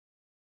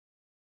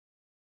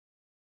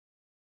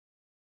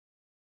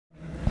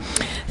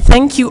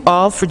Thank you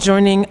all for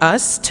joining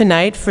us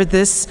tonight for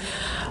this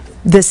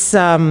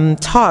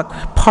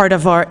talk, part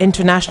of our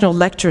international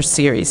lecture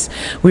series.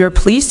 We are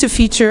pleased to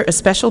feature a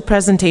special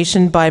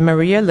presentation by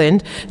Maria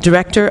Lind,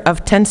 Director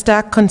of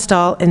Tensta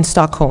Konsthall in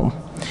Stockholm.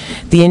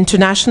 The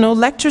International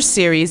Lecture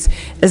Series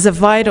is a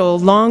vital,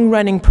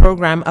 long-running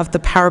program of the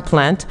Power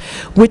Plant,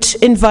 which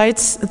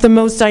invites the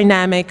most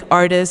dynamic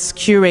artists,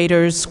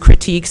 curators,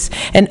 critiques,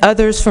 and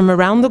others from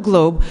around the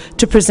globe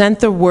to present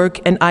their work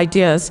and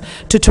ideas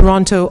to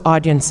Toronto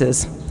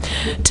audiences.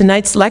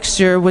 Tonight's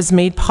lecture was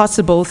made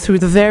possible through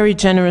the very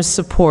generous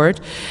support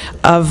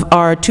of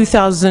our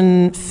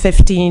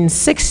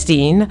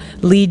 2015-16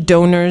 lead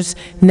donors,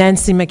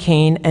 Nancy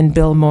McCain and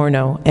Bill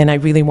Morneau, and I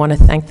really want to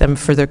thank them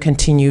for their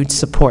continued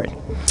support.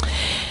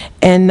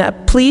 And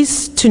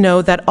pleased to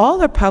know that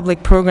all our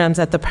public programs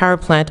at the Power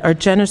Plant are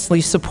generously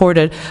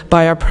supported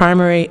by our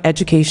primary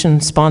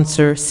education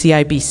sponsor,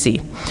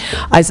 CIBC.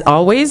 As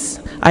always,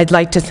 I'd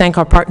like to thank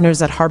our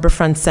partners at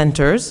Harbourfront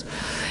Centres.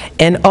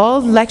 And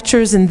all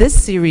lectures in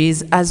this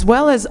series, as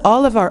well as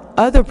all of our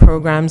other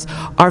programs,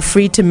 are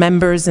free to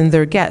members and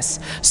their guests.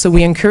 So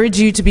we encourage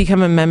you to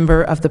become a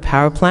member of the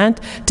Power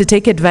Plant to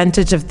take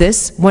advantage of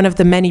this, one of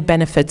the many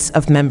benefits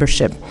of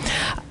membership.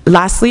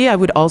 Lastly, I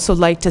would also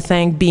like to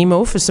thank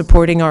BMO for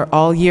supporting our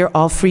all-year,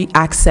 all-free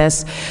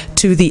access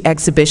to the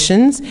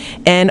exhibitions,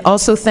 and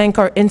also thank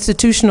our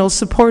institutional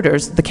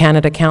supporters, the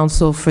Canada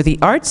Council for the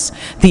Arts,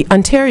 the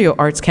Ontario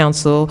Arts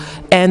Council,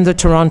 and the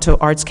Toronto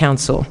Arts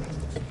Council.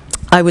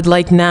 I would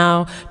like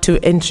now to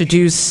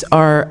introduce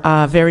our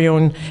very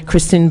own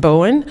Kristen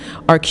Bowen,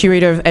 our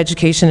Curator of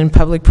Education and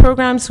Public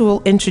Programs, who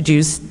will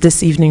introduce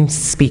this evening's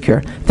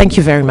speaker. Thank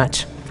you very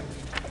much.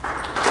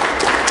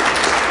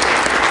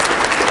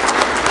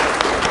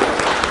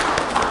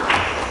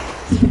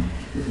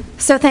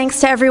 So thanks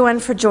to everyone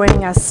for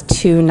joining us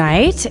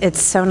tonight.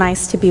 It's so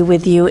nice to be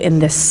with you in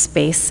this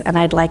space, and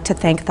I'd like to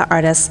thank the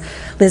artists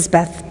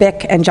Lisbeth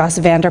Bick and Jos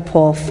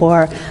Vanderpool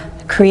for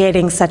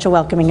creating such a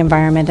welcoming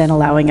environment and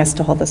allowing us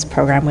to hold this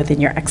program within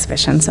your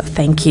exhibition, so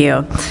thank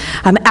you.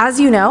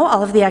 As you know,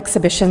 all of the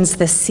exhibitions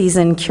this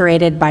season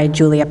curated by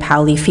Julia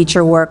Pauli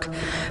feature work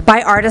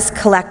by artist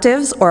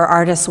collectives or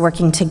artists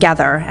working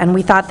together, and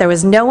we thought there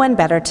was no one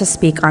better to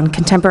speak on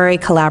contemporary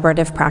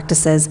collaborative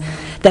practices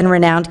than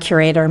renowned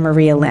curator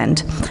Maria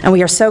Lind, and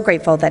we are so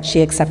grateful that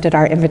she accepted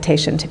our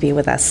invitation to be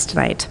with us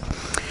tonight.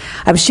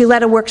 She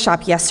led a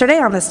workshop yesterday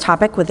on this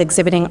topic with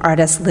exhibiting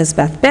artists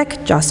Lisbeth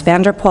Bick, Jos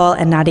Vanderpool,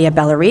 and Nadia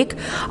Bellarique,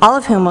 all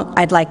of whom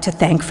I'd like to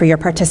thank for your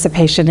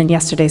participation in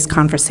yesterday's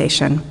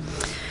conversation.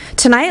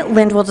 Tonight,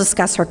 Lind will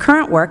discuss her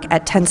current work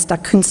at Tensta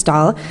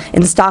Konsthall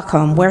in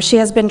Stockholm, where she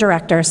has been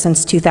director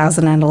since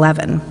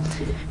 2011.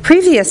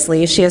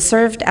 Previously, she has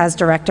served as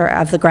director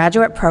of the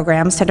graduate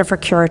program Center for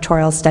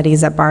Curatorial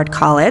Studies at Bard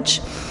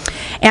College,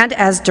 and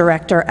as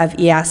director of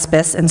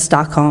IASPIS in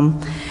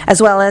Stockholm, as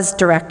well as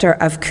director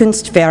of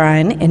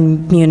Kunstverein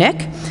in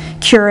Munich,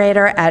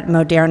 curator at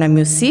Moderna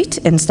Musik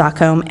in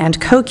Stockholm, and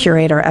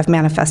co-curator of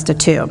Manifesta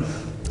 2.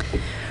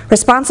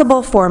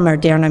 Responsible for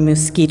Moderna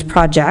Musik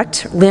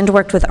project, Lind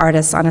worked with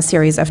artists on a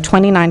series of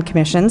 29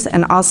 commissions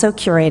and also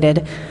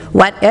curated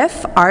What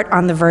If? Art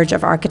on the Verge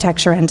of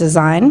Architecture and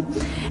Design,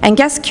 and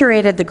guest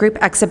curated the group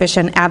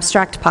exhibition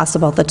Abstract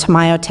Possible, the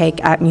Tamayo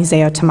Take at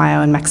Museo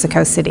Tamayo in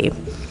Mexico City.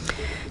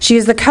 She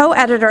is the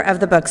co-editor of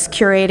the books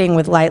Curating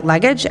with Light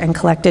Luggage and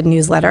Collected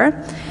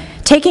Newsletter,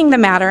 Taking the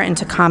Matter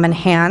into Common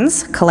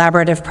Hands,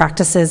 Collaborative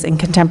Practices in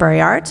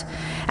Contemporary Art,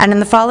 and in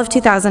the fall of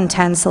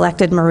 2010,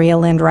 Selected Maria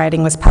Lind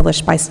Writing was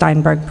published by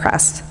Steinberg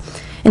Press.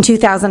 In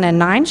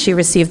 2009, she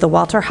received the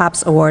Walter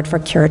Hopps Award for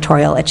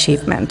Curatorial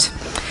Achievement.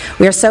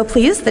 We are so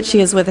pleased that she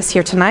is with us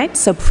here tonight,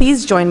 so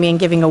please join me in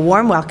giving a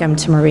warm welcome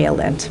to Maria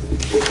Lind.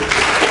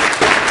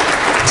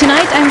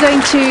 Tonight I'm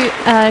going to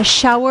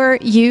shower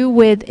you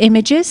with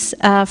images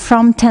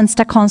from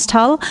Tensta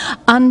Konsthall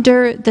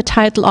under the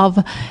title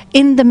of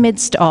In the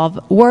Midst of,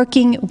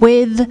 Working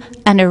with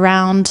and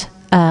Around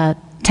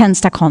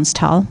Tensta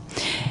Konsthall.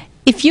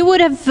 If you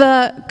would have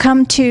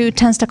come to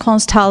Tensta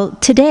Konsthall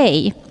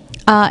today,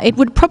 it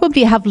would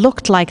probably have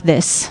looked like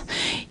this.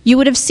 You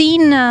would have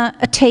seen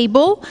a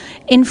table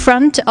in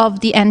front of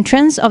the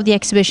entrance of the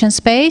exhibition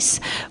space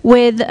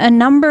with a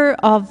number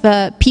of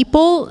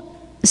people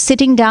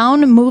sitting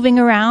down, moving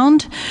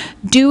around,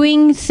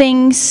 doing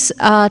things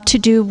to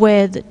do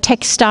with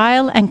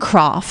textile and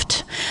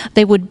craft.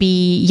 They would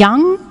be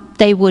young,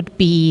 they would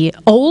be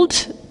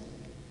old,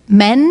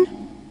 men,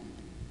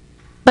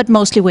 but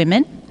mostly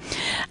women.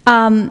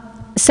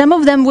 Some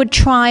of them would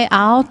try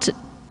out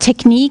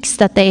techniques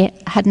that they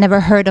had never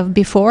heard of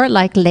before,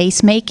 like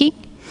lace making,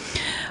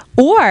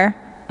 or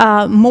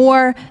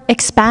more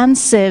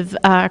expansive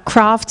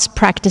crafts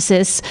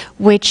practices,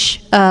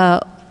 which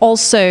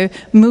also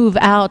move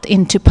out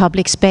into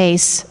public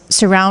space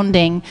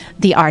surrounding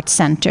the art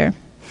center.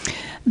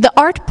 The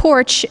Art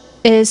Porch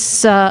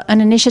is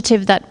an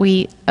initiative that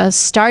we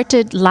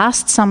started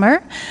last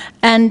summer,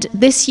 and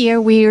this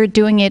year we are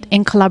doing it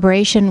in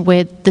collaboration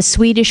with the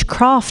Swedish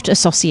Craft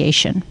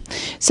Association.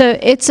 So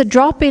it's a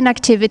drop-in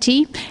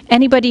activity.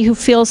 Anybody who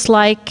feels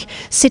like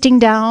sitting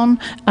down,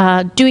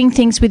 doing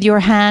things with your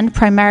hand,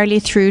 primarily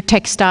through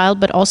textile,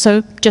 but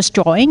also just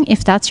drawing,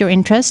 if that's your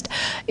interest,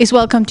 is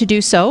welcome to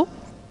do so.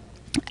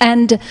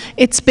 And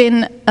it's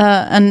been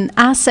an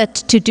asset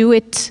to do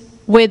it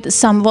with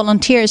some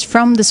volunteers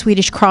from the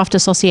Swedish Craft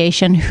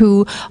Association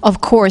who,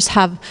 of course,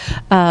 have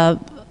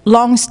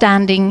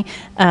long-standing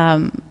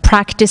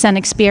practice and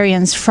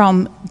experience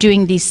from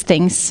doing these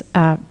things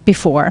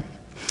before.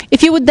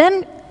 If you would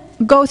then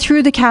go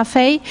through the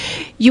cafe,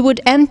 you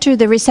would enter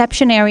the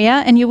reception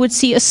area and you would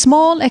see a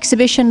small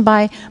exhibition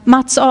by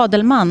Mats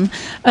Adelman,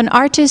 an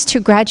artist who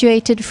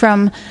graduated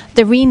from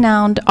the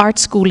renowned art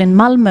school in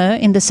Malmö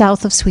in the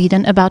south of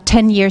Sweden about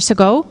 10 years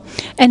ago,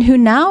 and who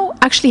now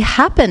actually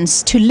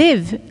happens to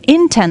live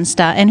in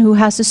Tensta and who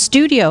has a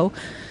studio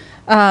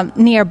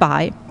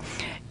nearby.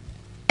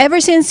 Ever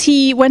since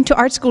he went to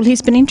art school,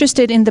 he's been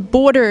interested in the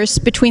borders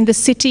between the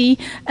city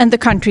and the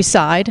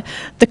countryside,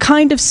 the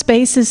kind of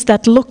spaces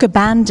that look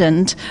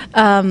abandoned,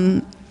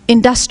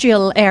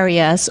 industrial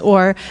areas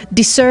or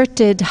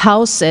deserted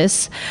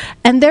houses.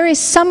 And there is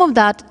some of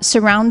that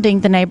surrounding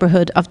the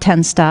neighborhood of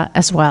Tensta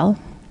as well.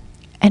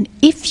 And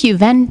if you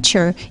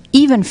venture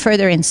even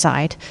further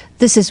inside,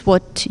 this is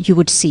what you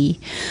would see.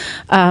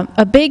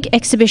 A big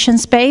exhibition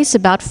space,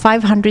 about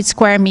 500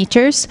 square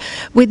meters,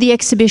 with the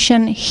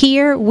exhibition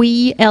Here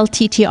We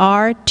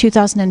LTTR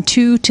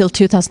 2002 till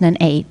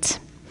 2008.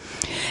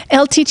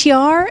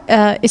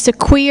 LTTR is a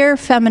queer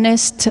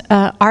feminist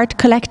art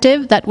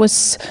collective that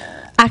was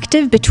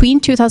active between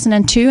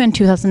 2002 and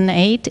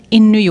 2008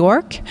 in New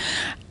York.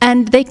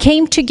 And they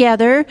came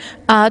together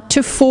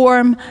to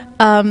form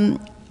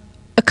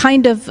a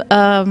kind of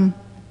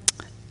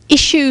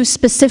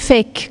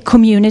issue-specific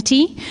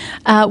community,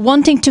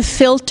 wanting to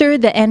filter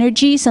the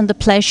energies and the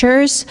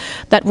pleasures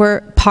that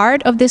were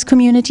part of this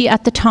community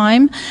at the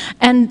time.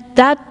 And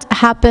that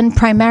happened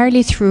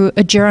primarily through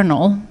a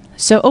journal.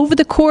 So over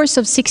the course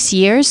of 6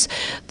 years,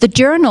 the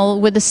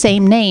journal with the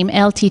same name,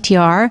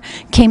 LTTR,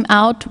 came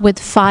out with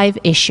 5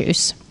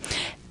 issues.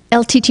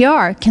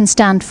 LTTR can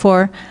stand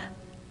for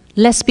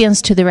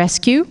Lesbians to the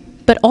Rescue,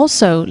 but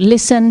also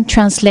Listen,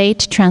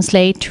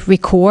 Translate,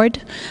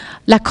 Record.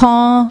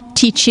 Lacan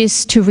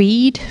teaches to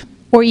read,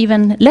 or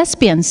even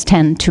lesbians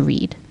tend to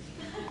read.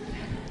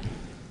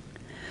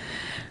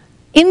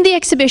 In the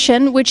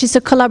exhibition, which is a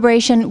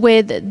collaboration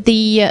with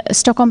the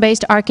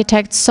Stockholm-based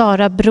architect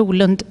Sara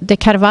Brolund de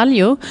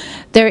Carvalho,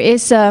 there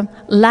is a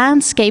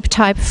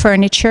landscape-type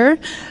furniture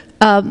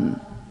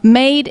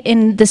made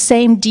in the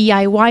same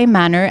DIY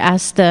manner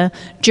as the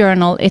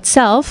journal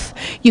itself.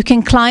 You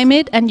can climb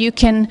it and you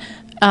can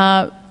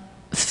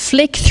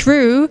flick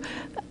through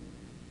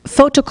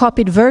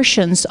photocopied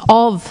versions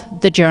of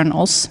the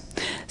journals.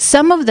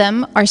 Some of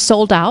them are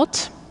sold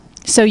out,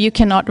 so you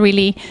cannot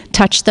really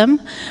touch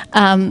them.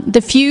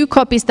 The few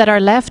copies that are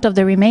left of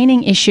the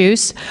remaining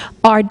issues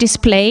are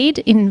displayed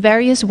in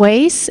various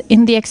ways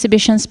in the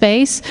exhibition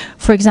space,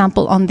 for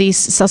example, on these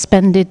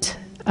suspended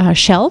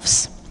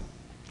shelves.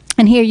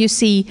 And here you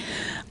see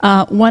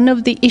one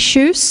of the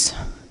issues.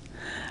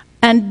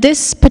 And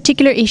this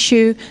particular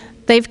issue,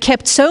 they've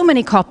kept so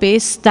many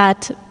copies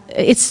that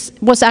it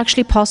was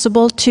actually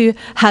possible to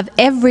have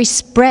every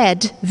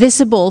spread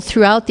visible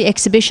throughout the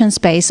exhibition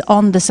space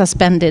on the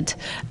suspended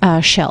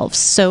shelves.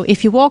 So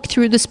if you walk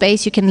through the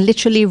space, you can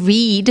literally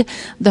read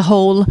the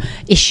whole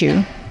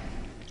issue.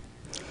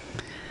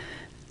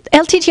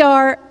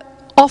 LTTR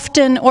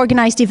often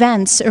organized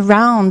events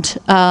around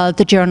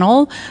the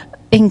journal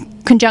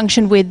in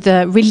conjunction with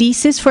the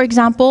releases, for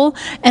example,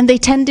 and they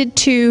tended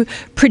to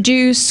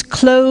produce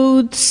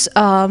clothes,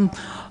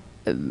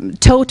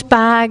 tote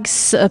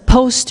bags,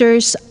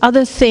 posters,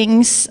 other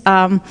things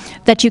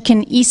that you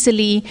can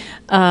easily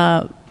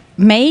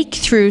make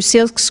through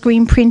silk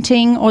screen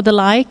printing or the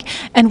like,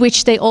 and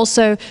which they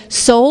also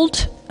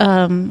sold.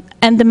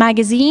 And the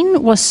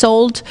magazine was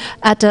sold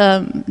at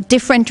a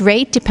different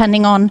rate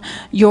depending on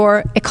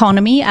your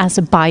economy as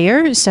a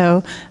buyer.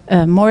 So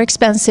more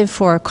expensive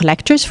for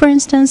collectors, for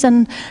instance,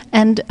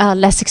 and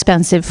less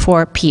expensive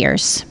for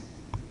peers.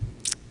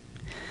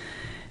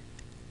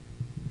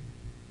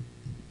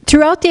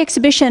 Throughout the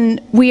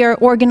exhibition, we are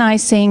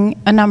organizing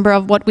a number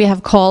of what we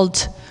have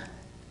called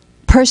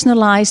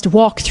personalized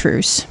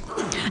walkthroughs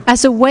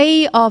as a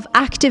way of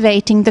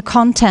activating the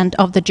content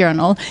of the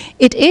journal.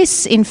 It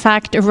is, in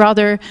fact, a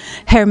rather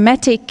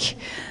hermetic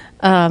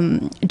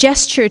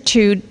gesture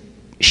to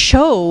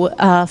show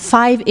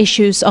 5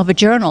 issues of a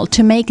journal,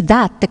 to make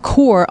that the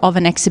core of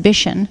an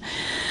exhibition.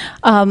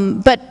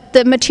 But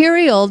the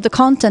material, the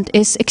content,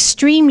 is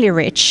extremely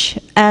rich,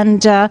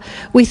 and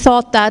we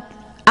thought that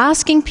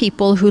asking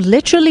people who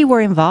literally were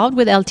involved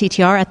with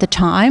LTTR at the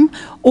time,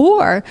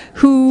 or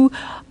who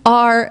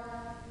are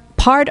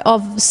part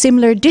of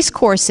similar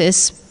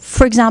discourses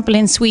for example,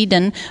 in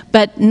Sweden,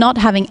 but not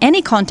having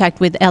any contact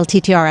with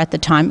LTTR at the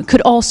time,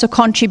 could also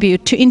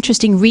contribute to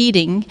interesting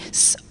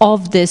readings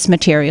of this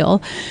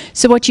material.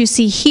 So what you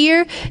see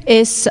here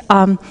is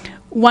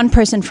one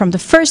person from the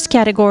first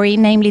category,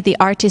 namely the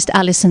artist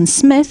Alison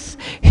Smith,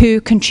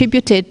 who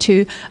contributed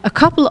to a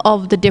couple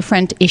of the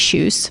different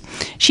issues.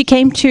 She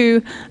came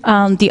to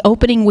the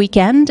opening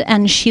weekend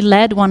and she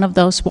led one of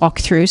those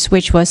walkthroughs,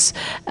 which was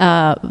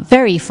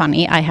very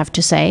funny, I have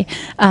to say.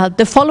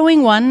 The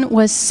following one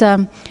was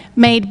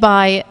made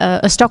by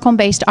a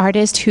Stockholm-based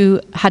artist who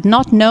had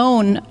not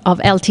known of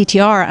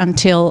LTTR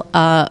until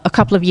a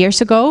couple of years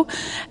ago,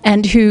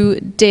 and who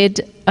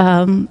did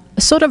a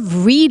sort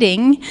of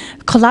reading,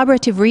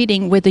 collaborative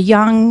reading with a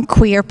young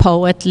queer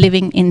poet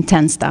living in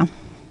Tensta.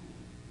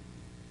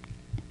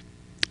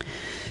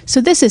 So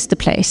this is the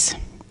place,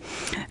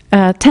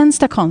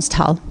 Tensta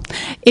Konsthall.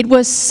 It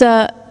was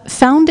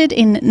founded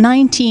in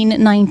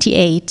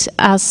 1998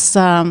 as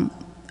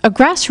a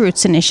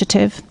grassroots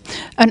initiative.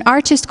 An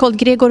artist called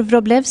Gregor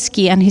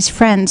Wroblewski and his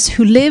friends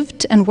who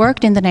lived and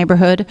worked in the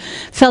neighborhood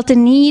felt a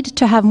need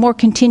to have more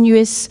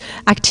continuous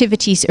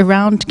activities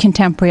around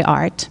contemporary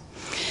art.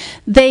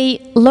 They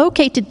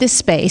located this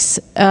space,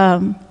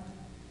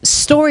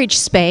 storage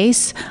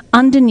space,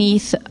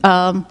 underneath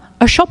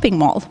a shopping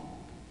mall,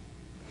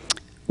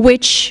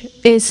 which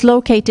is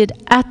located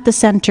at the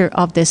center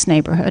of this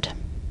neighborhood.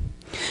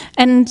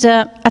 And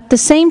at the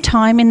same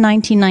time, in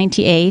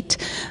 1998,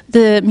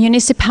 the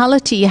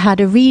municipality had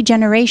a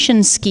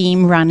regeneration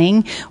scheme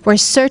running where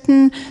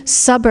certain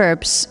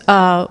suburbs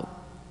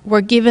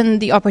were given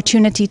the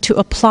opportunity to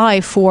apply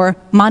for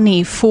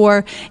money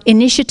for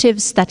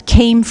initiatives that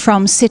came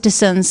from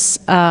citizens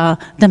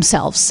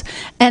themselves.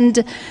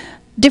 And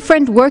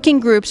different working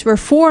groups were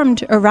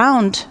formed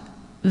around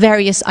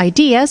various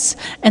ideas,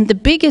 and the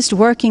biggest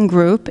working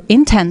group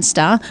in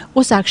Tensta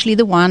was actually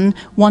the one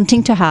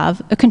wanting to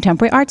have a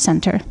contemporary art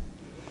center,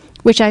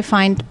 which I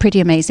find pretty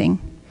amazing.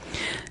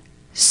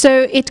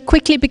 So it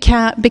quickly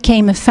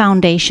became a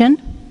foundation,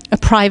 a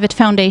private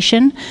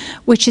foundation,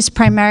 which is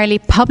primarily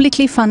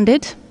publicly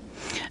funded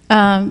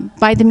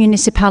by the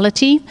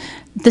municipality,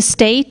 the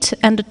state,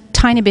 and a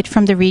tiny bit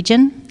from the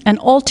region. And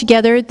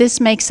altogether, this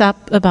makes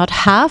up about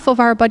half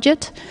of our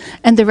budget,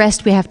 and the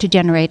rest we have to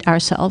generate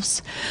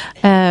ourselves.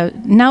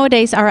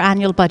 Nowadays, our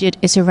annual budget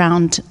is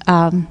around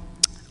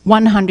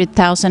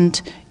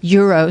 100,000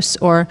 euros,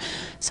 or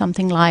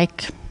something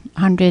like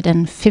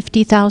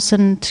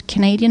 150,000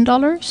 Canadian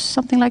dollars,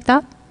 something like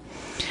that.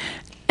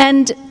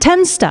 And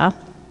Tensta,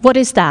 what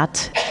is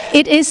that?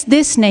 It is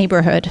this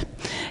neighborhood.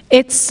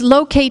 It's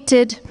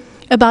located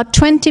about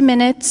 20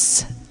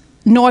 minutes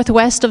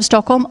northwest of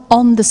Stockholm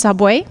on the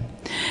subway.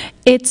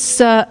 It's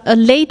a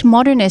late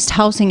modernist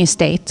housing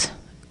estate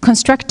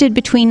constructed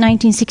between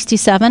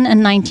 1967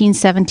 and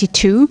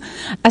 1972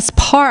 as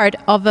part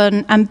of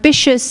an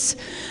ambitious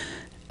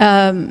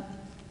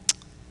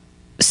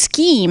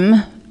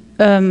scheme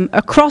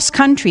across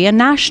country, a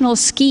national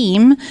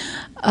scheme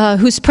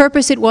whose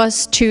purpose it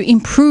was to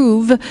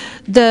improve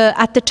the,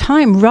 at the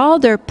time,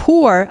 rather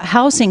poor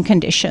housing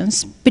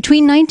conditions.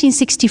 Between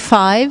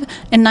 1965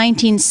 and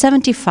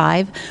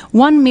 1975,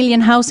 1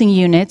 million housing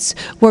units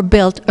were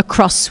built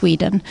across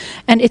Sweden,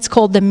 and it's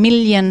called the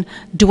Million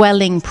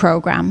Dwelling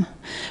Program.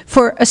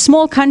 For a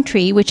small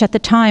country, which at the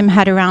time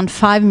had around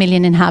 5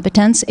 million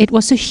inhabitants, it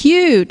was a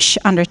huge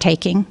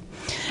undertaking.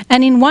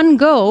 And in one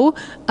go,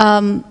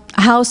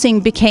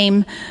 housing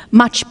became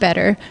much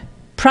better.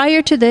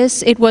 Prior to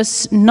this, it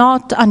was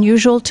not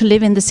unusual to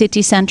live in the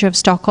city center of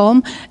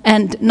Stockholm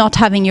and not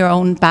having your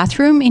own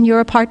bathroom in your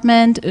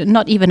apartment,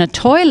 not even a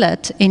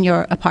toilet in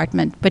your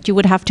apartment, but you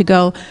would have to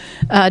go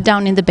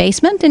down in the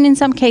basement and in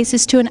some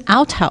cases to an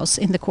outhouse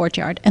in the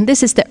courtyard. And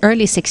this is the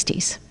early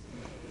 60s.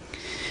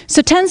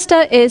 So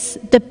Tensta is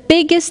the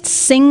biggest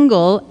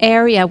single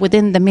area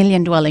within the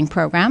Million Dwelling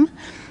Program.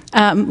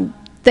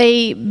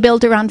 They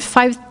built around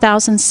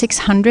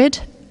 5,600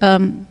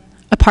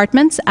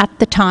 apartments at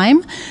the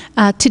time.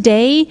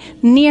 Today,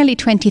 nearly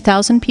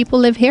 20,000 people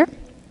live here.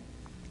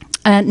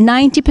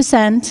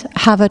 90%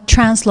 have a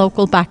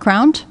translocal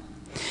background.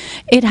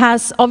 It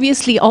has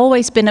obviously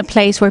always been a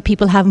place where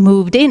people have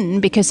moved in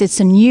because it's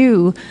a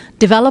new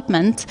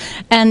development.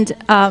 And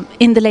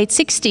in the late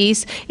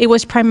 60s, it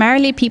was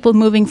primarily people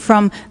moving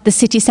from the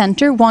city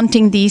center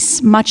wanting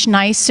these much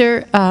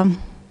nicer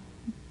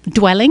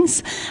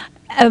dwellings.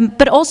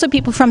 But also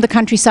people from the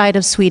countryside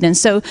of Sweden,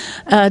 so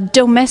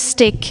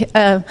domestic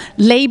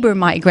labor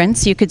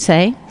migrants, you could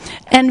say.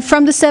 And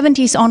from the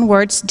 70s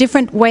onwards,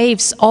 different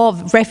waves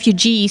of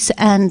refugees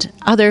and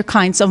other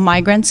kinds of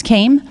migrants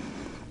came.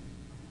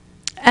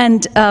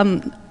 And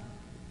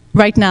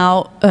right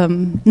now,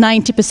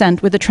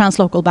 90% with a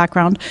translocal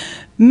background,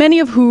 many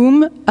of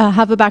whom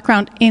have a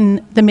background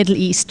in the Middle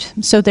East.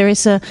 So there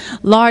is a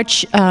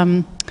large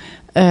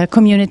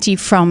community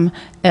from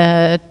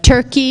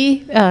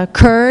Turkey,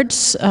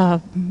 Kurds,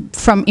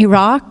 from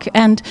Iraq,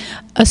 and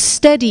a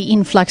steady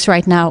influx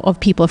right now of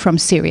people from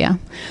Syria.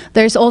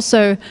 There's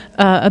also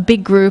a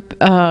big group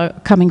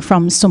coming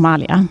from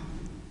Somalia.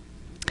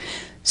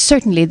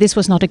 certainly this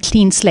was not a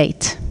clean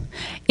slate.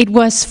 It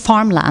was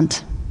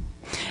farmland.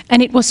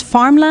 And it was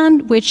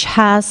farmland which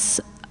has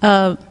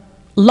a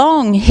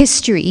long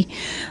history.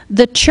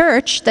 The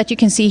church that you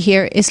can see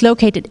here is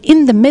located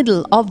in the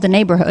middle of the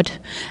neighborhood,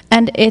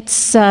 and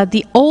it's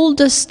the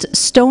oldest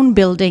stone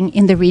building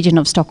in the region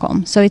of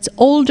Stockholm. So it's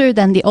older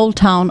than the old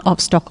town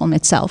of Stockholm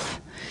itself.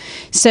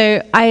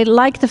 So I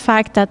like the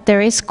fact that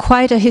there is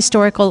quite a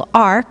historical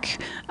arc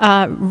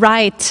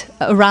right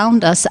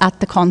around us at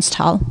the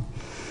Konsthall.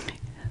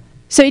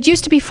 So it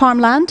used to be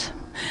farmland.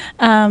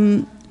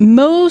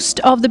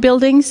 Most of the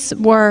buildings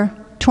were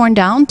torn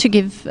down to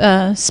give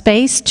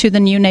space to the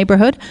new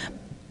neighborhood.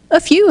 A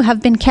few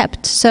have been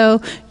kept,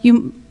 so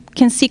you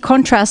can see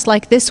contrasts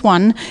like this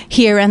one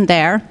here and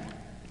there.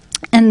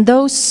 And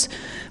those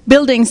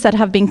buildings that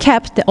have been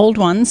kept, the old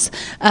ones,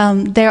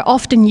 they're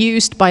often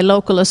used by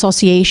local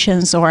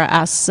associations or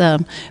as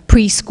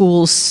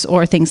preschools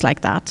or things like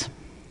that.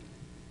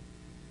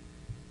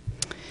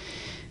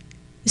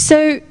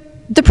 So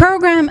the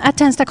program at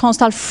Tensta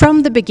Konsthall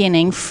from the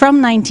beginning,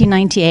 from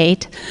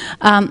 1998,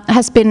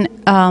 has been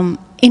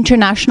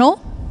international,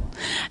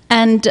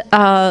 and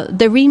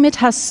the remit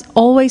has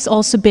always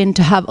also been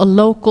to have a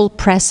local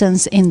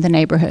presence in the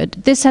neighborhood.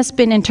 This has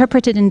been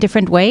interpreted in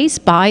different ways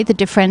by the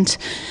different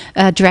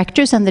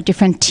directors and the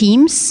different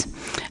teams.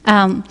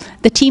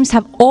 The teams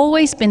have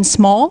always been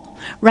small.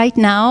 Right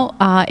now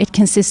it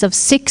consists of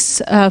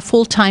 6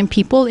 full-time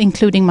people,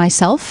 including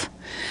myself.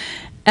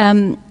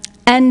 And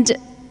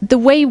the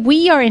way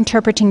we are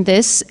interpreting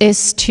this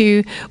is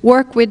to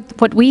work with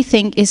what we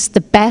think is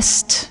the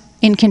best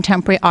in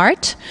contemporary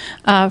art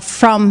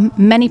from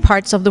many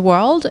parts of the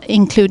world,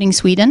 including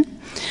Sweden,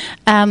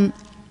 and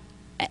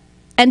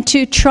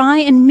to try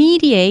and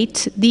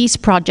mediate these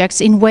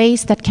projects in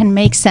ways that can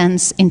make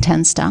sense in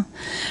Tensta.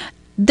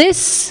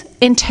 This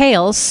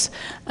entails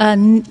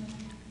an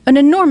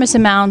enormous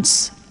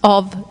amount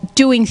of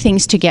doing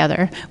things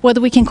together.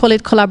 Whether we can call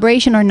it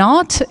collaboration or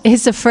not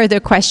is a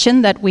further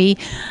question that we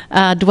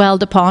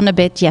dwelled upon a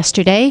bit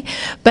yesterday.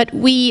 But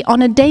we,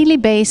 on a daily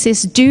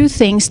basis, do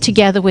things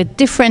together with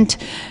different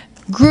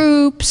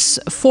groups,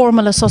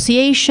 formal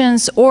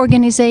associations,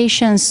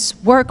 organizations,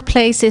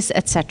 workplaces,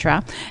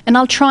 etc. And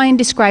I'll try and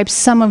describe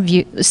some of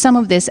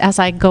this as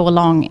I go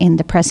along in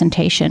the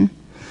presentation.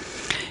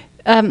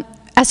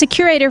 As a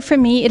curator, for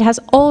me, it has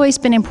always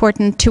been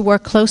important to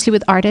work closely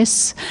with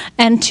artists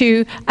and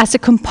to, as a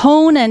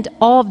component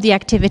of the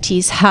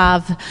activities,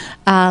 have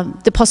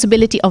the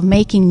possibility of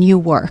making new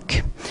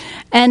work.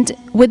 And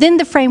within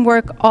the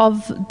framework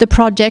of the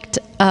project,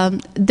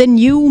 the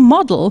new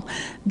model,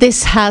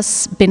 this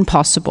has been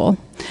possible.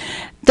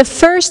 The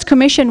first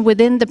commission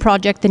within the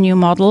project, the new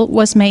model,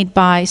 was made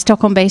by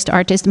Stockholm-based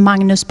artist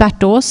Magnus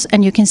Bertås,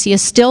 and you can see a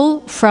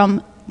still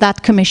from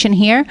that commission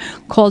here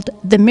called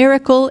The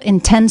Miracle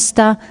in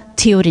Tensta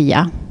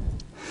Teoria.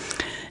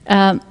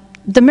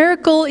 The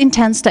Miracle in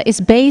Tensta is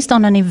based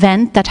on an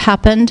event that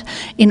happened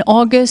in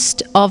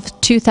August of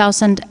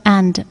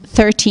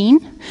 2013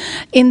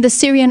 in the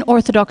Syrian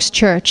Orthodox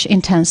Church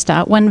in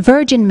Tensta when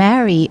Virgin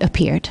Mary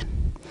appeared.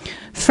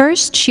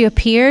 First, she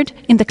appeared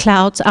in the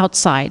clouds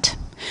outside,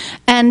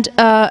 and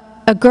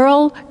a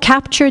girl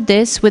captured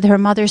this with her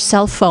mother's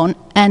cell phone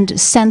and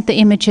sent the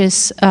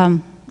images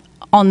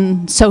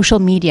on social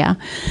media.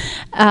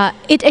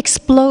 It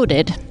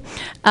exploded.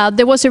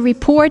 There was a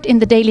report in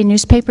the daily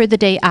newspaper the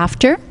day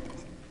after,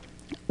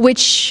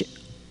 which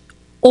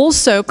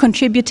also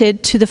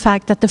contributed to the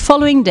fact that the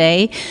following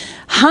day,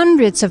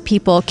 hundreds of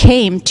people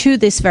came to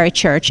this very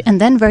church,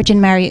 and then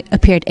Virgin Mary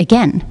appeared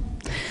again,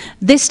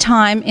 this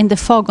time in the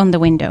fog on the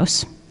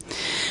windows.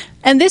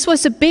 And this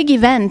was a big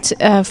event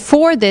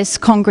for this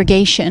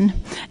congregation,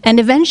 and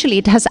eventually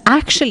it has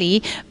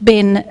actually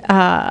been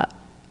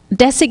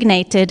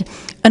designated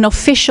an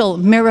official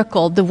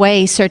miracle, the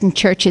way certain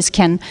churches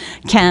can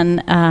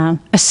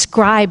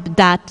ascribe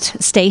that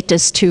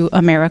status to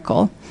a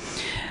miracle.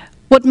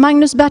 What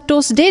Magnus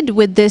Bertås did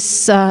with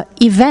this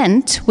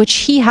event, which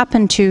he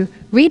happened to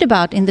read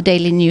about in the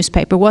daily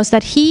newspaper, was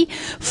that he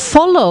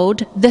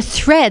followed the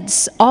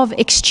threads of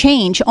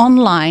exchange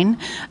online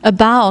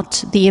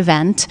about the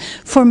event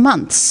for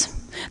months.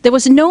 There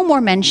was no more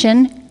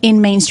mention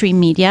in mainstream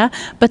media,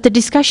 but the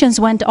discussions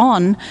went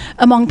on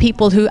among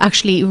people who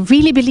actually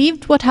really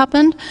believed what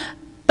happened,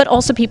 but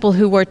also people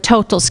who were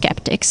total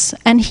skeptics.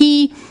 And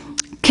he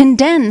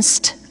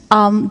condensed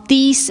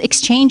these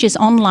exchanges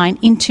online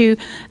into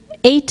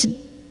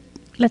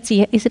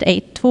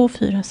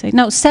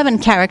 7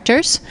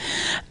 characters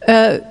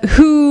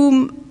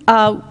who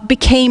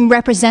became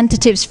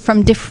representatives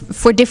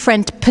for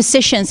different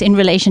positions in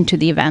relation to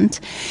the event.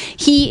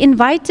 He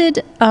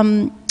invited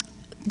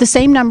the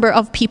same number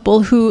of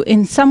people who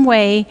in some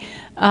way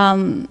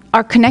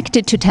are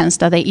connected to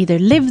Tensta. They either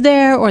live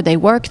there or they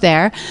work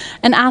there,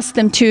 and asked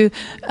them to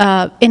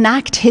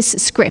enact his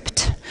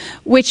script,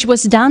 which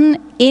was done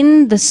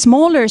in the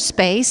smaller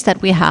space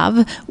that we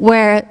have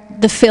where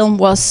the film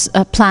was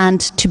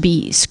planned to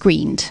be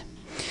screened.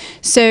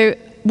 So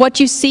what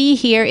you see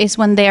here is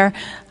when they're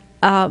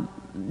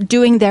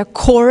doing their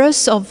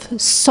chorus of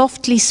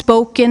softly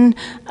spoken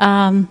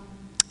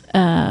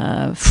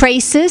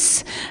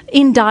phrases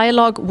in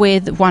dialogue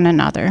with one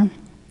another.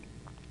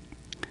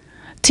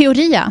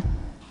 Teoria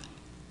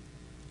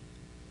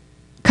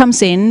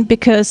comes in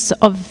because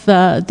of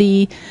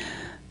the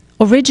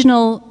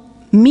original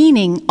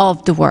meaning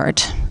of the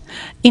word.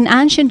 In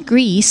ancient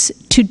Greece,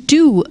 to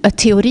do a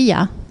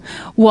teoria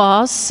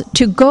was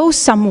to go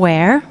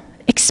somewhere,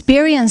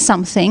 experience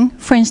something,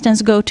 for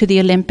instance, go to the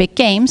Olympic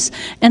Games,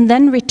 and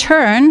then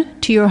return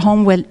to your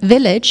home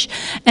village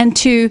and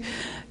to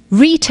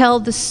retell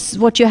this,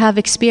 what you have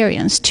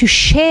experienced, to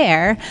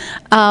share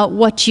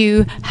what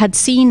you had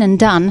seen and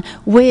done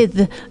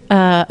with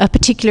a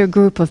particular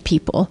group of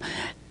people.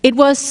 It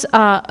was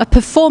a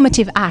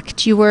performative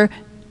act. You were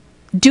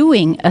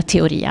doing a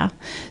teoria.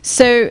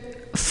 So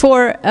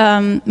for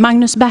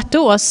Magnus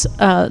Bertås,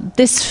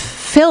 this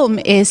film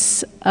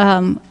is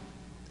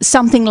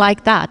something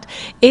like that.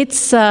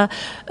 It's a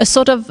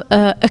sort of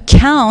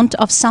account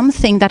of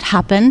something that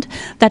happened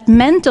that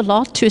meant a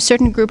lot to a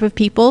certain group of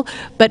people,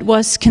 but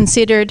was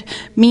considered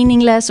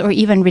meaningless or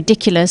even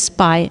ridiculous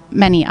by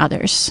many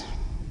others.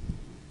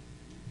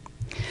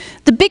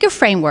 The bigger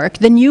framework,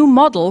 the new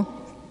model,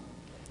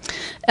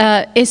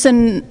 is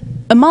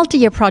a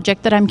multi-year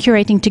project that I'm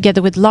curating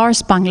together with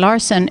Lars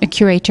Bang-Larsen, a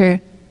curator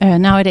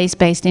nowadays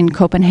based in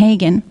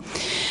Copenhagen.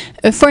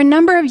 For a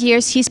number of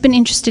years, he's been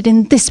interested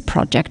in this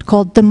project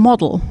called The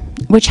Model,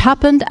 which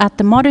happened at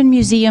the Modern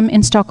Museum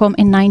in Stockholm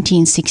in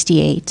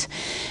 1968.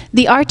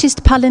 The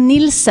artist Palle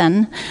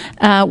Nielsen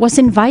was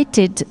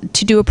invited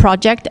to do a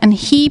project, and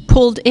he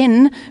pulled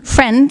in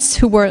friends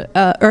who were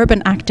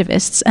urban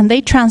activists, and they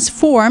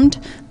transformed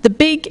the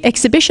big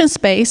exhibition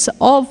space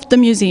of the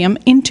museum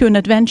into an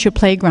adventure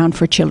playground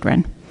for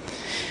children.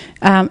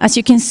 As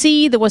you can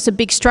see, there was a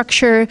big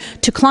structure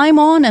to climb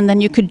on, and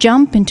then you could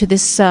jump into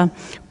this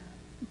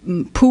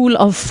pool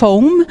of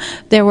foam.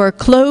 There were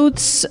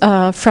clothes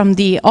from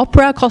the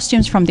opera,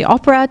 costumes from the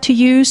opera to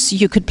use.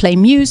 You could play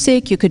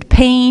music, you could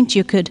paint,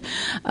 you could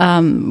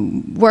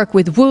work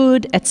with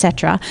wood,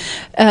 etc.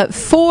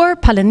 For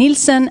Palle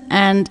Nielsen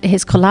and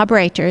his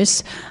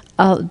collaborators,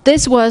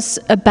 this was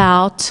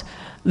about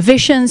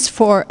visions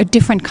for a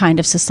different kind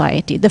of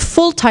society. The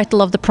full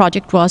title of the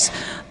project was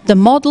The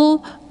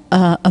Model,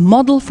 a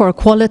model for a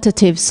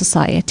qualitative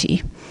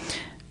society.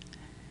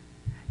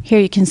 Here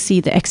you can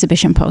see the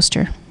exhibition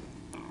poster.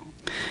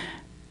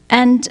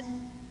 And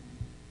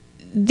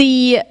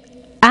the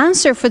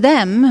answer for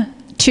them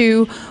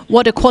to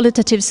what a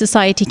qualitative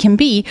society can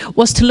be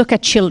was to look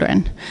at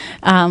children.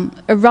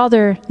 A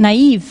rather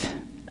naive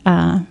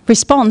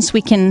response,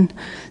 we can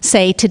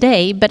say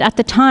today, but at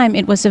the time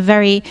it was a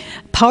very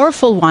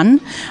powerful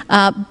one.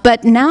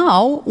 But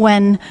now,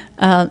 when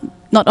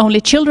not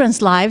only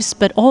children's lives,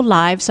 but all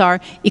lives are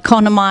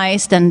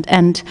economized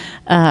and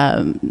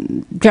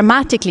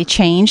dramatically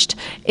changed,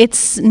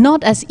 it's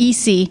not as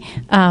easy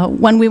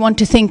when we want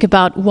to think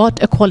about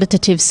what a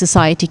qualitative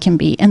society can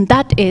be. And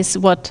that is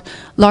what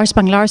Lars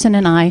Bang-Larsen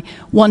and I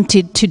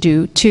wanted to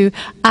do, to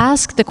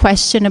ask the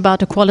question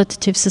about a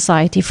qualitative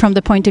society from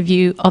the point of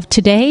view of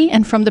today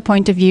and from the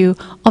point of view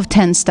of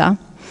Tensta.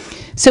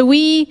 So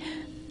we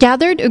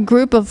gathered a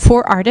group of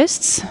 4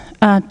 artists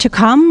to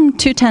come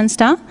to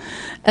Tensta,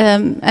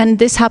 and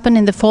this happened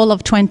in the fall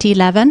of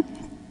 2011.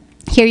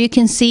 Here you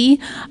can see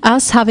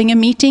us having a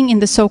meeting in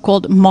the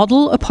so-called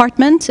model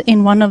apartment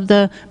in one of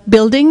the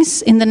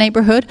buildings in the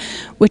neighborhood,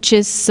 which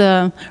is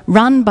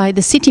run by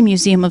the City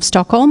Museum of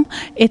Stockholm.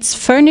 It's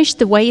furnished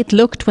the way it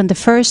looked when the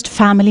first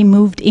family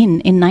moved in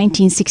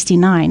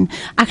 1969.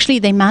 Actually,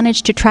 they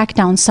managed to track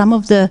down some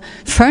of the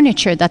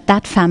furniture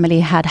that family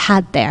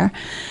had there.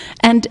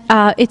 And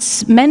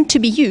it's meant to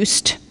be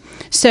used.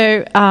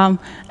 So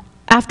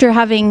after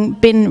having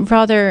been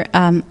rather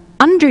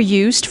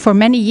underused for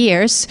many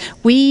years,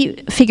 we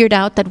figured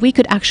out that we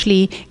could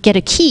actually get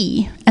a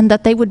key, and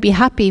that they would be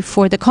happy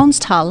for the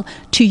Konsthall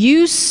to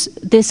use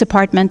this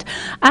apartment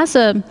as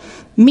a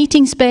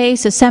meeting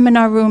space, a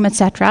seminar room,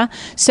 etc.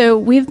 So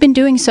we've been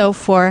doing so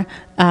for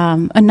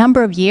a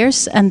number of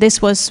years, and this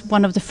was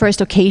one of the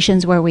first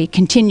occasions where we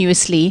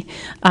continuously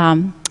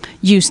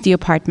used the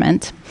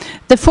apartment.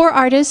 The 4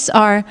 artists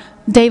are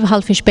Dave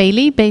Halfish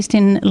Bailey, based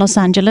in Los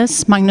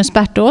Angeles, Magnus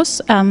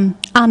Bertås, Anne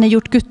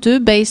Guttu,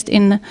 based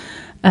in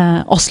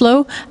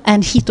Oslo,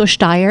 and Hito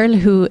Steyer,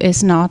 who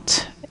is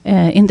not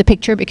in the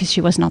picture because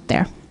she was not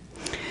there.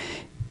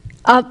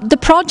 The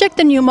project,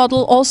 the new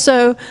model,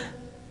 also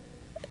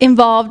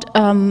involved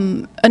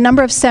a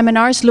number of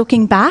seminars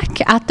looking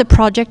back at the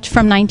project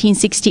from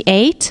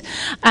 1968,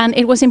 and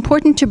it was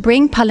important to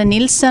bring Palle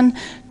Nielsen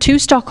to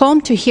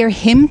Stockholm to hear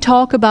him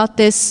talk about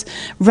this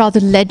rather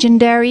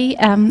legendary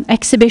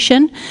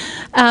exhibition.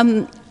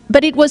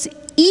 But it was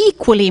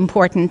equally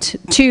important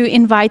to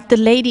invite the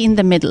lady in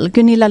the middle,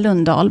 Gunilla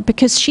Lundahl,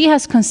 because she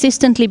has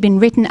consistently been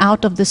written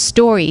out of the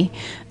story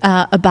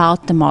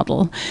about the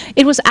model.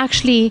 It was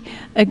actually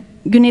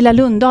Gunilla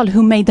Lundahl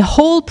who made the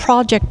whole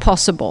project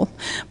possible.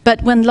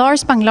 But when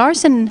Lars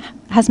Bang-Larsen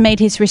has made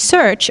his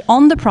research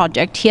on the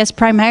project, he has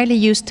primarily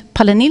used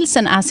Palle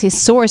Nielsen as his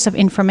source of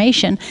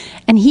information,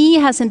 and he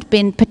hasn't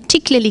been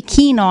particularly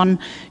keen on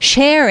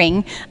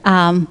sharing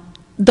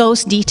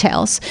those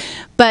details.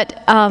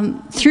 But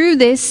through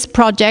this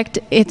project,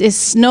 it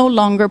is no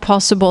longer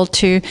possible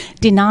to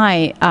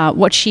deny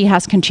what she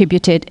has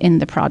contributed in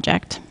the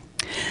project.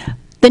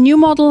 The new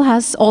model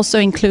has also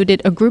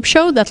included a group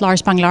show that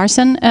Lars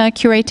Bang-Larsen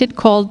curated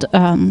called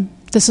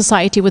The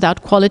Society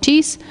Without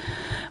Qualities,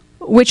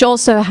 which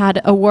also had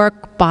a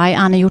work by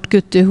Anne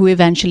Hjort-Gutte, who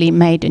eventually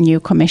made a new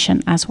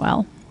commission as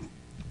well.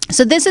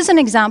 So this is an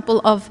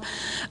example of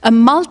a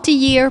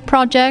multi-year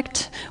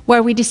project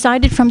where we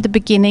decided from the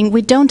beginning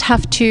we don't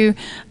have to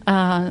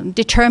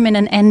determine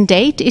an end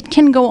date. It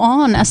can go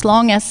on as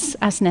long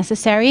as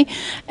necessary.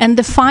 And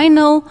the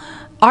final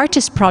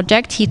artist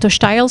project, Hito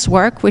Steil's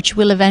work, which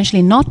will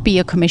eventually not be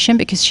a commission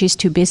because she's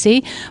too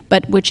busy,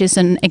 but which is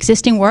an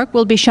existing work,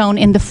 will be shown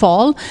in the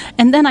fall.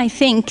 And then I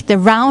think the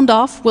round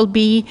off will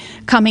be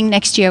coming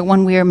next year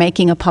when we are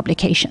making a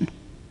publication.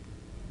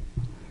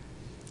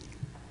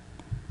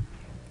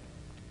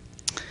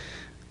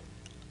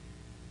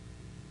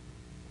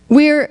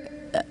 We're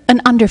an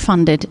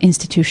underfunded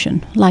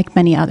institution, like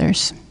many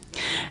others.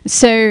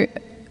 So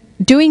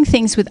doing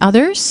things with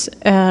others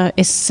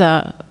is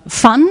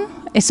fun.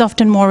 It's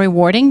often more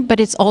rewarding, but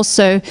it's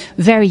also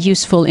very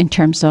useful in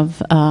terms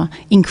of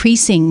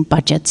increasing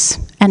budgets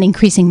and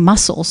increasing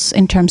muscles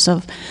in terms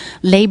of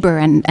labor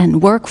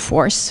and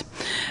workforce.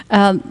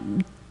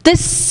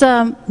 This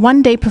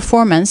one-day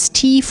performance,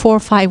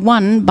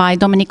 T451, by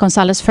Dominique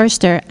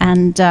Gonzalez-Förster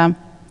and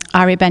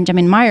Ari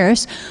Benjamin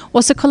Myers,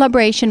 was a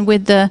collaboration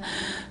with the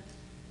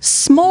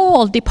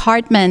small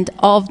department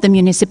of the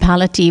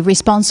municipality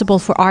responsible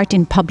for art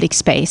in public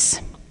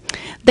space.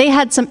 They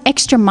had some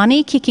extra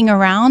money kicking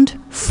around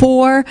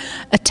for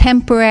a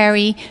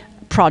temporary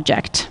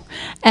project.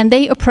 And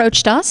they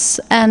approached us,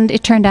 and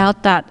it turned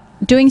out that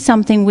doing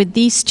something with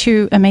these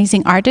two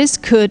amazing artists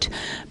could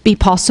be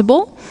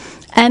possible.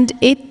 And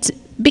it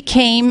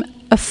became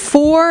a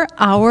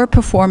 4-hour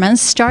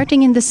performance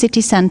starting in the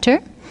city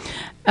center,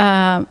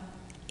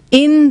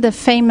 in the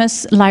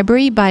famous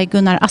library by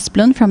Gunnar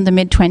Asplund from the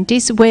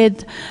mid-20s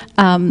with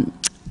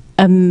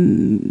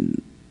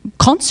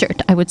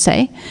concert, I would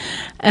say,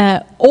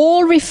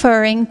 all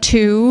referring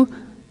to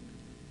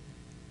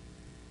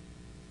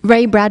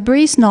Ray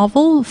Bradbury's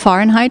novel,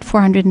 Fahrenheit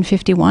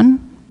 451,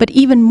 but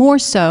even more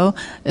so,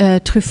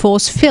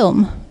 Truffaut's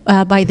film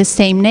by the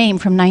same name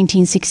from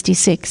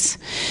 1966.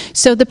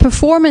 So the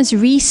performance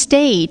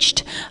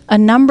restaged a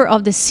number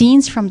of the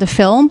scenes from the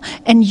film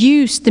and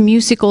used the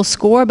musical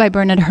score by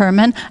Bernard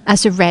Herrmann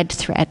as a red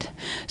thread.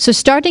 So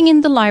starting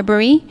in the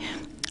library,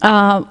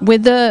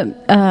 with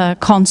the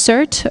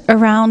concert,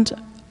 around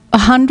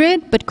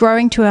 100, but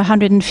growing to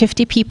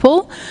 150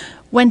 people,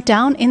 went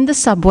down in the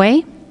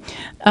subway,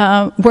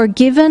 were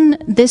given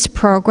this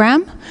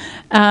program.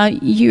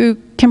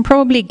 You can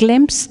probably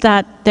glimpse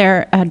that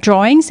there are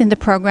drawings in the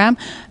program,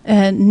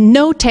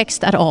 no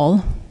text at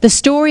all. The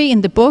story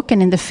in the book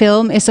and in the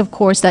film is, of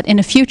course, that in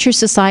a future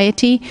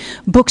society,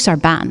 books are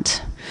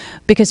banned,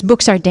 because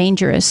books are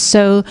dangerous.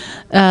 So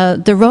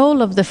the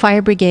role of the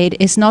fire brigade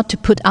is not to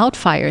put out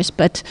fires,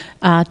 but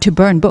to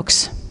burn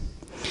books.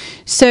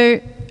 So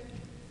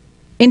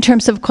in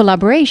terms of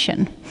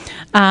collaboration,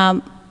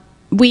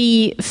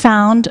 we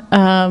found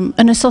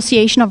an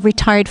association of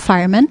retired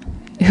firemen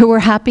who were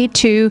happy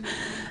to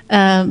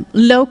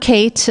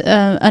locate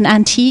an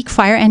antique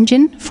fire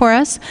engine for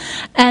us.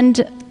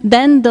 And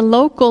then the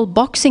local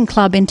boxing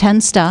club in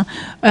Tensta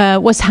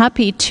was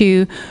happy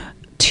to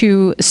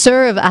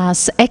serve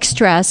as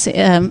extras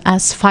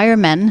as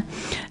firemen,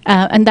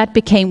 and that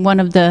became one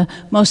of the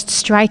most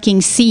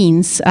striking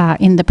scenes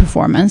in the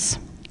performance.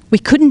 We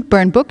couldn't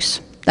burn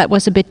books. That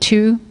was a bit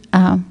too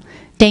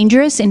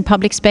dangerous in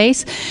public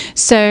space.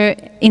 So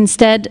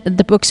instead,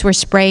 the books were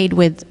sprayed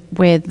with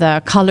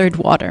colored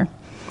water.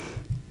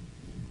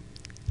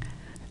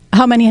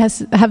 How many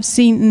have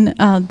seen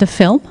the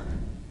film?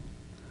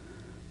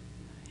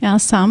 Yeah,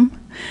 some.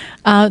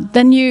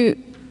 Then you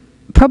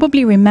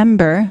probably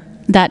remember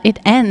that it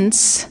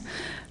ends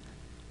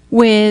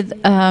with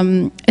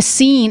a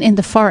scene in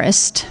the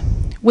forest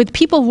with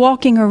people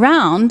walking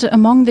around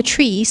among the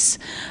trees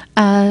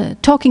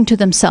talking to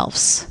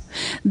themselves.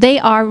 They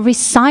are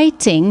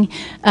reciting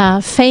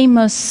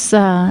famous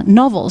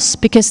novels,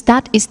 because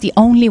that is the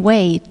only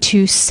way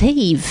to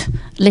save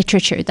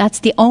literature. That's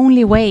the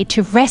only way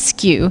to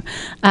rescue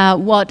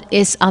what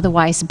is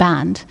otherwise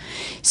banned.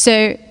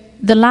 So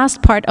the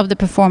last part of the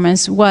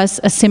performance was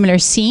a similar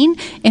scene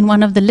in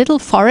one of the little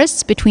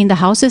forests between the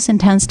houses in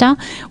Tensta,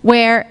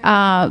 where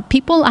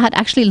people had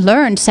actually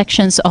learned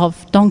sections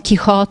of Don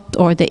Quixote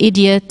or The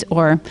Idiot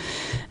or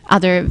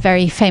other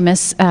very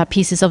famous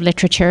pieces of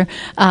literature,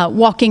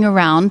 walking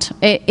around.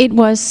 It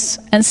was,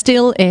 and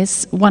still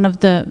is, one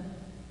of the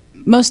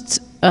most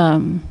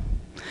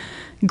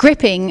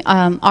gripping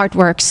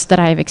artworks that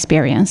I've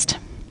experienced.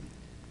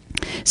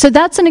 So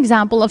that's an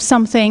example of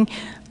something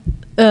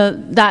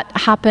that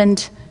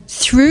happened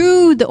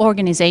through the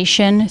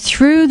organization,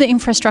 through the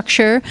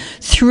infrastructure,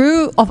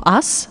 through of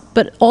us,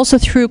 but also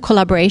through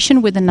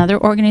collaboration with another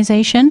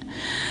organization.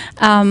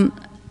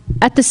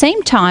 At the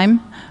same time,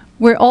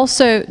 we're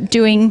also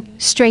doing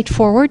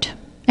straightforward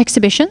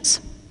exhibitions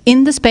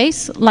in the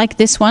space, like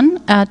this one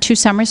 2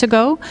 summers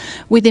ago,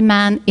 with the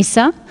man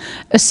Issa,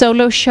 a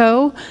solo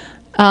show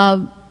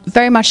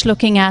very much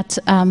looking at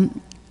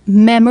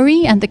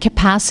memory and the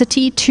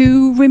capacity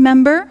to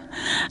remember.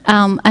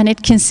 And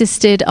it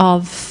consisted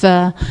of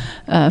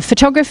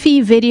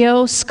photography,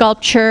 video,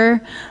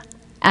 sculpture,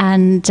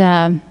 and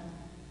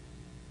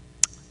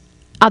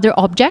other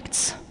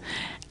objects.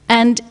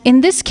 And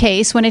in this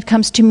case, when it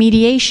comes to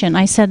mediation,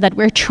 I said that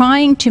we're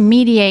trying to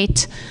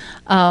mediate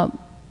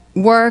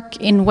work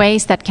in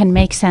ways that can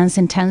make sense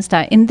in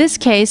Tensta. In this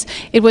case,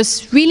 it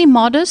was really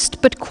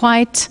modest, but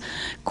quite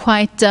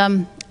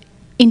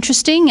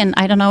interesting, and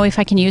I don't know if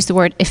I can use the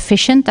word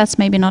efficient, that's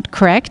maybe not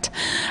correct.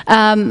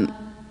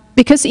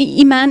 Because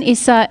Iman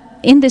Issa,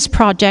 in this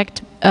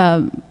project,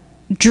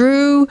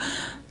 drew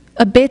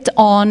a bit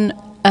on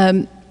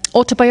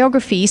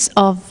autobiographies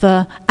of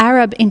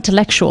Arab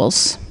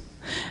intellectuals,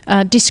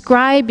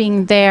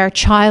 describing their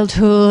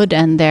childhood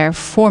and their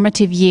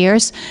formative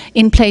years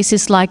in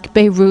places like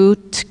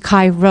Beirut,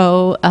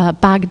 Cairo,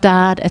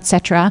 Baghdad,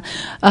 etc.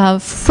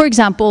 For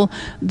example,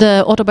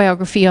 the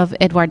autobiography of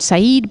Edward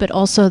Said, but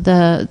also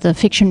the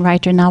fiction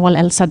writer Nawal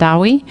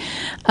El-Saadawi.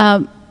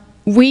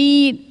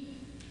 We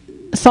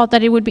thought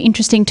that it would be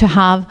interesting to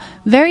have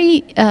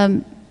very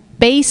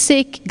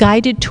basic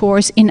guided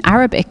tours in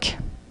Arabic,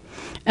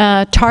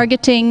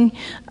 targeting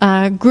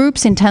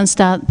groups in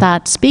Tensta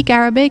that speak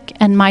Arabic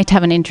and might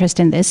have an interest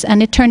in this.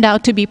 And it turned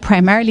out to be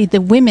primarily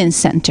the Women's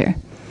Center,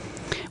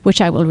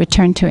 which I will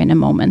return to in a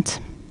moment.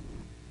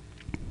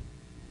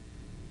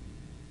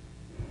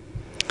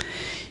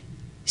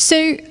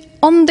 So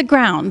on the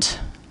ground,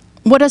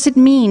 what does it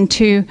mean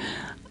to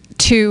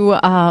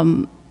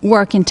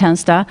work in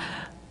Tensta?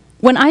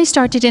 When I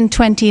started in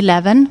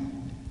 2011,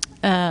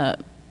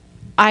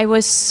 I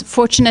was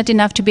fortunate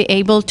enough to be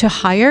able to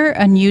hire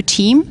a new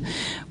team,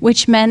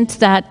 which meant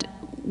that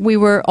we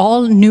were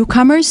all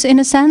newcomers in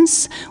a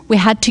sense. We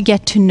had to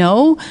get to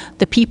know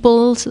the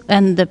people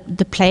and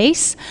the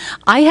place.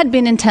 I had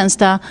been in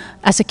Tensta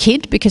as a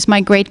kid because my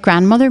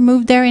great-grandmother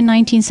moved there in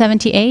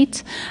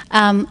 1978.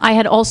 I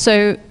had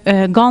also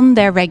gone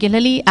there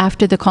regularly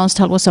after the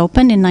Konsthall was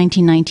opened in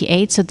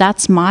 1998, so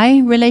that's my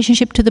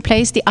relationship to the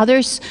place. The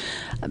others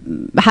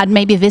had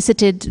maybe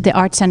visited the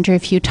art center a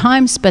few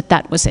times, but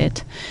that was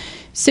it.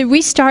 So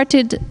we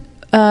started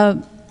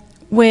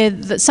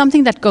with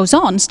something that goes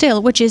on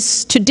still, which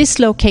is to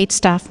dislocate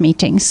staff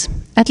meetings.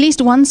 At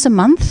least once a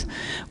month,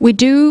 we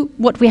do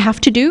what we have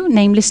to do,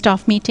 namely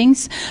staff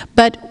meetings,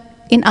 but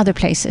in other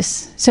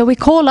places. So we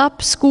call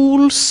up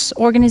schools,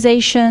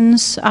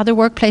 organizations, other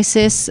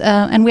workplaces,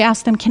 and we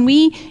ask them, can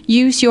we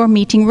use your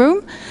meeting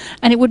room?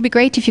 And it would be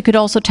great if you could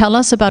also tell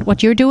us about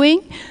what you're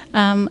doing,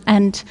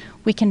 and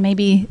we can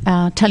maybe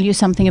tell you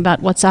something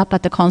about what's up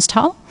at the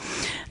Konsthall.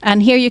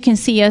 And here you can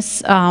see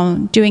us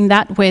doing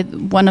that with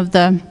one of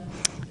the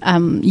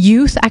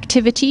youth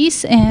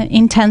activities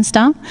in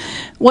Tensta.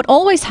 What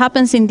always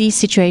happens in these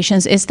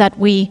situations is that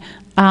we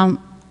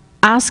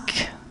ask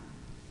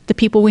the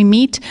people we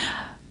meet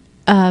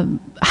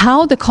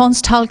how the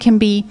Konsthall can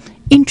be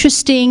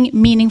interesting,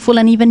 meaningful,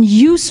 and even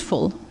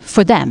useful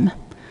for them.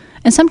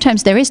 And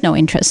sometimes there is no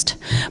interest.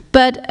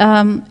 But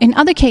in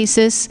other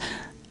cases,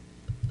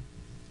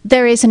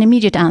 there is an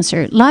immediate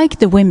answer, like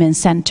the Women's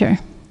Center.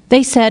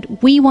 They said,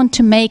 we want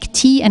to make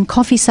tea and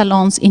coffee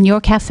salons in your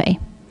cafe.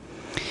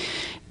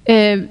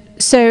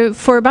 So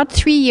for about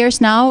 3 years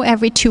now,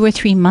 every 2 or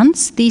 3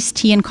 months, these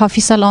tea and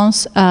coffee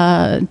salons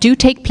do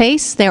take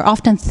place. They're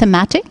often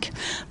thematic.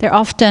 They're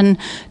often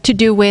to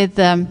do with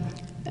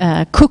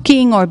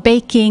cooking or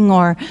baking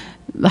or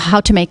how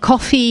to make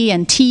coffee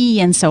and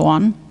tea and so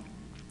on.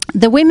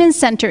 The Women's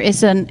Center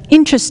is an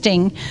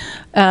interesting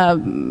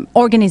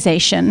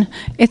organization.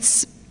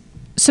 It's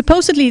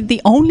supposedly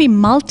the only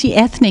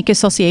multi-ethnic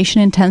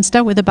association in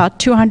Tensta with about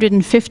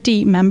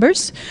 250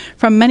 members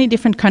from many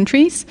different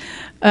countries,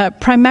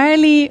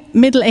 primarily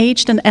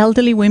middle-aged and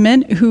elderly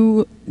women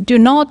who do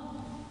not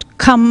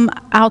come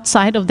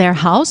outside of their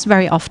house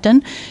very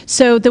often.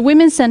 So the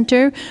Women's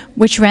Center,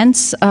 which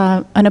rents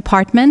an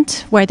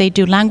apartment where they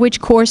do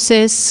language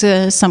courses,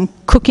 some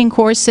cooking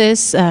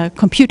courses,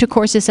 computer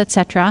courses,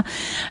 etc.,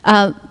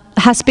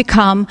 has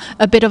become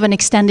a bit of an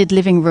extended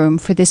living room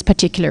for this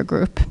particular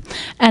group.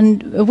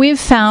 And we've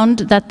found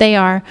that they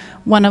are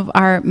one of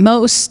our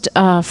most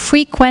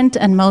frequent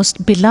and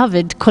most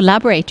beloved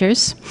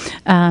collaborators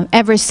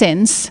ever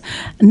since,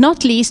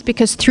 not least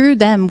because through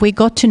them we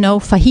got to know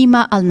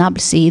Fahima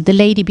Al-Nabsi, the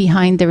lady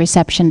behind the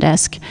reception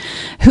desk,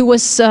 who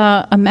was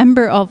a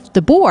member of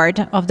the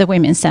board of the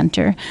Women's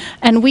Center.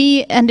 And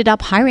we ended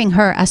up hiring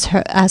her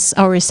as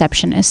our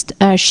receptionist.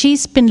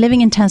 She's been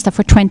living in Tensta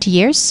for 20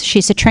 years.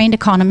 She's a trained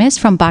economist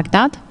from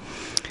Baghdad.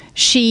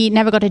 She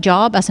never got a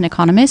job as an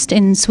economist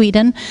in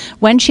Sweden.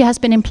 When she has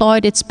been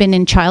employed, it's been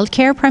in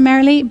childcare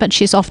primarily, but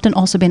she's often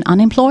also been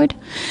unemployed.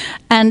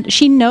 And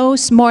she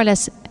knows more or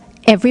less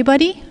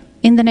everybody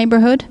in the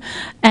neighborhood,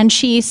 and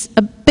she's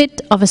a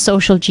bit of a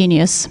social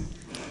genius.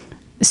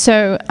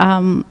 So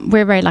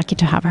we're very lucky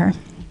to have her.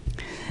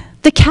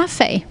 The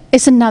cafe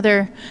is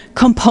another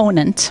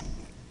component.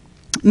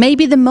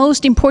 Maybe the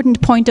most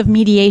important point of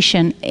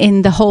mediation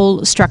in the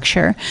whole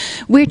structure.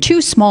 We're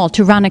too small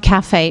to run a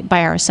cafe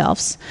by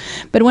ourselves.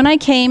 But when I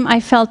came, I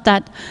felt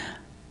that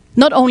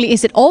not only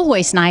is it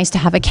always nice to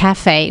have a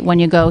cafe when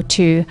you go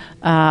to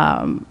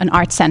an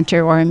art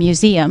center or a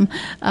museum,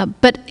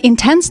 but in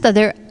Tensta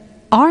there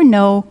are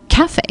no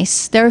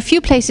cafes. There are a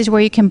few places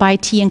where you can buy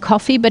tea and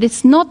coffee, but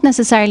it's not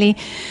necessarily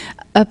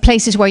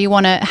places where you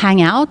want to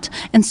hang out,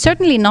 and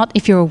certainly not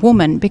if you're a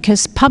woman,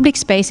 because public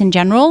space in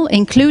general,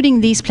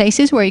 including these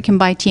places where you can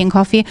buy tea and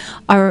coffee,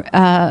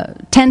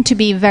 tend to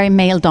be very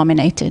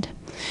male-dominated.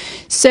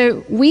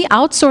 So we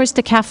outsourced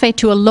the cafe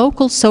to a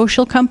local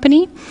social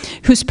company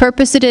whose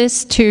purpose it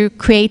is to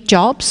create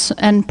jobs,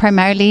 and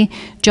primarily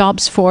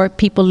jobs for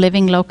people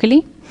living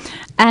locally.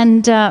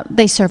 And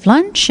they serve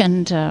lunch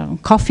and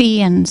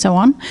coffee and so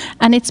on.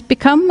 And it's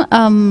become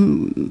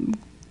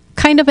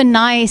kind of a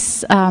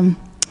nice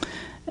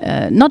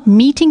not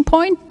meeting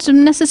point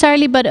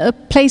necessarily, but a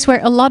place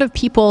where a lot of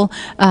people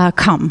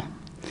come.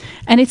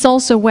 And it's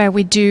also where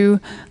we do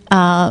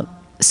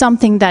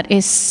something that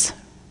is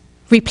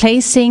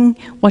replacing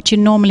what you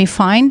normally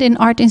find in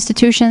art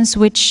institutions,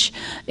 which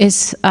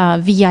is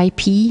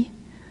VIP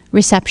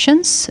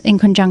receptions in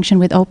conjunction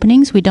with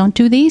openings. We don't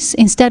do these.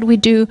 Instead, we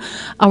do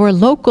our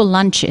local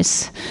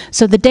lunches.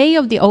 So the day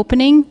of the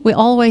opening, we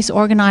always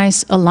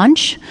organize a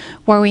lunch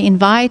where we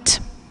invite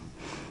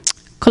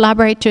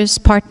collaborators,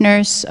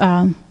 partners.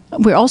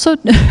 We're also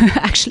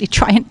actually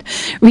try and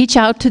reach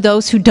out to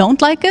those who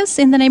don't like us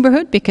in the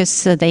neighborhood,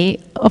 because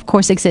they, of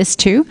course, exist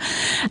too,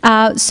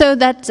 so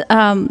that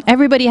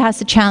everybody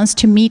has a chance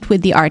to meet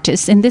with the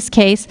artists. In this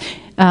case,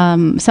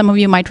 some of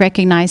you might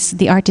recognize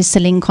the artist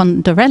Celine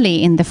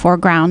Condorelli in the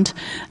foreground,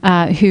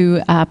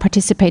 who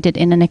participated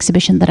in an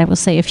exhibition that I will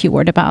say a few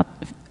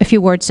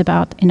words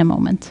about in a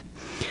moment.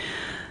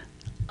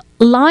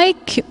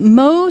 Like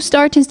most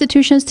art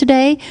institutions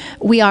today,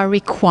 we are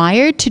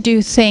required to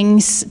do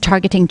things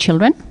targeting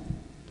children.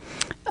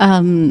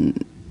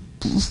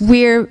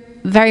 We're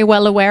very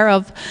well aware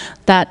of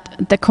that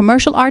the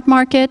commercial art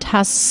market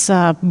has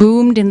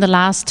boomed in the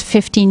last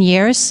 15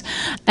 years,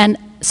 and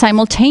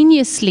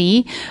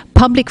simultaneously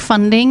public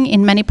funding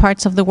in many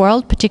parts of the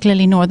world,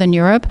 particularly Northern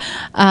Europe,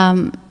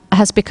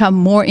 has become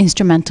more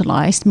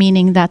instrumentalized,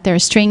 meaning that there are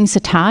strings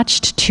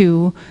attached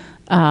to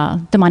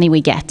the money we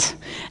get.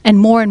 And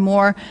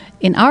more,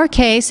 in our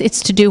case,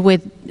 it's to do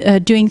with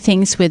doing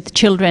things with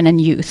children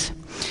and youth,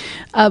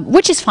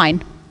 which is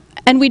fine.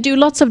 And we do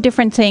lots of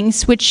different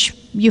things, which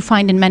you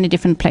find in many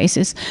different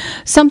places.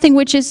 Something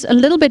which is a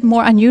little bit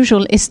more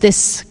unusual is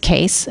this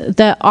case,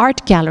 the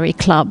Art Gallery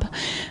Club.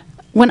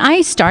 When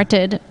I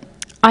started,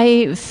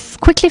 I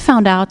quickly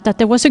found out that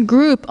there was a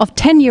group of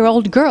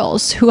 10-year-old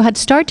girls who had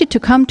started to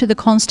come to the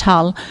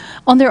Konsthall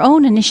on their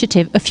own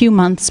initiative a few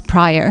months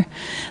prior.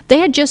 They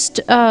had just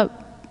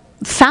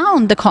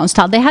found the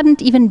Konsthall. They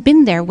hadn't even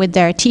been there with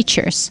their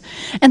teachers.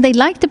 And they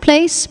liked the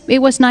place. It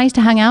was nice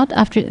to hang out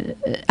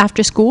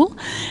after school.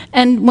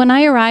 And when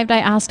I arrived, I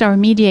asked our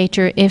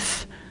mediator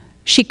if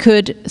she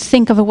could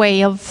think of a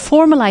way of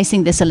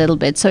formalizing this a little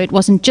bit, so it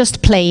wasn't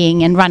just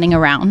playing and running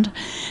around.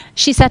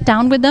 She sat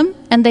down with them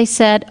and they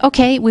said,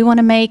 okay, we want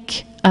to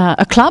make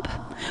a club.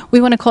 We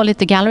want to call it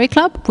the Gallery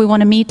Club. We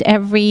want to meet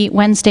every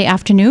Wednesday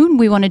afternoon.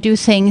 We want to do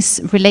things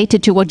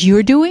related to what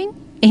you're doing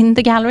in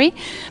the gallery,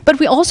 but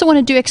we also want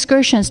to do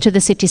excursions to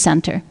the city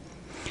center.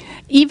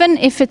 Even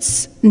if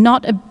it's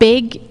not a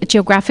big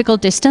geographical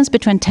distance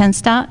between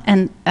Tensta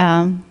and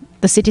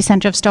the city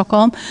center of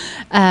Stockholm,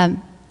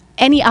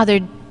 any other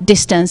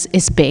distance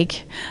is big.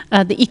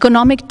 The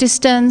economic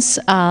distance,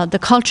 the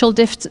cultural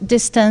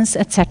distance,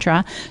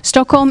 etc.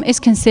 Stockholm is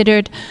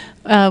considered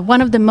one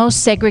of the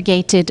most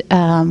segregated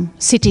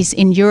cities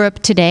in Europe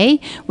today,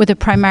 with a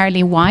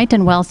primarily white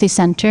and wealthy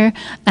center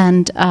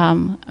and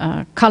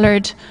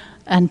colored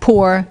and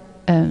poor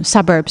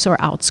suburbs or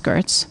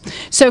outskirts.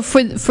 So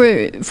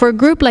for a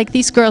group like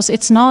these girls,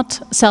 it's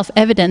not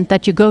self-evident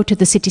that you go to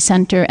the city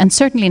center, and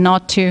certainly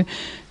not to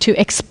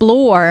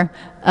explore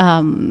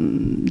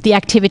the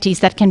activities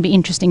that can be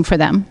interesting for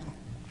them.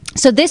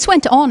 So this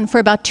went on for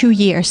about 2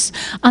 years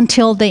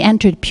until they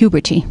entered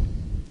puberty.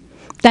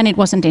 Then it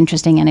wasn't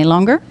interesting any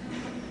longer.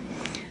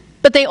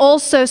 But they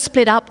also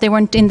split up. They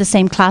weren't in the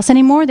same class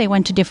anymore. They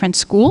went to different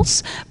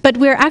schools. But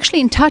we're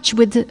actually in touch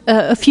with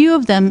a few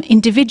of them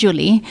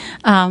individually.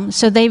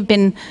 So they've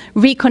been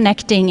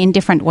reconnecting in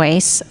different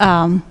ways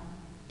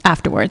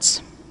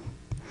afterwards.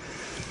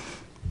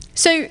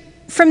 So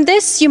from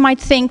this, you might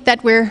think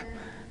that we're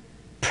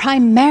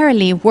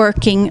primarily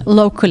working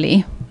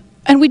locally.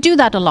 And we do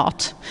that a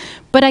lot.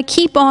 But I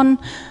keep on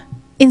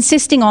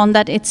insisting on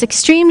that it's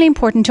extremely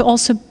important to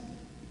also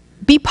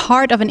be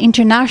part of an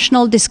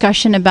international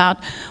discussion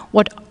about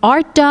what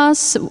art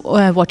does,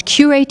 what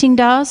curating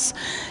does.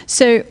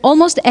 So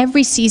almost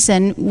every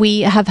season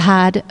we have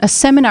had a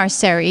seminar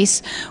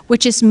series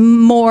which is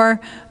more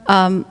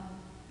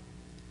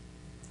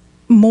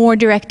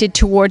directed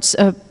towards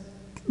a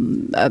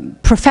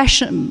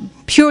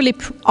purely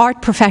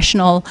art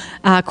professional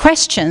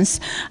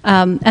questions.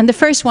 And the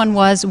first one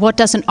was, what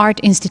does an art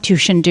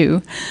institution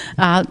do?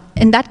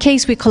 In that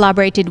case, we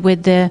collaborated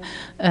with the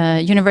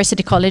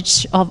University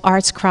College of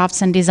Arts,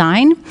 Crafts and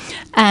Design.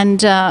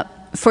 And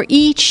for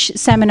each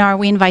seminar,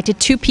 we invited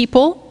 2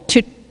 people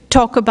to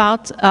talk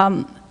about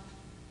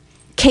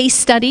case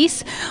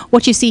studies.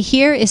 What you see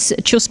here is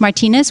Chus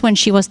Martinez when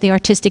she was the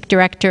artistic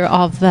director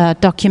of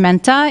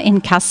Documenta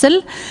in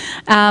Kassel.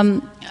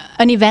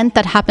 An event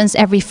that happens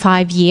every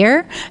 5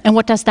 years. And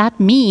what does that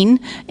mean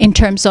in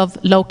terms of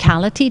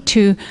locality,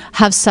 to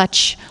have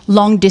such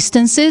long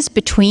distances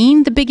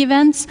between the big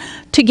events?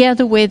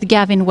 Together with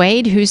Gavin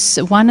Wade, who's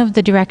one of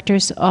the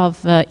directors of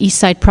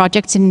Eastside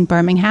Projects in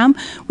Birmingham,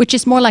 which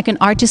is more like an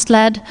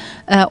artist-led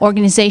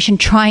organization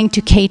trying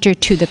to cater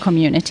to the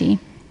community.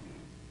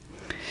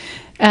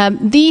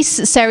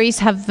 These series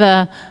have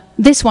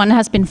this one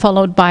has been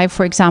followed by,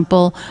 for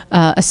example,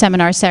 a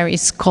seminar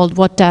series called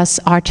What Does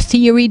Art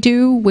Theory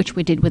Do?, which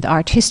we did with the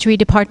Art History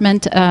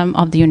Department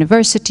of the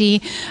university.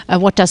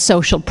 What Does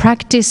Social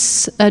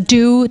Practice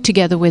Do?,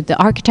 together with the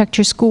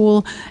Architecture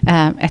School,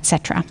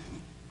 etc.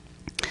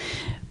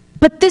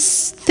 But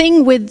this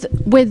thing with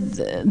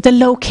the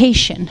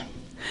location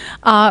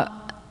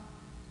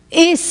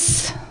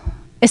is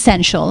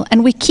essential,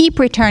 and we keep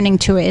returning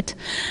to it.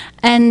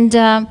 And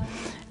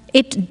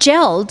it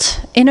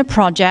gelled in a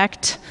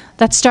project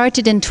that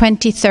started in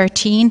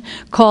 2013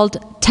 called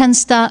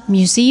Tensta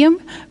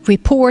Museum,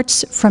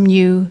 Reports from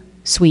New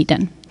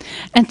Sweden.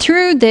 And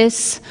through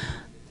this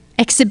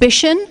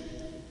exhibition,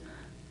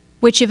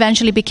 which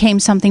eventually became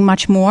something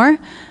much more,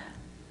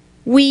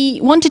 we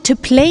wanted to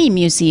play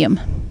museum.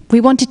 We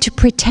wanted to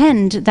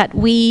pretend that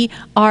we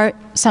are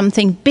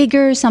something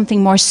bigger,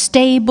 something more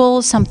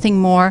stable, something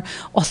more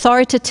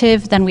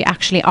authoritative than we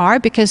actually are,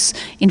 because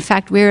in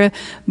fact we're a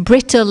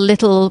brittle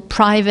little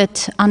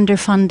private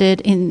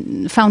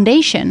underfunded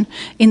foundation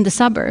in the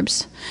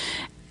suburbs.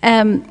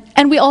 And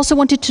we also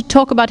wanted to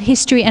talk about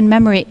history and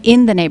memory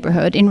in the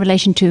neighborhood in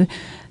relation to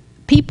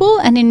people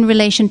and in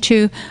relation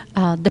to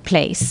the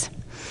place.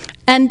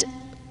 And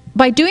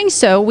by doing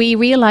so, we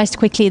realized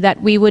quickly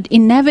that we would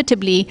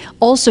inevitably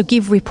also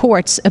give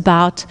reports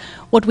about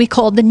what we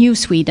call the new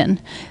Sweden.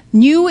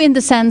 New in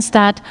the sense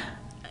that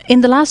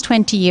in the last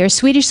 20 years,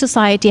 Swedish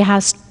society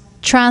has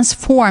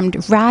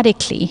transformed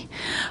radically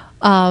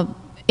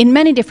in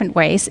many different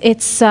ways.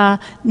 It's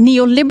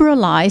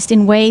neoliberalized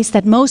in ways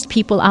that most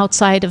people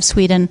outside of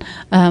Sweden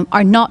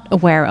are not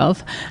aware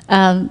of.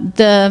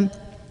 The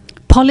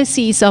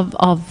policies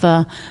of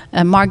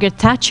Margaret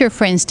Thatcher,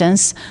 for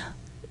instance,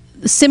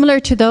 similar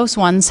to those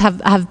ones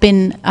have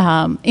been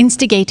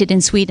instigated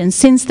in Sweden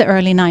since the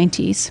early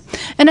 90s.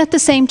 And at the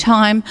same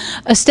time,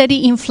 a steady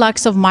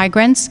influx of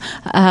migrants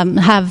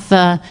have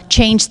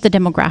changed the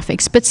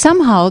demographics. But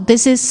somehow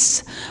this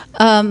is,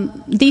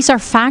 these are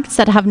facts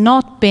that have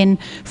not been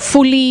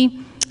fully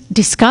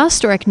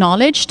discussed or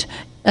acknowledged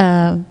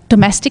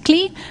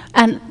domestically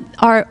and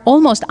are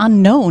almost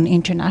unknown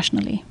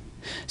internationally.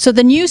 So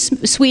the new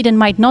Sweden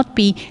might not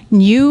be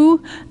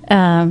new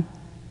in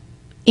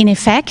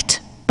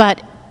effect,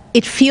 but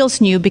it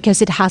feels new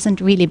because it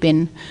hasn't really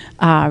been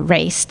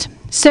raised.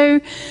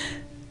 So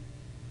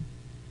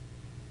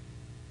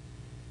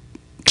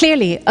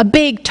clearly a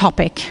big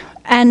topic,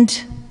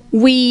 and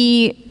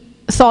we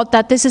thought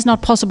that this is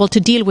not possible to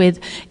deal with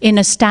in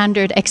a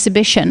standard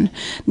exhibition,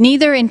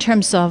 neither in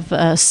terms of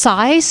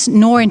size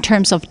nor in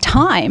terms of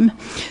time.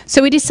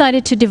 So we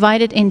decided to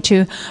divide it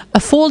into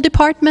a fall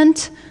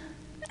department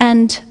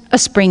and a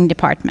spring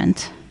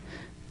department.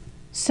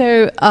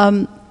 So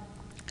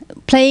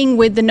playing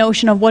with the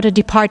notion of what a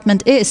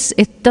department is,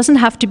 it doesn't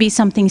have to be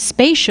something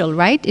spatial,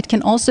 right? It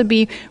can also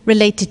be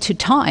related to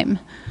time.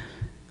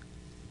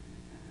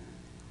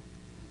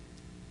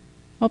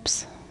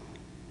 Oops.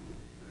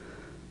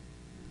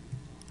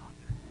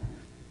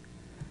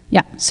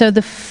 Yeah, so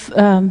the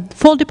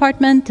fall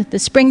department, the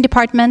spring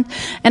department,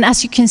 and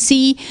as you can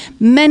see,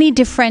 many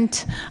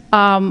different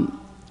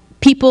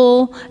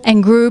people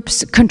and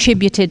groups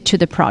contributed to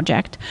the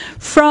project.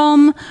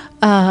 From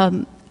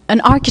an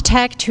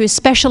architect who is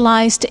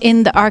specialized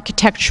in the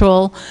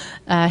architectural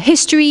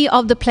history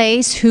of the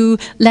place, who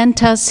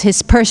lent us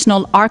his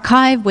personal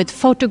archive with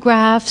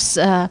photographs,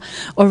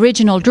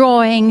 original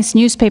drawings,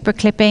 newspaper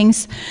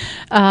clippings,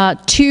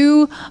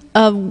 to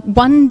a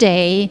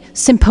one-day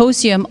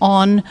symposium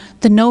on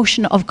the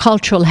notion of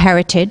cultural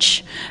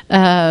heritage,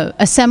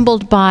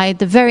 assembled by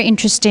the very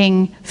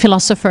interesting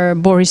philosopher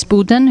Boris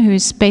Budin, who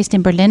is based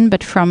in Berlin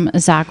but from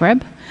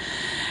Zagreb.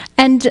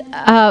 And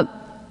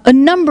a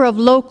number of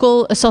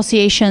local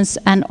associations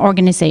and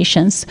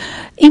organizations.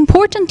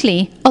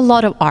 Importantly, a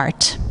lot of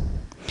art.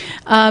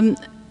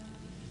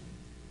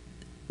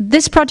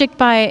 This project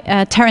by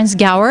Terence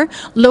Gower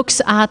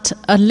looks at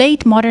a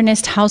late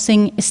modernist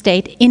housing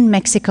estate in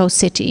Mexico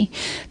City.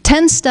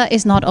 Tensta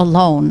is not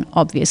alone,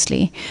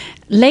 obviously.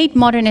 Late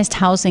modernist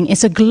housing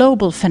is a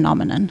global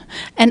phenomenon,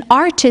 and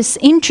artists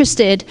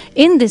interested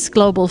in this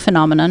global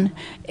phenomenon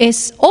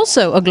is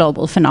also a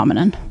global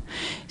phenomenon.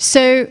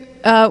 So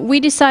we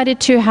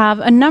decided to have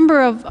a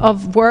number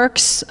of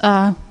works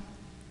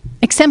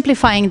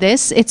exemplifying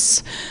this.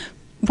 It's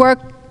work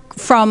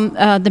from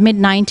the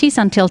mid-90s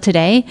until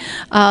today,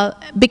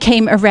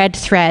 became a red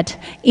thread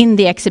in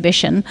the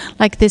exhibition,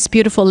 like this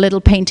beautiful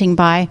little painting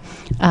by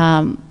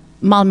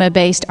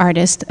Malmö-based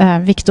artist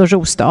Victor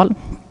Rosdahl.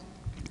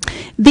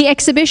 The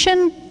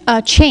exhibition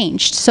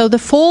changed, so the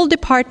fall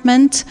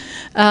department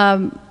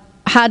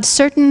had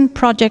certain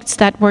projects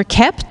that were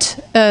kept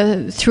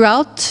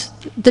throughout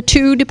the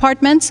two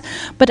departments,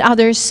 but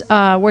others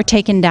were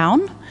taken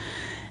down.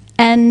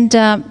 And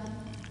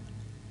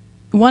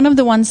one of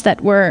the ones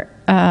that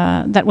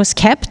was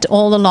kept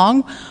all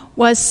along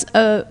was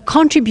a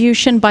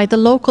contribution by the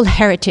local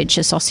heritage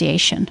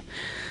association.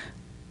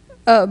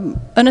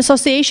 An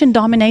association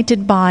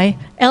dominated by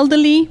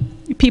elderly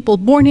people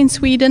born in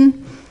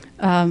Sweden,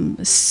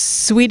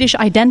 Swedish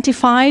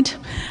identified,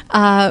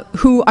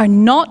 who are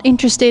not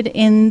interested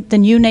in the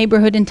new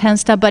neighborhood in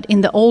Tensta, but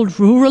in the old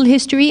rural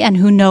history, and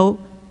who know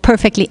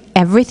perfectly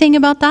everything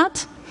about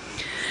that,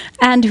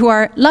 and who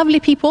are lovely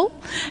people.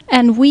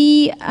 And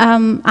we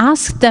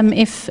asked them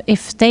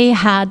if they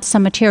had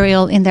some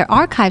material in their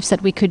archives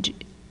that we could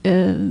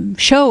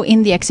show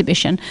in the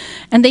exhibition.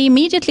 And they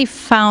immediately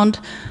found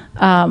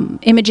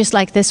images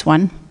like this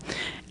one.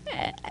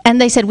 And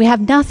they said, we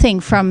have nothing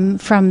from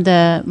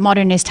the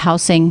modernist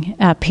housing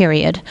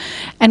period.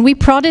 And we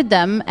prodded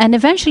them, and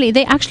eventually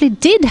they actually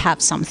did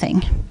have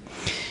something.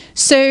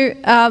 So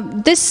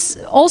this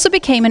also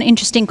became an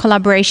interesting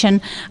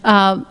collaboration,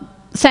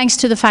 thanks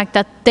to the fact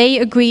that they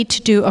agreed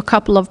to do a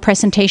couple of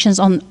presentations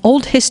on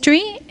old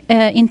history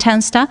in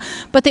Tensta,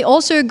 but they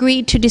also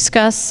agreed to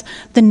discuss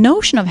the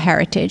notion of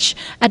heritage.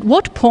 At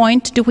what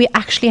point do we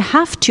actually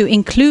have to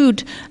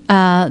include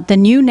the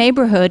new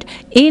neighborhood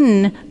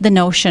in the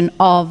notion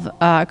of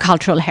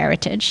cultural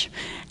heritage?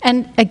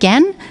 And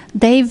again,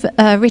 they've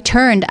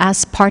returned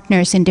as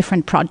partners in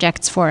different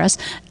projects for us,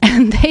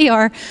 and they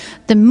are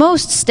the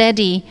most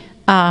steady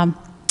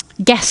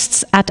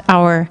guests at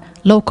our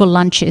local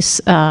lunches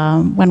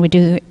when we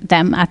do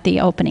them at the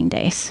opening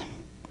days.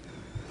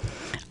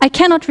 I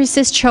cannot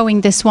resist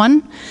showing this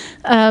one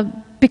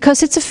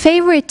because it's a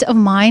favorite of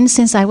mine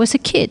since I was a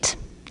kid,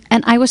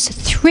 and I was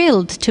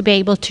thrilled to be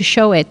able to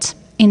show it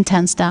in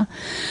Tensta.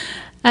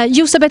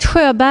 Josabeth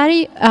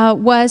Sjöberg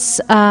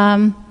was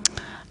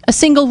a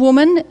single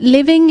woman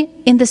living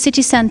in the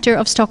city center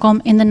of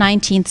Stockholm in the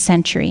 19th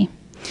century.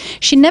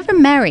 She never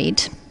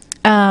married,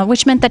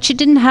 which meant that she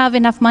didn't have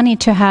enough money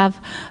to have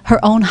her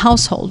own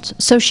household.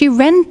 So she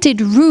rented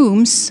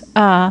rooms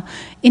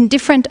in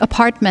different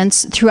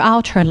apartments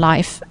throughout her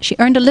life. She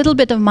earned a little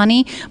bit of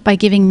money by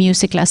giving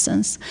music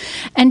lessons.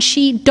 And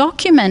she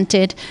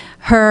documented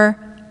her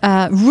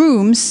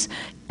rooms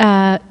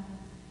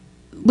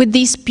with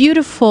these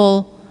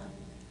beautiful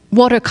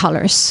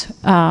watercolors.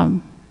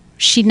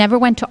 She never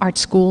went to art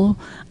school,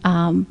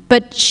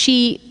 but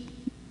she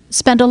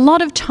spent a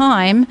lot of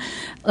time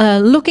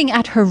looking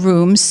at her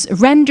rooms,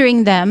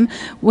 rendering them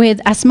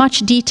with as much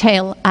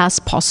detail as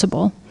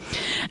possible.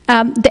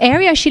 The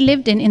area she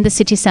lived in the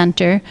city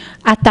center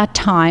at that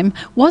time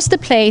was the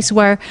place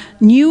where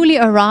newly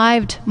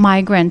arrived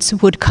migrants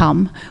would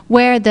come,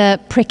 where the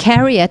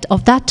precariat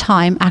of that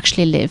time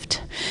actually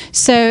lived.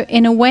 So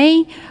in a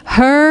way,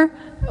 her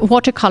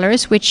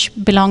watercolors, which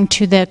belong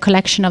to the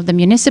collection of the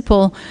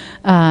Municipal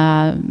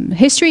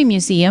History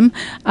Museum,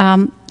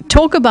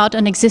 talk about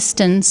an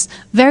existence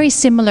very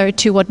similar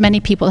to what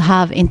many people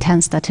have in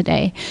Tensta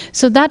today.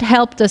 So that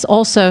helped us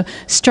also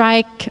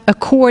strike a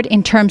chord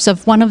in terms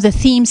of one of the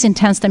themes in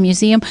Tensta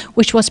Museum,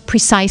 which was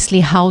precisely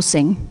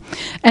housing.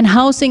 And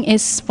housing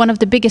is one of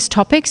the biggest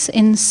topics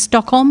in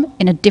Stockholm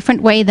in a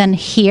different way than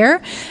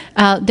here.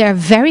 There are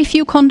very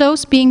few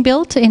condos being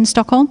built in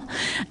Stockholm,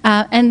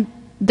 and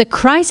the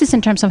crisis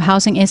in terms of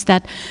housing is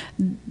that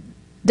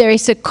there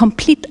is a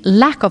complete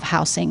lack of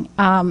housing,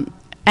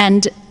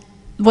 and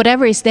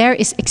whatever is there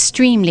is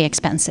extremely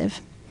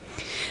expensive.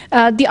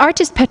 The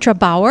artist Petra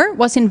Bauer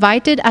was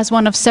invited as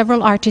one of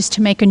several artists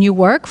to make a new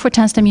work for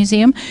Tensta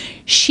Museum.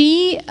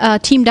 She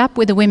teamed up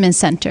with the Women's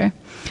Center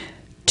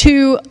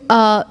to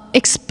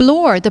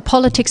explore the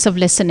politics of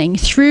listening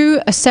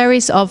through a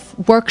series of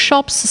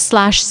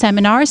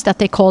workshops/seminars that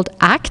they called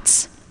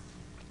acts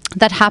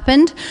that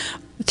happened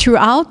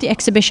throughout the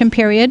exhibition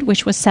period,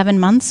 which was 7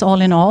 months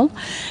all in all.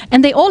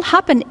 And they all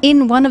happened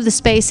in one of the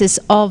spaces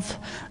of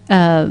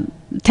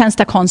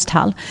Tensta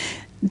Konsthall.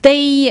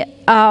 They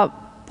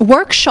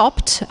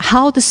workshopped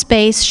how the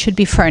space should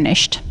be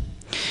furnished.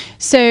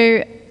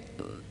 So,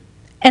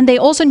 and they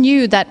also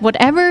knew that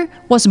whatever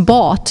was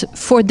bought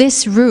for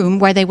this room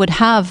where they would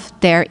have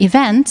their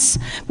events,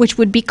 which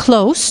would be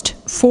closed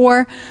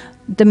for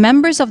the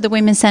members of the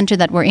Women's Center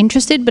that were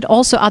interested, but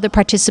also other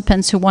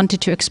participants who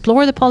wanted to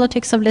explore the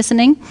politics of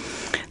listening,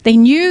 they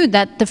knew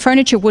that the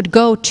furniture would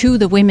go to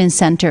the Women's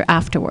Center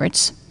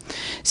afterwards.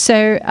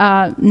 So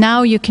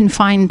now you can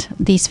find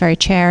these very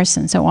chairs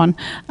and so on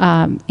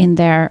in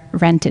their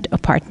rented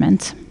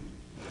apartment.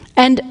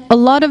 And a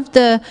lot of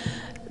the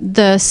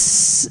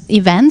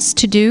events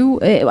to do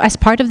as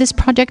part of this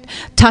project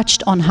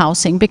touched on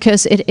housing,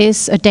 because it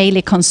is a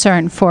daily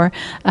concern for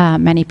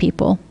many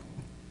people.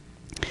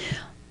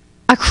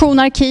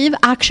 Aktionarkiv,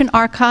 action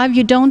archive,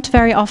 you don't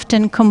very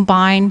often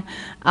combine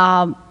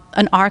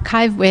an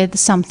archive with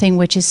something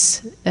which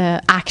is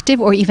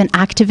active or even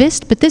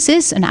activist, but this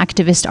is an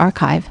activist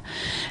archive.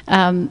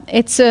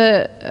 It's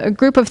a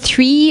group of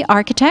 3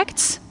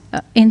 architects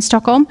in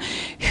Stockholm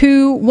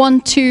who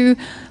want to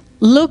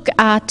look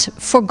at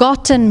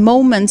forgotten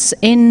moments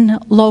in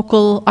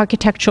local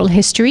architectural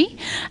history,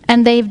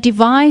 and they've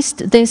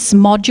devised this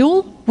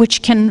module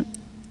which can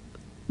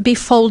be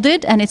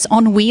folded, and it's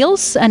on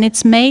wheels, and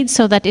it's made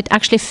so that it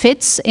actually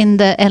fits in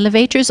the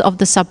elevators of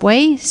the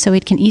subway, so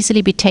it can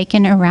easily be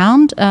taken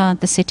around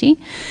the city.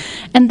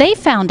 And they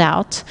found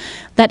out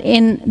that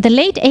in the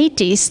late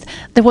 80s,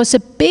 there was a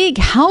big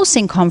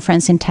housing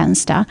conference in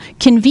Tensta,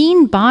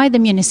 convened by the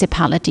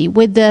municipality,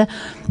 with the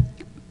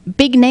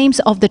big names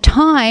of the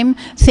time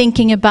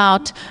thinking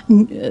about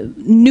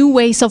new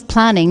ways of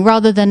planning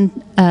rather than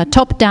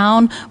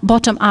top-down,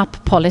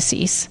 bottom-up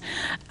policies.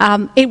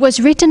 It was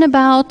written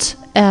about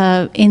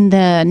in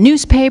the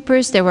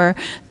newspapers, there were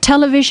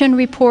television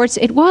reports.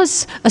 It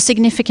was a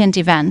significant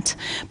event.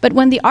 But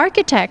when the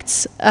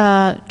architects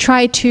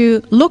tried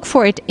to look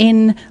for it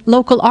in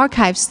local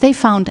archives, they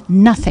found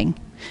nothing.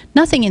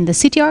 Nothing in the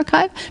city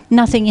archive,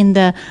 nothing in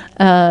the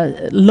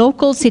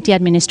local city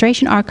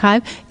administration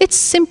archive. It's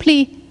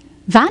simply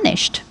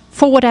vanished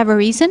for whatever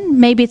reason.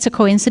 Maybe it's a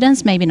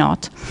coincidence, maybe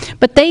not.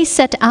 But they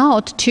set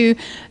out to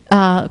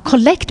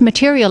collect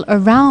material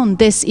around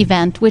this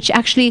event, which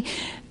actually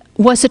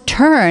was a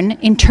turn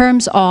in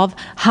terms of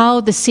how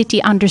the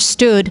city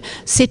understood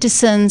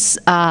citizens'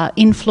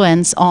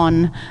 influence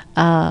on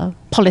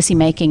policy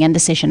making and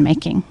decision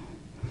making.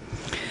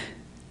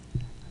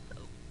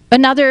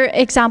 Another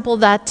example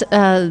that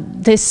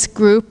this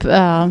group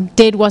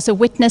did was a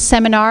witness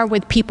seminar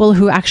with people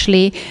who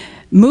actually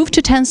moved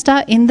to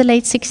Tensta in the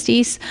late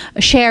 60s,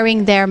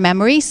 sharing their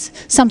memories,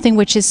 something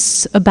which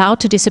is about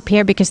to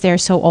disappear because they're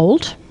so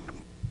old.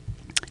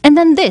 And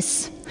then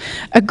this,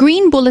 a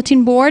green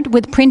bulletin board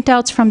with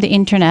printouts from the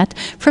internet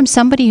from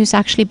somebody who's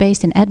actually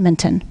based in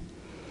Edmonton.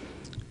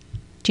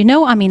 Do you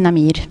know Amin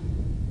Amir?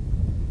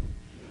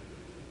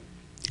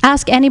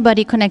 Ask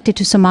anybody connected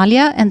to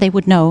Somalia and they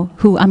would know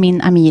who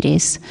Amin Amir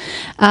is.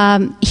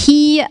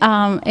 He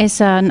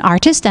is an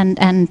artist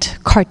and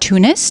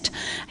cartoonist.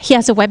 He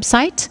has a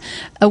website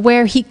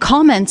where he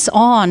comments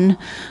on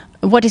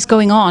what is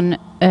going on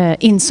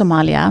in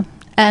Somalia.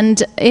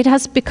 And it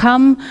has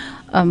become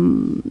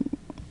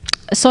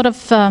a sort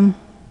of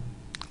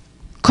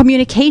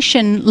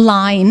communication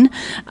line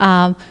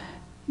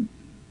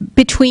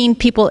between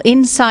people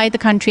inside the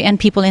country and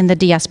people in the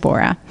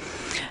diaspora.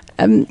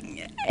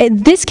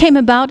 This came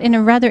about in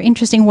a rather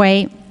interesting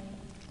way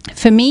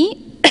for me.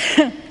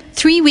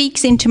 3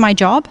 weeks into my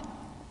job,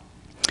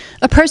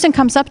 a person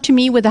comes up to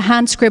me with a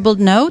hand-scribbled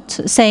note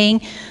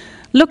saying,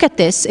 "Look at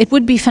this, it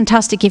would be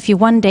fantastic if you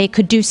one day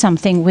could do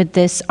something with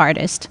this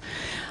artist."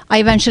 I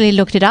eventually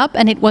looked it up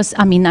and it was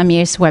Amin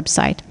Amir's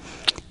website.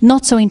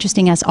 Not so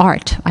interesting as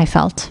art, I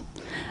felt.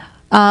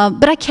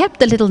 But I kept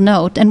the little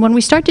note, and when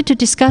we started to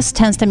discuss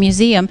Tensta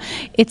Museum,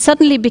 it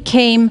suddenly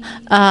became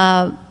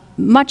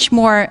much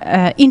more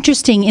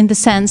interesting in the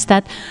sense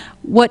that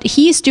what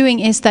he is doing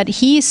is that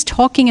he is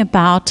talking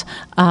about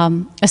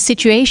a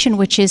situation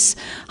which is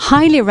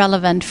highly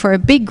relevant for a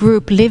big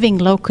group living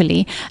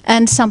locally,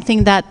 and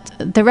something that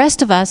the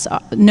rest of us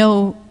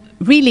know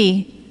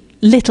really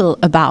little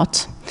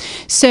about.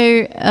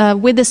 So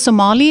with the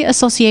Somali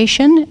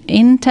Association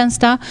in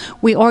Tensta,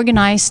 we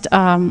organized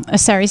a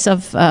series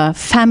of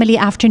family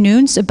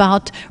afternoons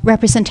about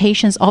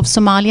representations of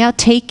Somalia,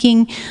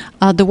 taking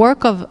the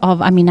work of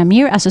Amin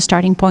Amir as a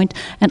starting point,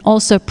 and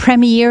also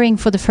premiering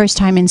for the first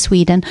time in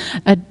Sweden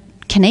a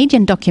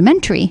Canadian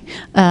documentary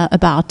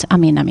about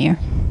Amin Amir.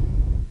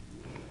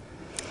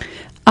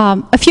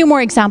 A few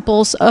more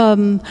examples.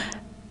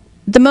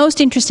 The most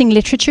interesting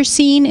literature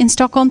scene in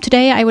Stockholm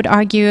today, I would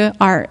argue,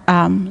 are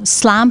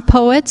slam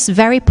poets,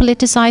 very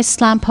politicized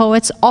slam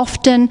poets,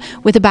 often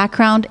with a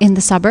background in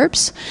the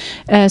suburbs.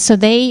 So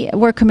they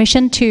were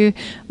commissioned to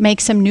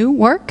make some new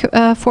work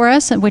for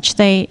us, which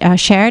they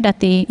shared at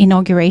the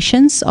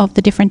inaugurations of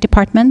the different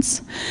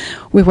departments.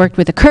 We worked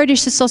with the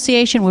Kurdish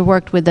Association, we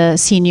worked with the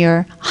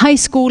senior high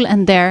school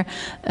and their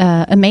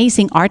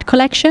amazing art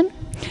collection.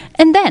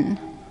 And then,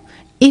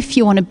 if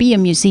you want to be a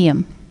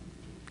museum,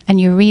 and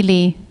you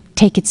really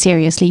take it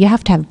seriously, you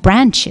have to have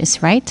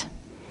branches, right?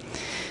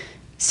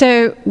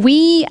 So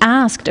we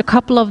asked a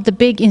couple of the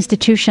big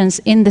institutions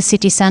in the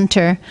city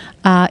center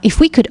if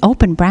we could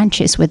open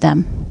branches with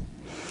them.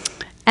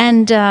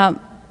 And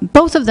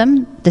both of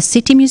them, the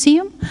City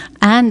Museum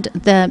and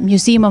the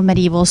Museum of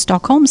Medieval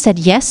Stockholm, said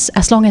yes,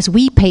 as long as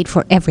we paid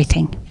for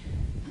everything.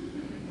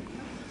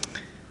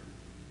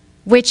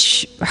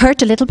 Which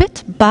hurt a little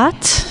bit,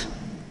 but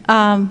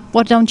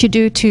what don't you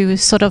do to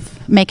sort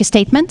of make a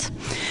statement?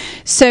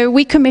 So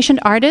we commissioned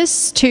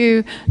artists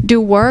to do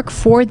work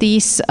for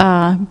these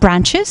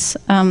branches.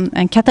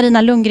 And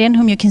Katarina Lundgren,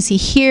 whom you can see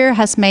here,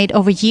 has made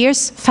over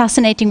years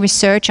fascinating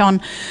research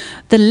on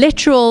the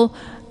literal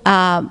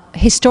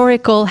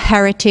historical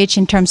heritage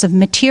in terms of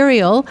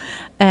material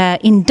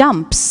in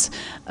dumps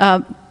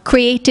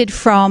created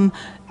from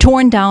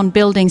torn down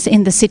buildings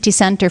in the city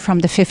center from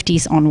the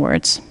 50s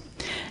onwards.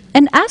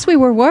 And as we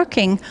were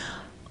working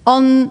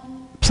on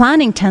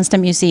planning Tensta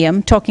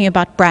Museum, talking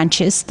about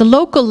branches, the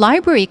local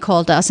library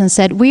called us and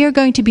said, we are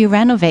going to be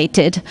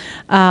renovated.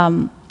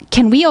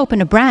 Can we open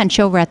a branch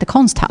over at the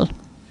Konsthall?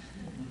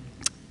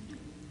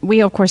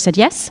 We, of course, said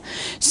yes.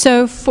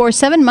 So for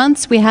 7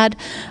 months, we had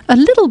a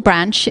little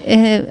branch,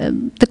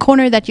 the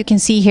corner that you can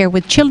see here,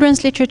 with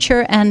children's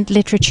literature and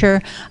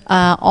literature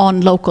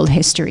on local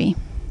history.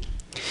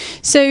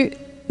 So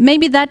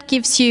maybe that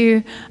gives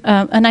you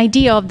an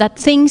idea of that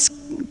things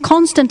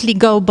constantly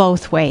go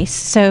both ways.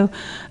 So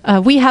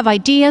we have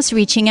ideas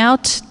reaching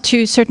out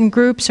to certain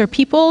groups or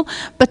people,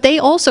 but they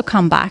also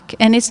come back.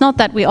 And it's not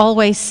that we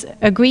always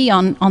agree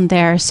on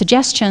their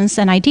suggestions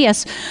and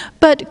ideas,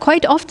 but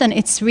quite often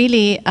it's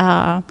really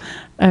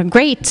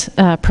great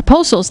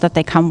proposals that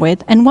they come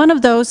with. And one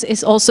of those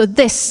is also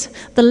this,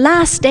 the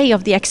last day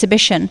of the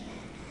exhibition.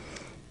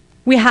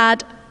 We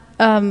had,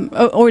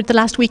 or the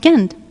last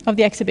weekend of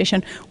the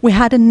exhibition, we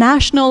had a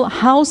national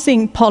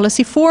housing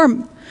policy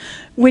forum,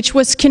 which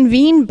was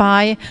convened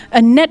by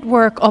a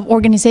network of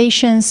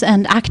organizations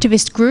and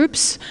activist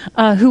groups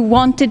who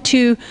wanted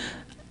to,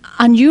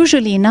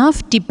 unusually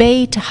enough,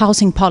 debate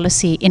housing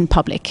policy in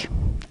public.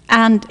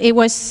 And it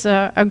was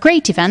a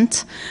great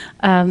event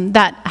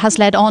that has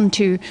led on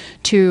to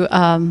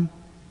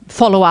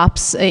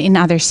follow-ups in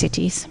other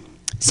cities.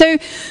 So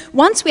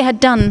once we had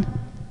done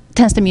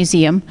Tensta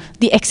Museum,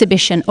 the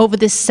exhibition, over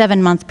this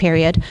 7-month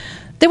period,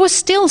 there was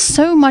still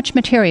so much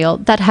material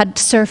that had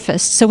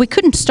surfaced, so we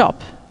couldn't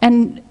stop.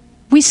 And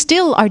we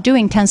still are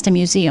doing Tensta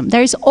Museum.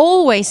 There is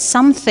always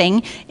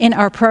something in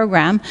our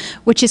program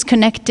which is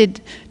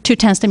connected to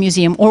Tensta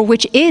Museum, or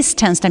which is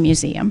Tensta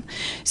Museum.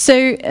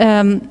 So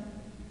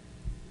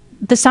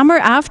the summer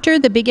after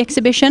the big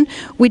exhibition,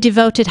 we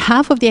devoted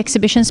half of the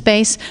exhibition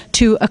space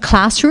to a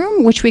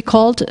classroom, which we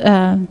called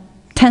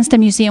Tensta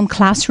Museum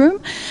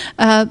Classroom,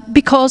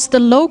 because the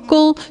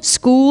local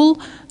school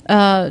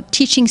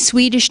teaching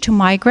Swedish to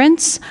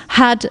migrants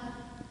had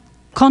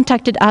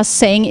contacted us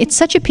saying, it's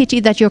such a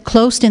pity that you're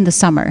closed in the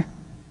summer,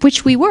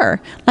 which we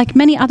were, like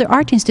many other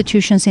art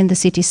institutions in the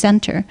city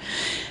center.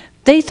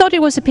 They thought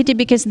it was a pity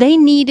because they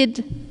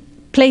needed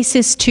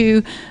places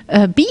to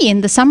be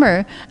in the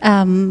summer,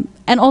 and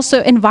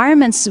also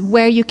environments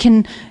where you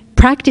can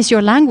practice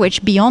your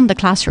language beyond the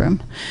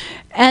classroom.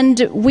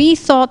 And we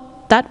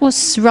thought that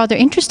was rather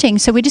interesting,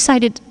 so we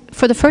decided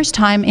for the first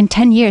time in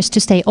 10 years to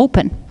stay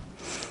open.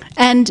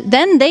 And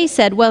then they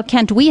said, well,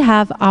 can't we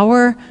have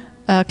our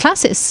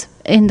classes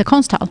in the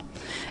Konsthall?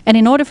 And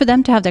in order for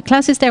them to have their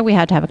classes there, we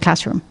had to have a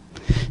classroom.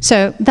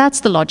 So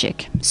that's the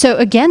logic. So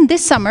again,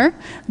 this summer,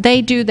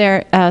 they do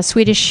their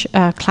Swedish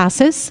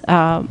classes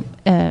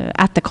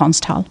at the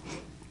Konsthall.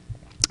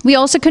 We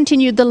also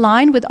continued the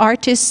line with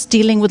artists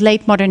dealing with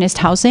late modernist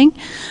housing,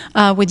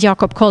 with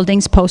Jakob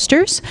Kolding's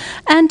posters.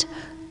 And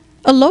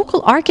a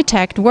local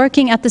architect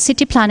working at the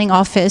city planning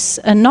office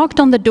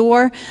knocked on the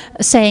door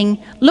saying,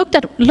 look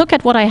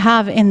at what I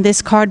have in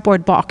this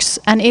cardboard box.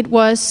 And it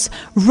was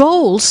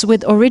rolls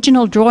with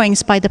original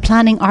drawings by the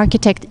planning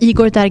architect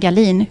Igor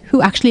Dargalin,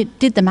 who actually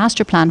did the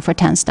master plan for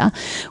Tensta,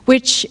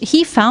 which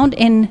he found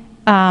in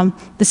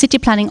the city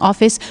planning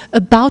office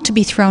about to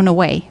be thrown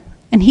away.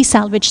 And he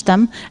salvaged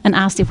them and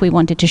asked if we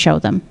wanted to show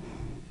them.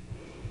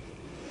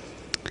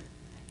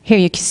 Here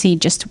you can see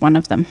just one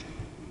of them.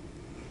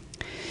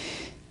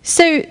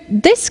 So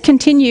this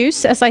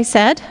continues, as I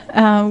said,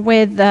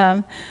 with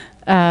the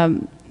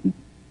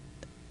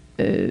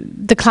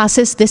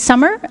classes this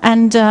summer,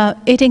 and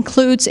it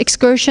includes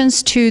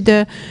excursions to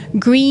the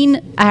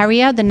green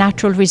area, the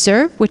natural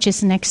reserve, which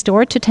is next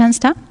door to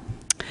Tensta.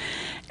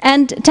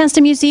 And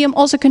Tensta Museum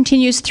also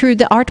continues through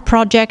the art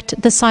project,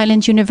 The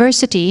Silent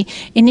University,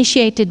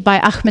 initiated by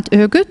Ahmet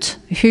Ögut,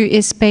 who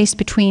is based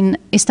between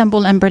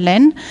Istanbul and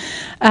Berlin.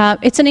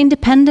 It's an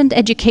independent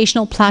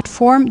educational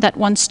platform that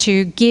wants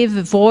to give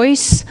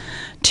voice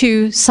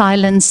to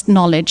silenced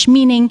knowledge,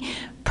 meaning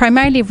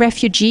primarily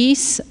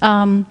refugees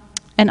and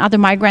other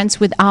migrants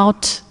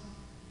without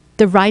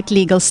the right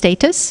legal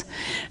status,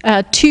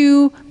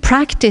 to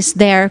practice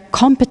their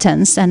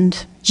competence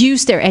and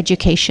use their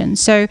education.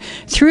 So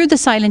through the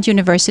Silent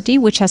University,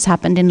 which has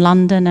happened in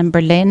London and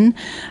Berlin,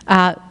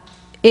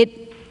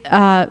 it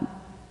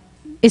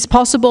is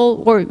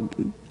possible, or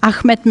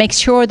Ahmed makes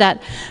sure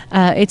that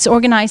it's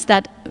organized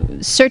that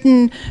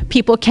certain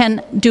people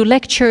can do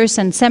lectures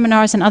and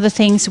seminars and other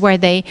things where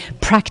they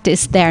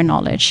practice their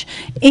knowledge.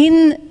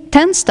 In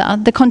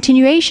Tensta, the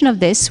continuation of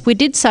this, we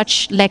did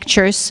such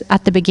lectures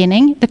at the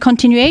beginning. The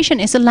continuation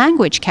is a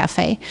language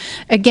cafe,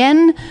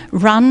 again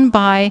run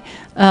by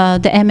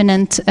the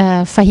eminent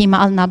Fahima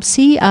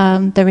Al-Nabsi,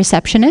 the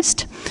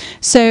receptionist.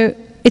 So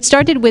it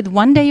started with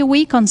 1 day a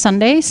week on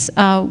Sundays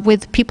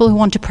with people who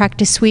want to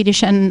practice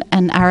Swedish and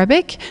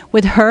Arabic,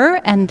 with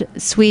her and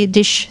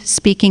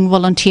Swedish-speaking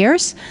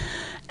volunteers.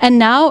 And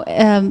now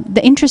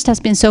the interest has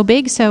been so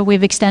big, so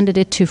we've extended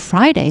it to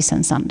Fridays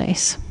and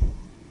Sundays.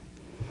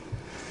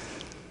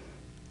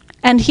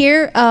 And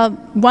here,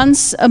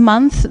 once a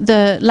month,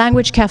 the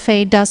Language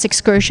Cafe does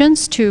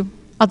excursions to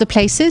other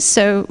places.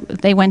 So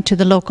they went to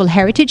the local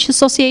Heritage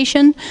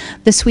Association,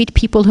 the sweet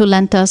people who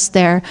lent us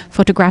their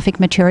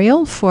photographic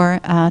material for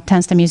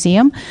Tensta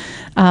Museum.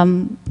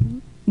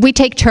 We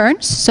take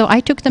turns, so I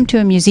took them to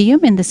a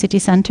museum in the city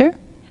center.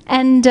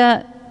 And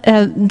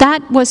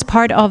that was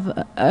part of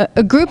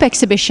a group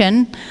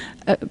exhibition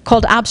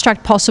called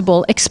Abstract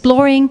Possible,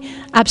 exploring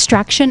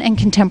abstraction and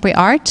contemporary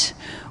art,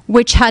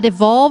 which had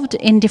evolved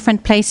in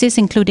different places,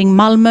 including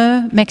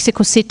Malmö,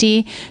 Mexico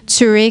City,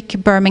 Zurich,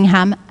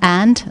 Birmingham,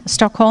 and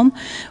Stockholm,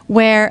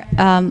 where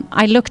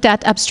I looked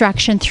at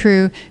abstraction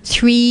through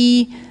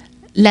 3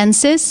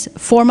 lenses: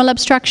 formal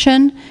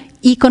abstraction,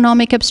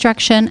 economic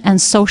abstraction,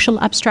 and social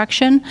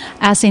abstraction,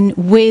 as in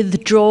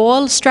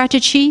withdrawal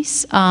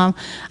strategies.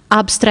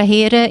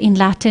 Abstrahere in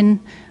Latin,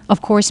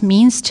 of course,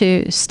 means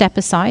to step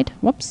aside.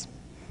 Whoops.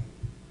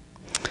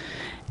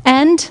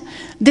 And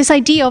this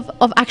idea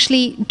of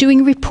actually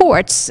doing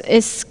reports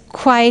is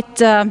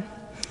quite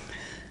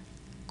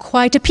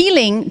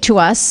appealing to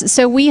us.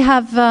 So we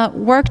have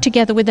worked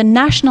together with a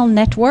national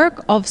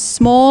network of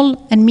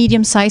small and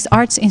medium-sized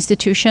arts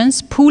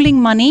institutions,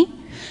 pooling money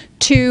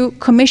to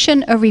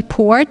commission a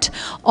report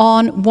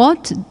on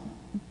what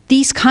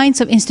these kinds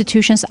of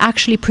institutions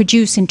actually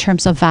produce in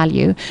terms of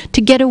value,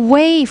 to get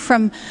away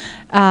from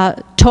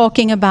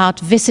talking about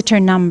visitor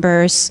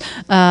numbers,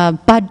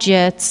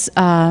 budgets,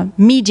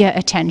 media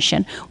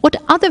attention. What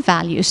other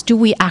values do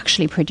we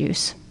actually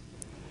produce?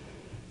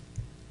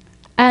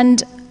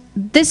 And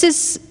this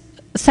is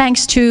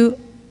thanks to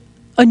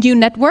a new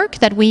network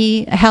that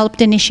we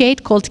helped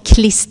initiate called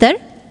Klister.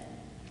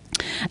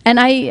 And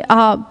I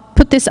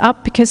put this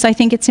up because I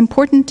think it's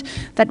important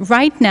that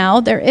right now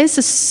there is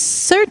a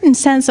certain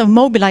sense of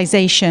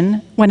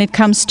mobilization when it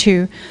comes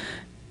to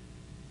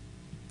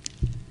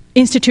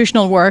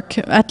institutional work,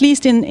 at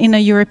least in a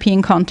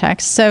European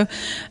context. So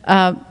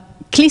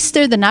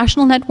Klister, the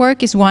national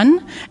network, is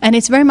one, and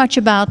it's very much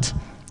about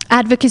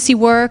advocacy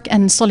work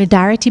and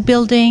solidarity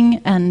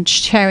building and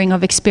sharing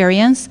of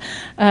experience.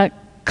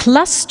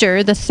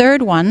 Cluster, the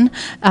third one,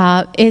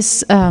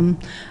 is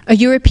a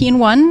European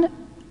one,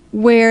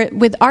 where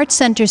with art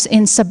centers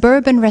in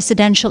suburban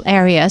residential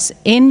areas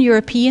in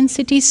European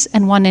cities,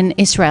 and one in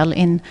Israel,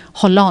 in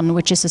Holon,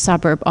 which is a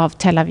suburb of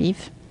Tel Aviv.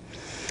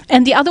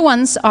 And the other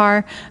ones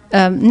are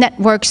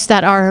networks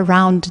that are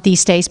around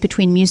these days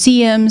between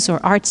museums or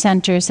art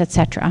centers,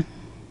 etc.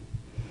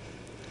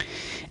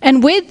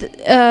 And with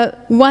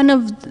one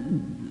of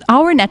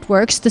our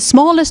networks, the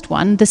smallest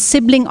one, the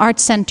sibling art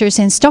centers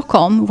in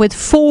Stockholm, with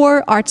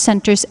 4 art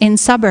centers in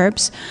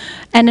suburbs,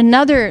 and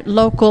another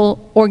local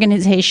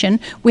organization,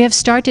 we have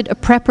started a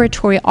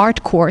preparatory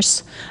art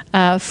course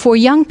for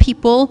young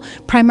people,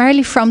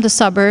 primarily from the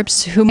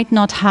suburbs, who might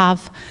not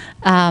have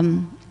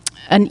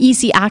an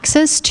easy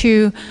access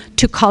to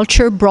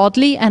culture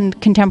broadly and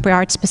contemporary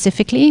art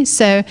specifically.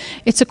 So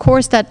it's a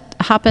course that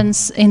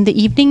happens in the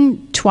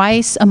evening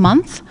twice a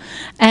month,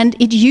 and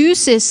it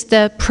uses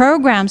the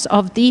programs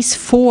of these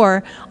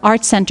 4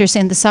 art centers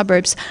in the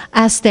suburbs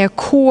as their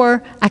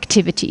core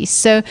activities.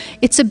 So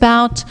it's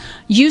about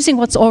using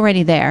what's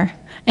already there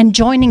and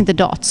joining the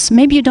dots.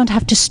 Maybe you don't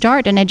have to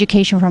start an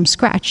education from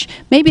scratch.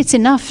 Maybe it's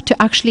enough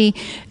to actually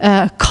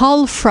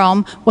cull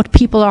from what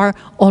people are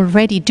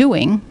already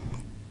doing.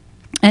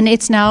 And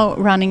it's now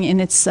running in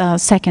its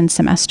 2nd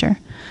semester.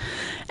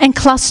 And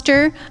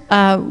Cluster,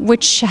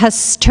 which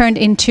has turned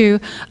into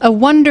a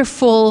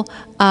wonderful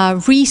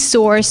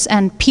resource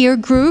and peer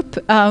group.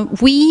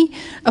 We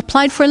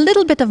applied for a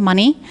little bit of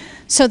money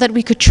so that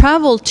we could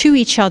travel to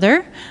each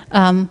other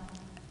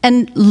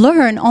and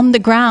learn on the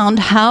ground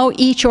how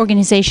each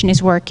organization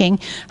is working,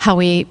 how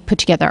we put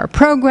together our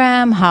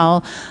program,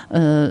 how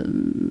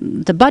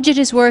the budget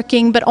is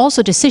working, but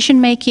also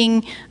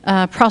decision-making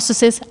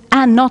processes,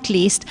 and not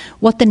least,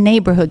 what the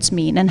neighborhoods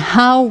mean and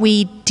how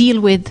we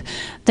deal with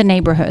the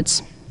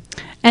neighborhoods.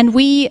 And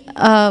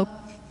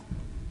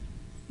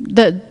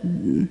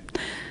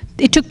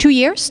it took 2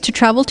 years to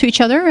travel to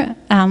each other,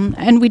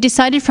 and we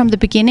decided from the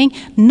beginning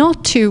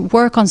not to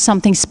work on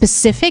something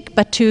specific,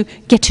 but to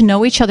get to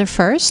know each other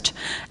first.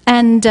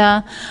 And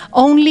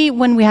only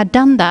when we had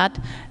done that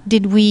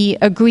did we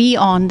agree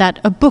on that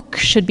a book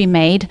should be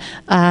made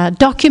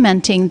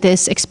documenting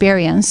this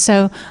experience.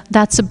 So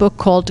that's a book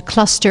called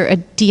Cluster, a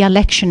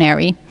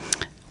Dialectionary,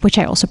 which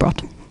I also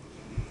brought.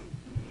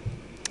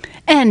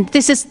 And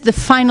this is the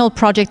final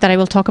project that I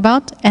will talk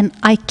about, and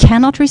I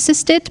cannot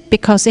resist it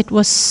because it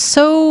was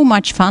so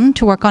much fun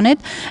to work on it,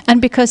 and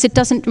because it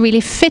doesn't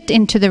really fit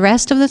into the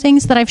rest of the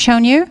things that I've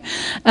shown you.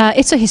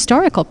 It's a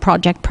historical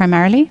project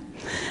primarily,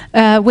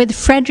 with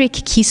Friedrich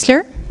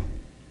Kiesler.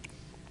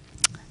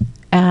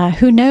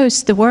 Who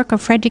knows the work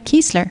of Friedrich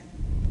Kiesler?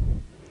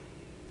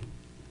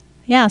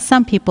 Yeah,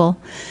 some people.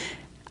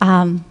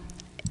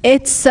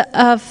 It's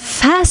a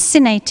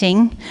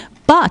fascinating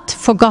but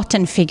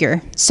forgotten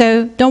figure.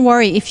 So don't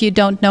worry if you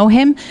don't know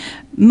him.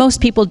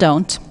 Most people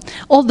don't.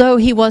 Although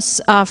he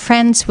was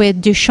friends with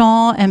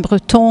Duchamp and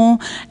Breton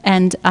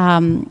and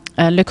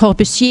Le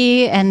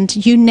Corbusier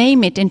and you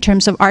name it in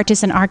terms of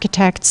artists and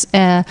architects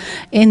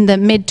in the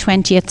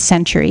mid-20th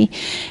century.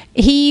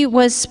 He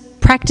was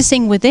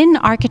practicing within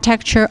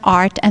architecture,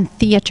 art, and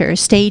theater,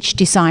 stage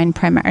design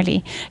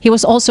primarily. He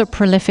was also a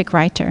prolific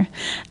writer.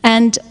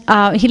 And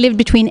he lived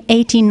between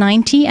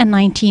 1890 and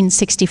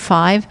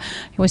 1965.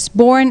 He was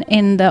born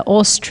in the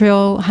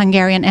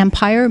Austro-Hungarian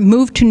Empire,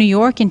 moved to New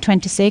York in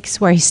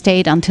 26, where he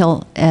stayed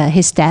until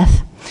his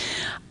death.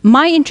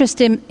 My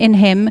interest in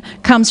him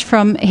comes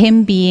from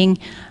him being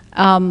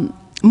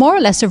more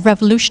or less a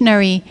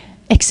revolutionary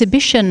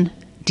exhibition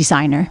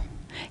designer.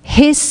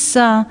 His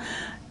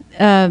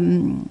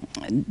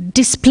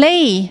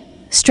display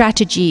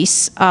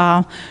strategies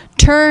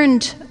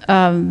turned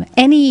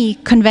any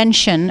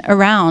convention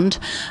around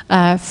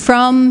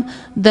from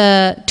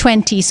the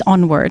 20s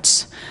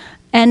onwards.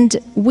 And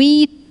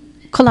we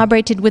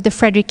collaborated with the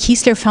Friedrich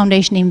Kiesler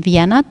Foundation in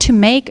Vienna to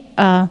make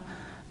a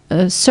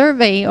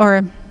survey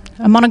or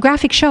a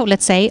monographic show,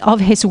 let's say, of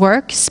his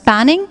work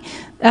spanning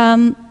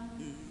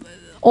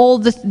all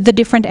the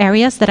different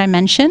areas that I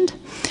mentioned.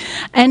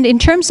 And in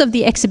terms of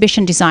the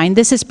exhibition design,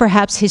 this is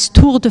perhaps his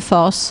tour de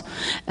force,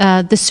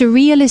 the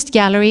Surrealist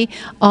Gallery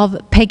of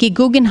Peggy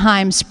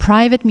Guggenheim's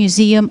private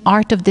museum,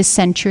 Art of this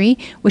Century,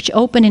 which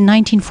opened in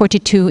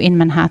 1942 in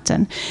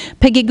Manhattan.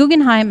 Peggy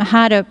Guggenheim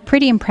had a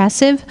pretty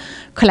impressive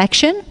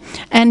collection,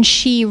 and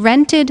she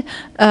rented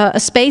a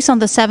space on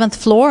the 7th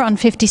floor on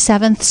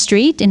 57th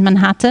Street in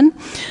Manhattan.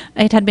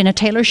 It had been a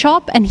tailor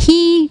shop, and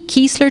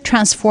Kiesler,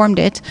 transformed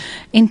it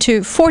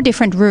into 4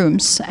 different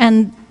rooms.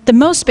 And the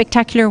most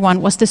spectacular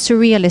one was the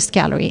Surrealist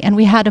Gallery, and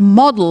we had a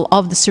model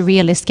of the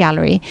Surrealist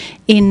Gallery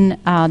in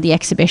the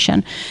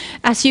exhibition.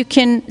 As you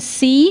can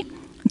see,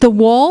 the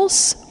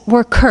walls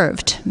were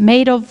curved,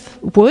 made of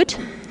wood.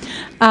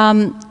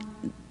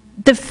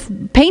 The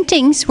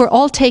paintings were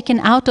all taken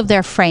out of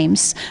their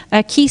frames.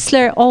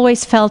 Kiesler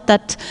always felt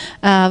that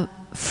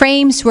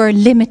frames were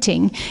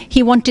limiting.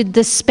 He wanted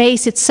the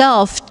space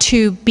itself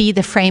to be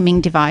the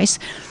framing device.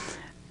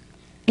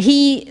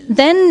 He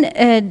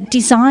then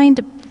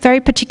designed very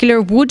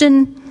particular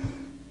wooden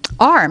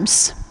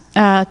arms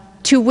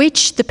to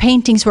which the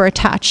paintings were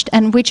attached,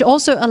 and which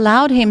also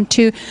allowed him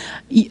to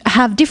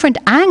have different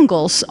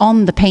angles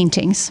on the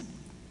paintings.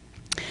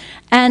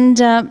 And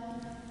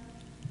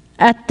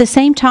at the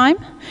same time,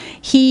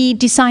 he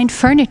designed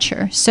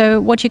furniture.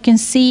 So what you can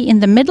see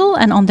in the middle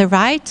and on the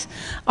right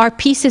are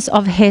pieces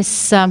of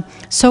his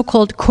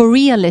so-called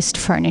Coriolis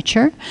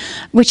furniture,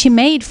 which he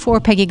made for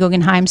Peggy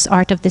Guggenheim's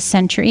Art of this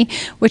Century,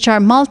 which are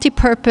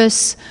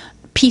multi-purpose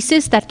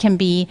pieces that can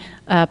be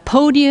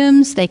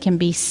podiums, they can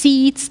be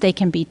seats, they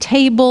can be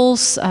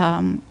tables,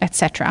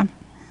 etc.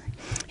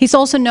 He's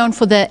also known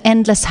for the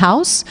Endless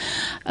House,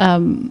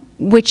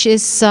 which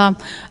is a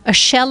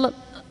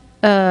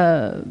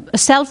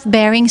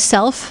self-bearing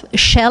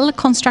shell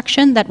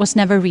construction that was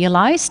never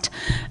realized,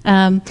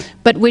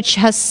 but which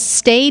has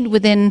stayed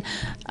within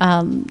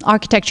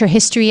architecture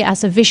history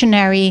as a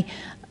visionary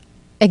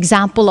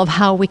example of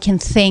how we can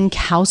think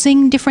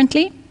housing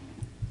differently.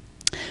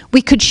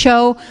 We could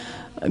show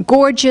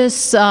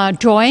gorgeous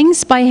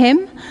drawings by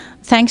him,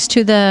 thanks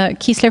to the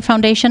Kiesler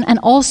Foundation, and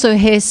also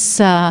his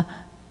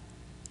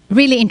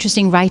really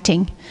interesting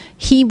writing.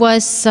 He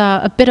was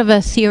a bit of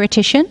a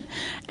theoretician,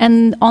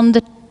 and on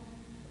the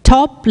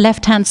top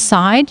left-hand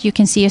side, you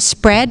can see a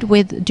spread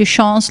with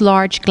Duchamp's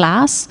large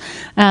glass.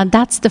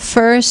 That's the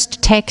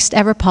first text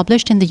ever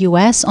published in the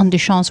US on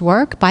Duchamp's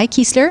work by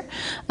Kiesler,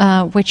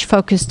 which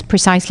focused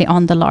precisely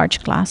on the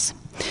large glass.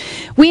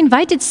 We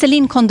invited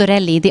Céline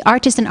Condorelli, the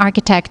artist and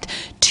architect,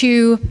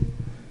 to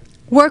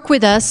work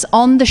with us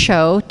on the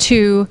show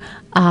to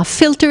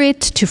filter it,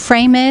 to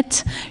frame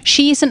it.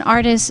 She is an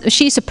artist,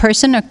 she's a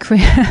person, a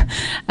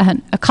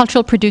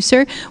cultural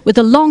producer with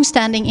a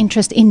long-standing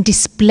interest in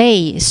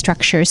display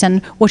structures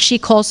and what she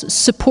calls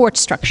support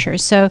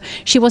structures. So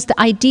she was the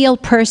ideal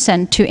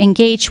person to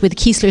engage with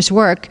Kiesler's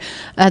work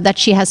that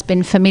she has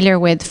been familiar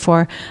with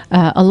for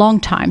a long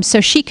time. So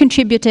she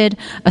contributed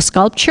a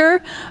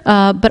sculpture,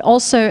 but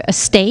also a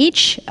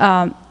stage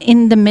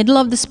in the middle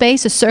of the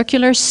space, a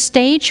circular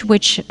stage,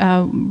 which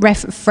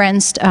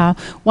referenced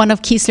one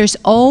of Kiesler's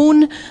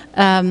own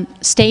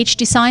stage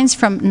designs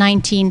from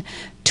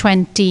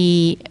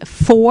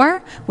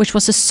 1924, which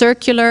was a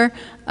circular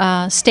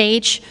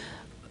stage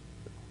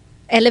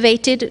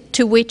elevated,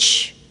 to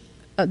which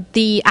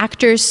the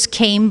actors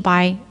came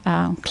by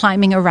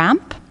climbing a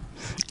ramp.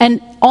 And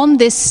on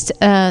this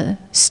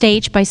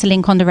stage by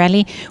Céline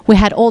Condorelli, we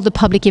had all the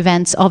public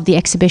events of the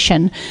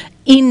exhibition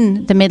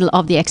in the middle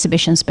of the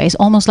exhibition space,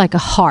 almost like a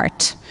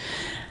heart.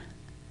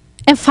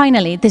 And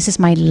finally, this is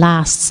my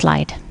last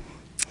slide.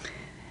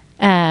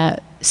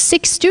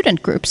 6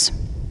 student groups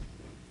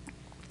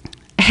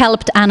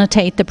helped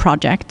annotate the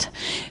project,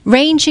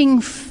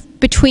 ranging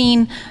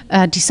between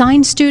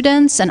design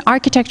students and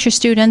architecture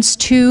students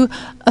to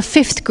a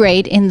 5th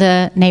grade in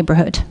the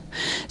neighborhood.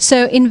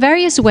 So in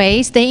various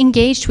ways, they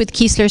engaged with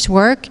Kiesler's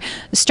work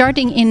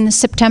starting in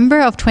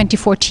September of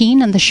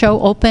 2014, and the show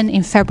opened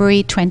in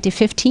February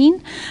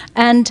 2015.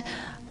 And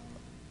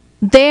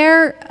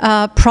their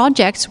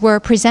projects were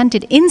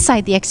presented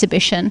inside the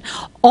exhibition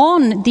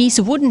on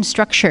these wooden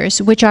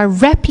structures, which are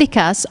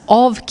replicas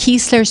of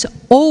Kiesler's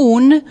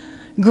own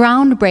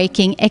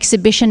groundbreaking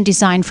exhibition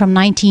design from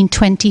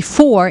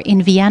 1924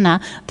 in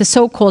Vienna, the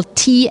so-called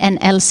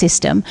T&L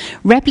system,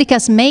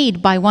 replicas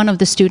made by one of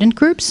the student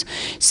groups.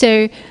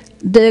 So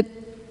the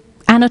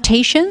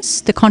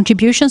annotations, the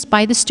contributions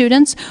by the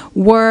students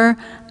were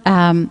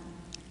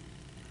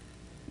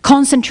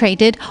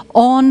concentrated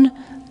on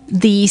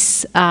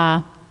these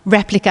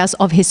replicas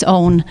of his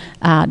own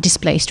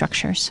display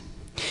structures.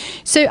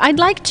 So I'd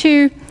like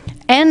to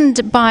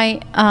end by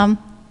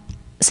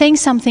saying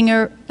something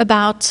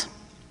about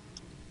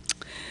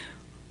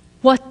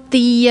what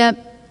the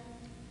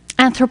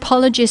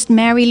anthropologist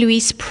Mary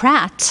Louise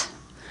Pratt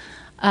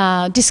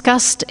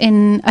discussed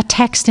in a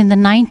text in the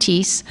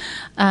 90s,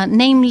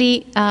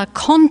 namely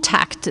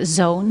contact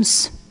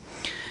zones.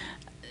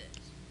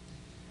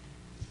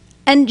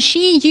 And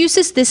she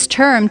uses this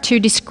term to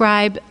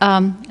describe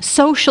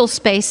social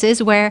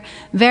spaces where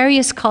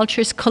various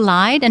cultures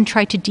collide and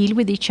try to deal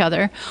with each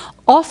other,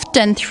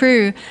 often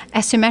through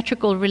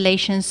asymmetrical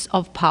relations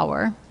of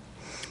power.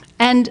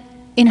 And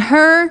in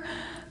her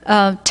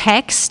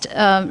text,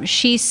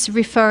 she's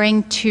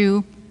referring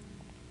to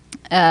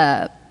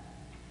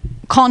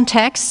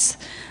contexts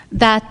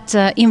that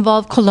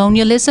involve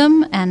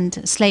colonialism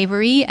and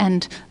slavery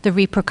and the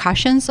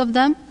repercussions of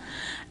them.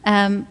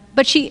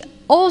 But she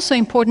also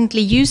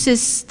importantly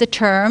uses the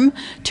term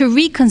to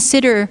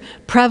reconsider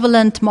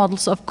prevalent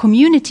models of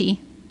community,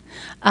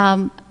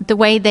 the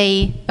way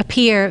they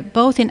appear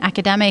both in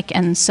academic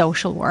and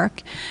social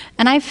work.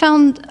 And I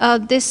found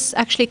this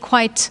actually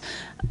quite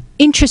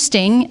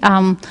interesting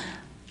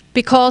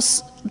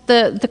because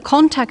the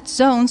contact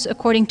zones,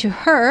 according to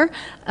her,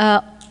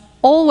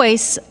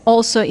 always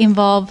also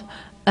involve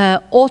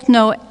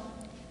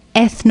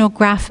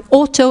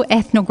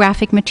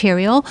autoethnographic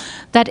material,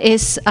 that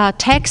is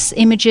text,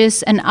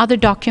 images, and other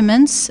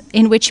documents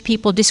in which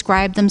people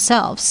describe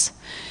themselves.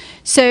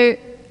 So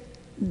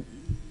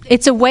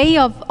it's a way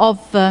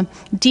of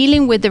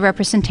dealing with the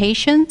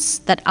representations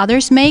that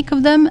others make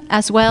of them,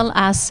 as well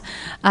as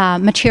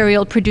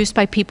material produced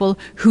by people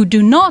who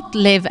do not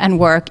live and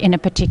work in a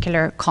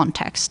particular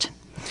context.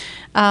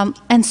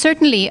 And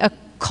certainly a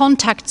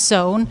contact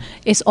zone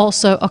is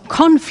also a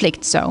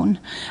conflict zone.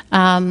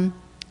 I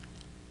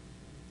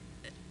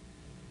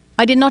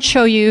did not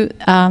show you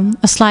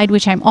a slide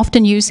which I'm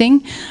often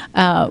using,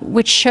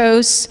 which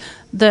shows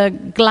the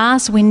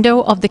glass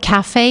window of the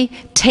cafe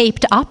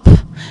taped up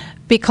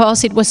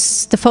because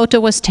the photo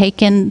was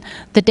taken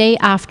the day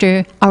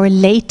after our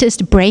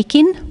latest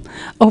break-in.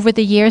 Over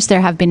the years,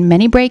 there have been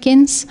many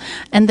break-ins,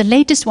 and the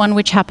latest one,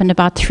 which happened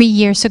about 3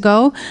 years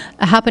ago,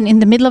 happened in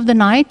the middle of the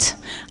night.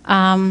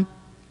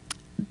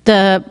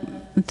 The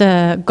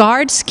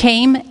guards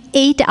came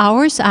 8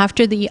 hours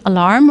after the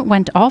alarm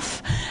went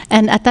off,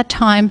 and at that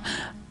time,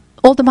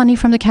 all the money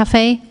from the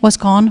cafe was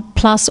gone,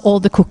 plus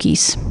all the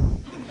cookies.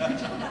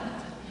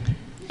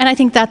 And I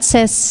think that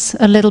says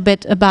a little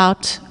bit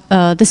about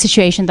the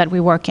situation that we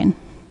work in.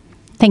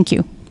 Thank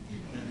you.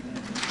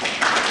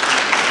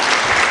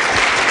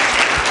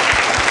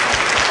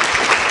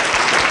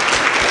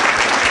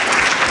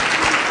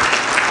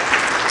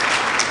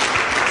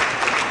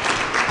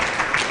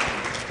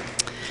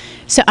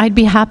 So I'd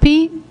be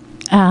happy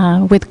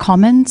with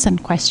comments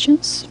and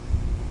questions.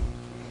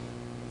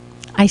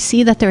 I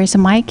see that there is a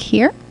mic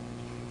here.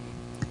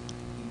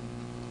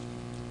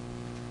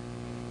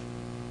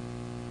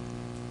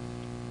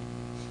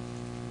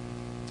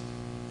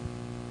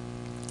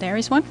 There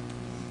is one.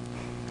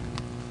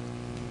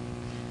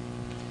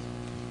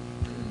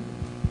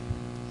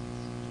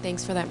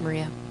 Thanks for that,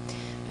 Maria.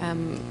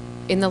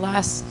 In the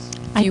last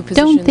few positions...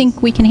 I don't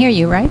think we can hear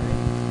you, right?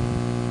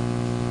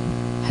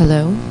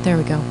 Hello, there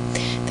we go.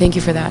 Thank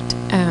you for that.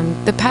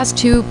 The past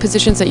 2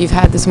 positions that you've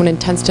had, this one in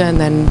Tensta and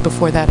then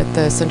before that at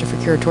the Center for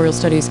Curatorial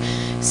Studies,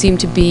 seem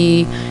to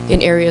be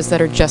in areas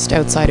that are just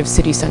outside of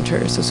city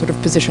centers, so sort of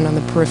positioned on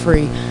the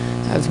periphery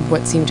of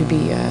what seem to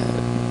be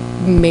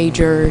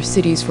major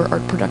cities for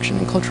art production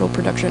and cultural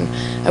production.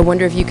 I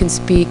wonder if you can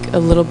speak a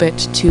little bit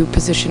to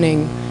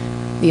positioning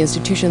the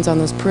institutions on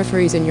those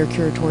peripheries and your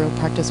curatorial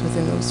practice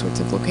within those sorts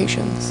of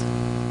locations.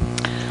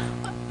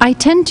 I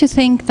tend to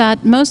think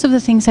that most of the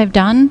things I've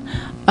done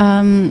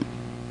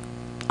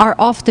are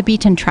off the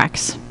beaten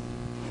tracks.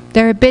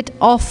 They're a bit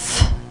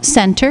off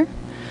center.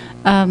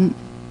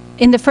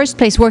 in the first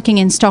place, working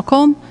in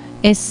Stockholm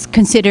is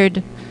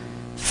considered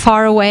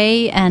far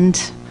away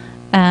and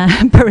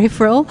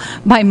peripheral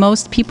by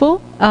most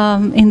people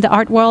in the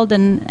art world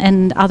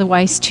and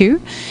otherwise too.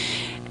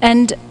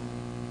 And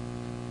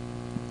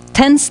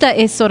Tensta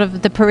is sort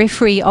of the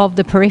periphery of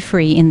the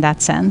periphery in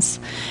that sense.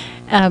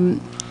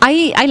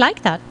 I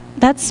like that.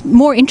 That's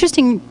more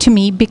interesting to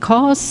me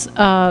because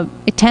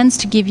it tends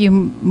to give you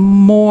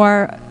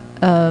more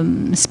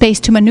space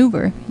to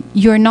maneuver.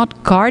 You're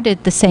not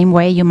guarded the same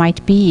way you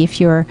might be if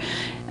you're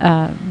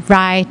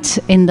right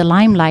in the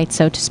limelight,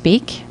 so to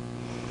speak.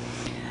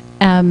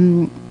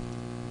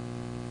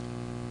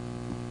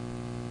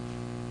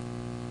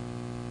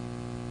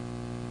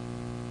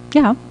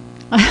 Yeah,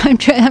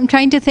 I'm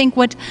trying to think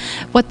what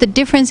the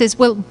difference is.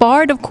 Well,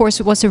 Bard, of course,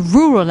 was a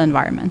rural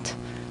environment.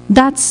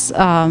 That's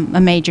a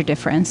major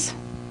difference.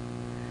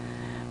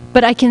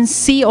 But I can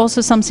see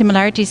also some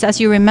similarities. As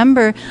you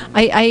remember,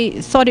 I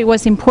thought it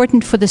was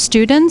important for the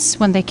students,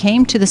 when they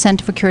came to the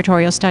Center for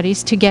Curatorial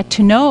Studies, to get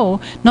to know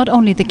not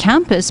only the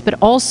campus, but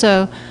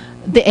also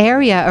the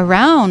area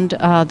around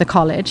the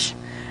college.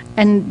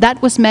 And that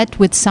was met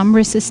with some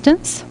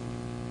resistance.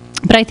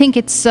 But I think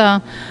it's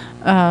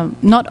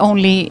not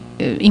only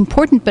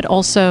important, but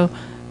also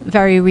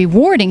very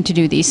rewarding to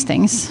do these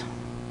things.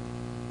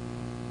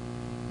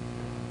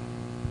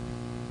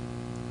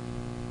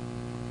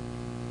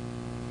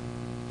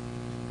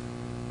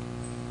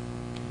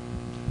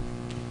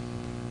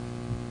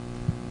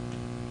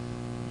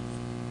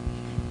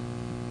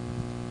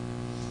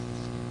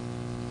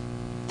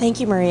 Thank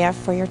you, Maria,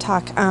 for your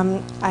talk.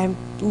 I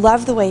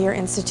love the way your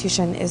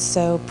institution is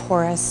so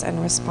porous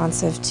and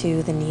responsive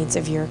to the needs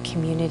of your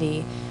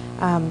community.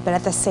 But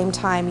at the same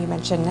time, you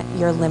mentioned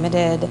your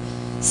limited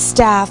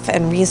staff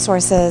and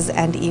resources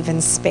and even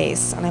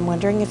space. And I'm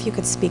wondering if you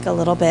could speak a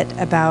little bit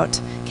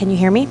about, can you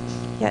hear me?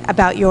 Yeah,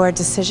 about your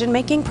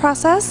decision-making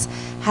process.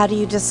 How do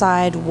you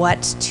decide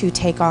what to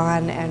take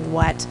on and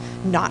what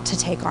not to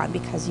take on?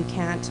 Because you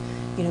can't,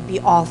 be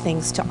all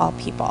things to all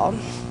people.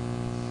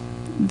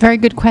 Very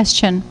good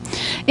question.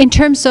 In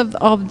terms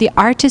of the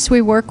artists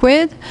we work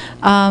with,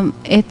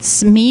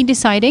 it's me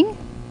deciding.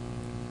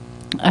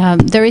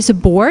 There is a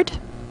board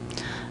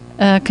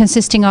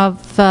consisting of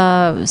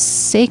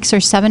 6 or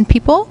 7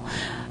 people.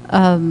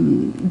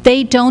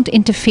 They don't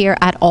interfere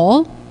at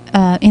all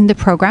in the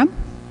program.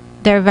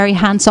 They're very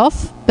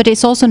hands-off, but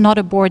it's also not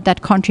a board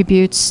that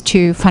contributes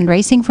to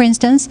fundraising, for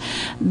instance.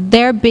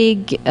 Their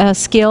big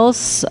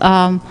skills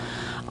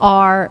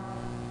are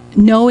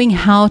knowing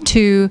how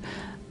to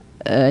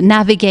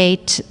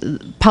navigate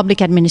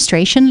public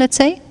administration, let's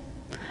say,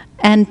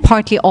 and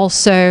partly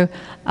also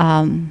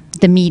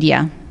the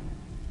media.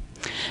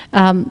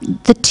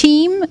 The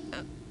team,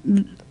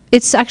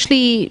 it's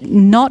actually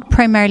not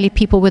primarily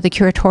people with a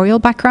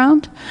curatorial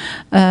background.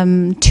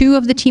 2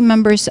 of the team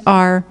members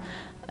are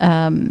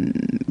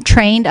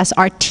trained as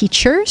art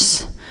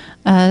teachers.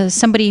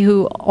 Somebody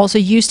who also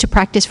used to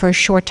practice for a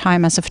short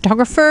time as a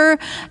photographer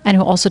and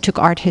who also took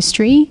art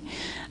history.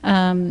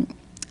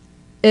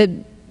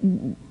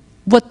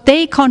 What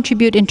they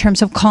contribute in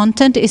terms of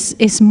content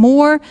is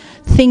more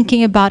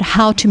thinking about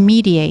how to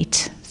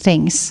mediate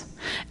things.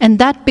 And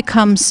that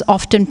becomes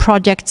often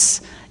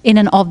projects in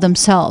and of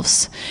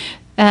themselves.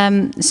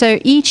 So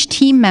each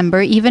team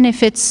member, even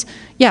if it's,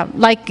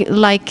 like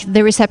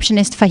the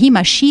receptionist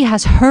Fahima, she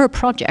has her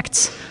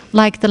projects,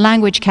 like the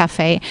language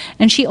cafe.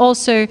 And she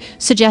also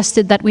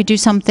suggested that we do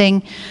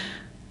something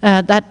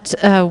that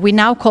we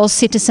now call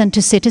citizen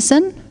to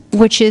citizen,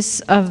 which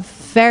is a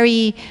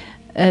very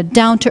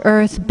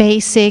down-to-earth,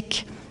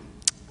 basic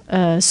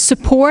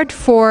support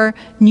for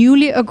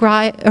newly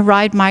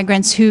arrived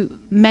migrants who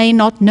may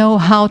not know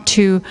how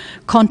to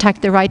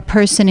contact the right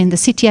person in the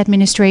city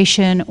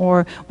administration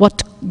or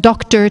what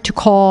doctor to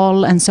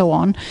call and so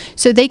on.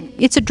 So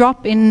it's a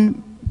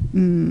drop-in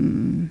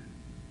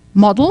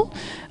model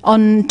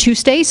on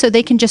Tuesday, so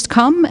they can just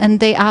come and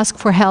they ask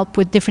for help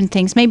with different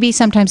things. Maybe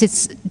sometimes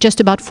it's just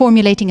about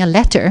formulating a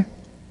letter.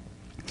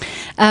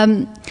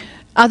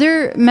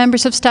 Other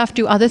members of staff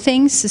do other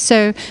things.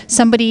 So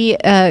somebody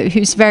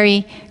who's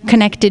very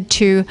connected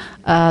to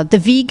the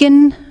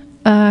vegan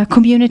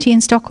community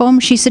in Stockholm,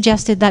 she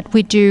suggested that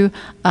we do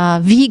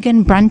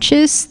vegan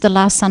brunches the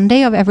last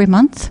Sunday of every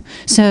month.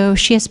 So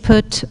she has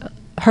put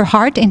her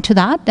heart into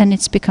that, and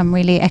it's become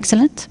really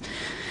excellent.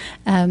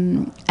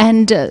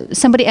 And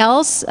somebody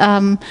else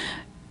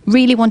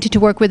really wanted to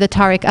work with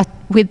Tarek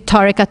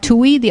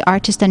Atoui, the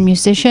artist and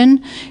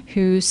musician,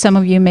 who some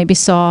of you maybe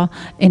saw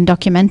in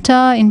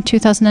Documenta in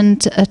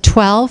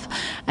 2012.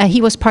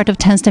 He was part of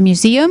Tensta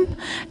Museum,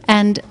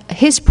 and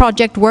his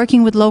project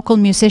working with local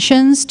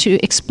musicians to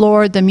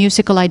explore the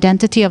musical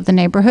identity of the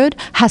neighborhood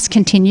has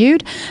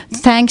continued,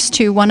 thanks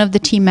to one of the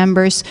team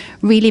members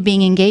really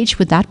being engaged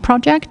with that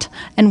project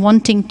and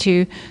wanting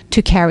to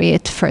carry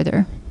it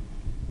further.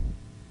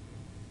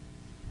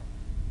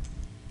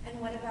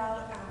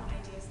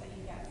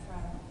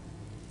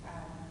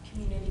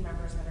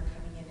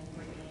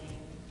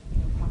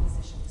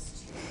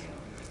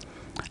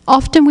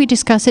 often we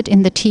discuss it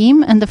in the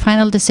team, and the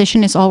final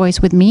decision is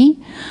always with me.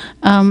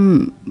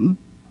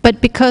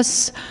 But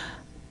because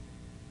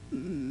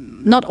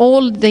not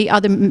all the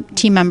other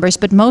team members,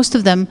 but most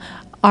of them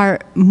are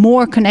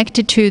more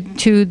connected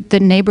to the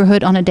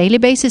neighborhood on a daily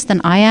basis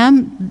than I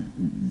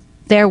am,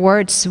 their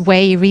words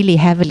weigh really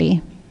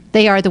heavily.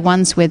 They are the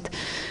ones with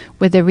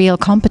the real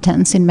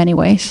competence in many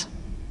ways.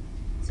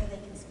 So they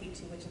can speak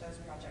to which of those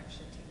projects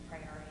should take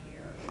priority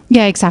or...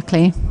 Yeah,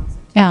 exactly.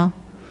 Yeah.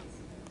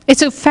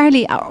 It's a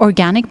fairly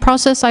organic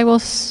process, I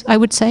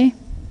would say.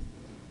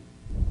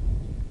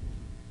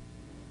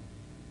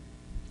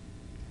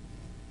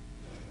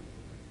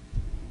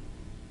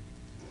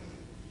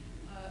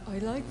 I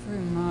like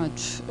very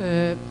much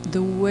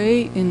the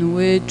way in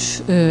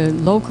which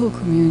local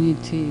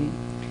community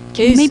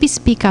Can you maybe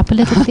speak up a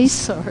little, please?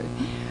 Sorry.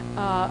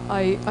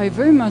 I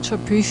very much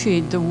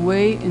appreciate the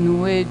way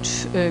in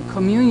which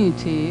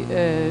community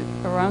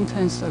around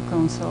Tensta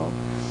Konsthall,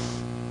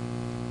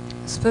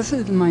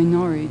 especially the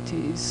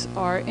minorities,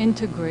 are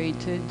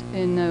integrated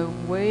in a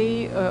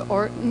way,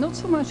 or not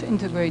so much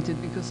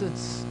integrated because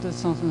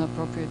that's not an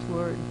appropriate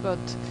word, but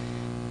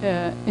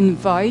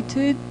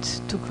invited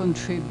to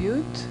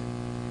contribute.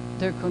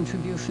 Their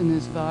contribution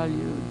is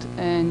valued,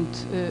 and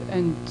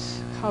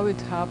how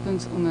it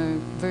happens on a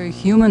very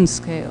human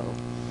scale.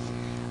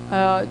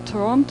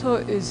 Toronto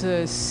is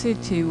a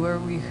city where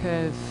we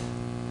have,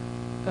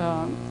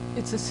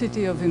 it's a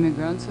city of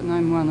immigrants, and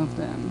I'm one of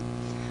them.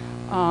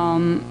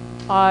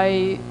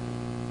 I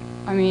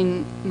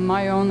mean,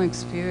 my own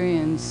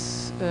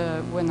experience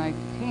when I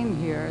came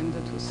here, and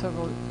that was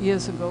several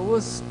years ago,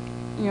 was,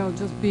 you know,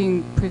 just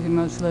being pretty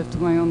much left to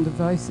my own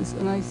devices,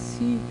 and I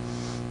see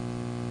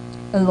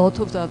a lot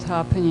of that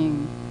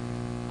happening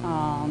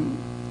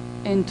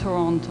in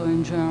Toronto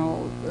in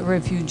general.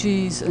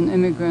 Refugees and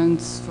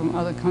immigrants from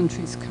other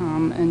countries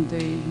come and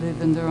they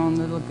live in their own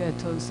little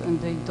ghettos, and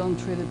they don't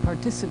really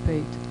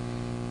participate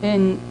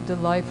in the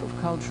life of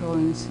cultural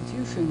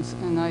institutions.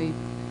 And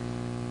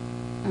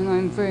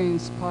I'm very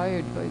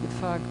inspired by the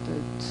fact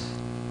that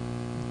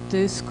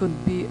this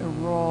could be a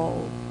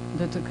role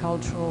that a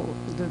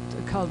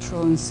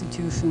cultural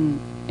institution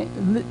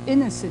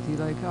in a city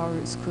like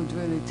ours could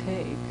really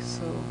take.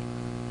 So,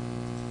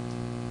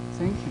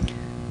 thank you.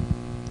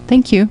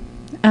 Thank you.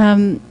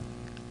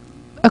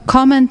 A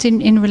comment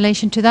in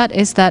relation to that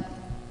is that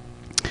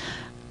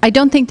I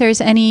don't think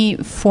there's any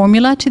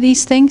formula to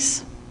these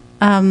things.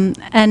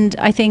 And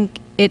I think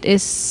it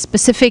is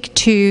specific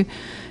to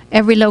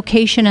every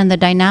location and the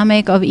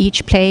dynamic of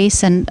each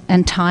place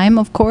and time,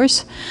 of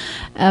course.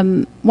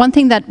 One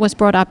thing that was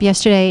brought up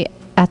yesterday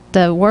at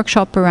the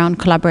workshop around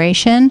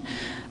collaboration,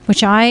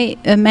 which I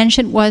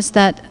mentioned, was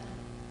that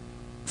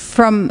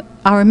from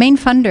our main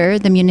funder,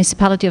 the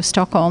municipality of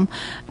Stockholm,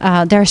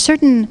 there are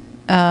certain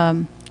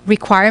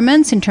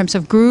requirements in terms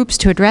of groups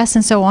to address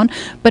and so on,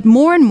 but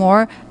more and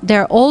more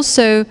there are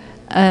also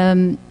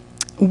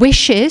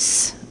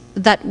wishes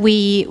that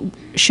we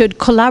should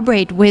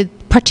collaborate with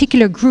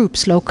particular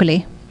groups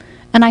locally.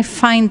 And I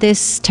find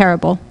this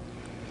terrible.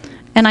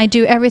 And I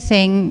do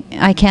everything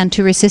I can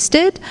to resist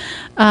it,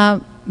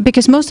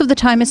 because most of the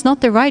time it's not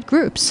the right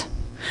groups.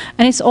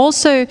 And it's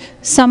also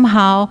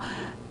somehow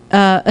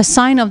a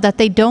sign of that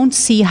they don't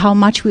see how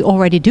much we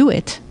already do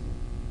it.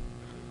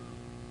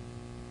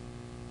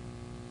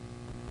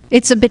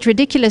 It's a bit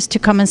ridiculous to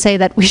come and say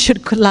that we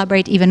should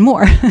collaborate even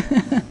more.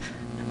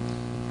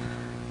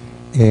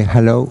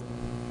 Hello.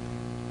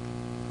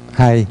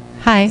 Hi.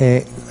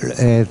 Hi.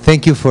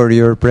 Thank you for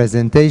your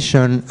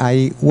presentation.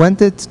 I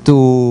wanted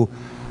to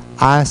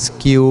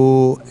ask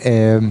you,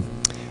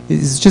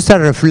 it's just a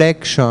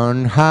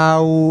reflection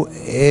how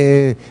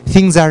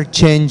things are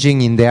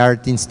changing in the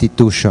art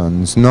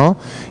institutions, no?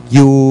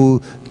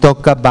 You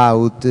talk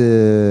about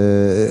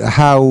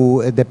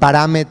how the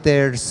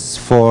parameters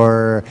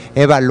for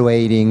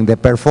evaluating the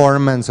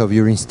performance of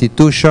your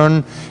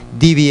institution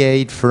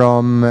deviate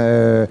from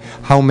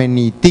how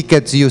many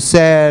tickets you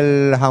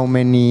sell, how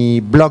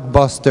many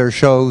blockbuster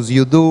shows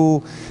you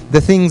do,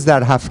 the things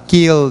that have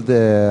killed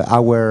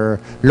our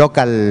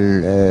local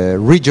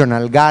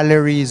regional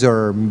galleries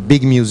or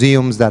big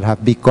museums that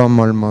have become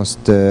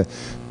almost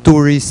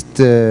tourist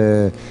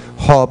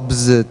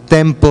hubs,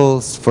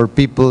 temples for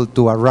people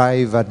to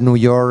arrive at New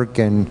York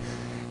and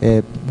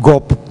go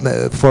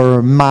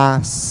for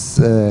mass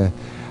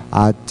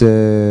at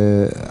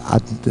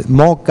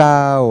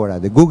MoCA or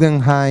at the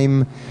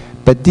Guggenheim.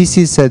 But this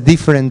is a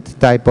different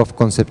type of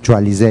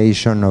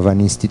conceptualization of an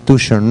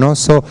institution, no?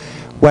 So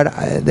what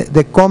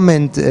the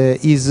comment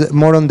is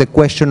more on the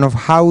question of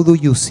how do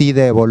you see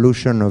the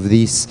evolution of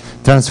this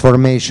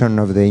transformation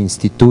of the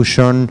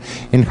institution,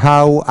 and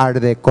how are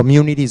the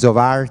communities of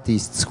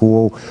artists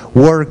who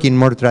work in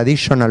more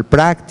traditional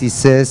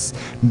practices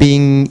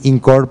being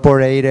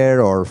incorporated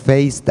or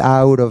phased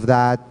out of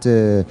that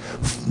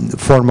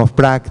form of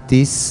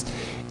practice.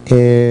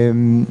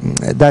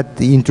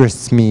 That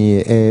interests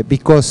me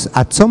because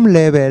at some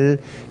level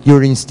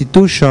your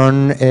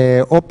institution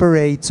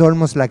operates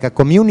almost like a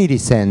community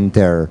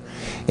center.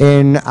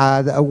 And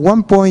at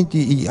one point,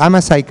 I'm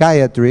a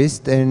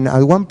psychiatrist, and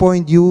at one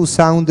point you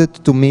sounded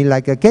to me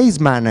like a case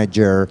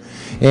manager.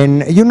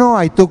 And you know,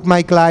 I took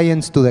my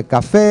clients to the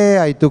cafe,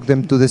 I took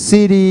them to the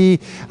city,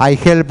 I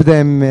helped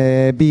them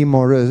be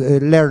more,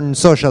 learn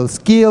social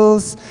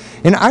skills.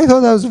 And I thought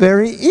that was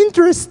very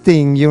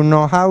interesting, you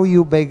know, how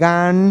you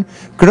began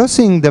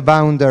crossing the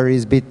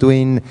boundaries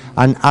between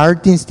an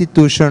art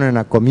institution and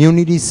a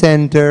community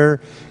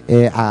center,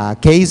 a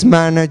case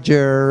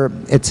manager,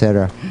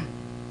 etc.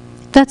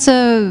 That's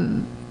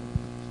a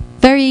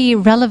very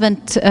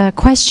relevant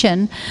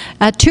question.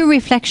 Two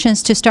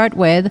reflections to start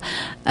with.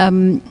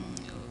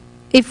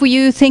 If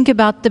you think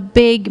about the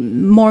big,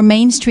 more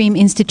mainstream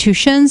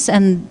institutions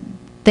and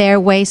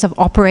their ways of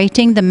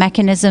operating, the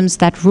mechanisms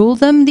that rule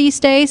them these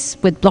days,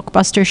 with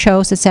blockbuster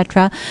shows,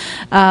 etc.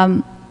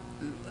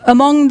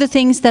 Among the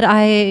things that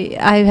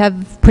I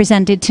have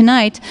presented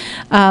tonight,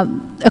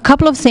 a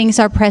couple of things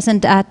are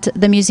present at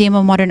the Museum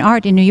of Modern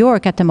Art in New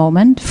York at the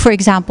moment. For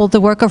example,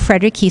 the work of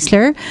Frederick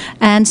Kiesler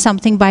and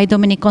something by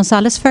Dominique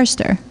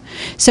Gonzalez-Förster.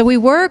 So we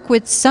work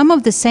with some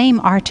of the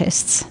same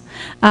artists,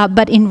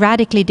 but in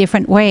radically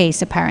different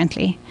ways,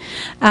 apparently.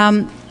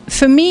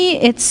 For me,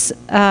 it's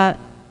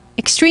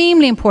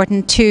extremely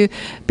important to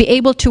be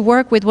able to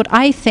work with what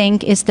I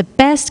think is the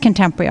best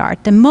contemporary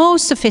art, the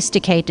most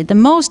sophisticated, the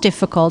most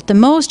difficult, the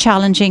most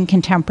challenging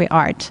contemporary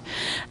art.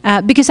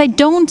 Because I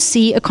don't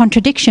see a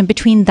contradiction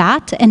between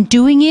that and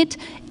doing it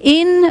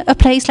in a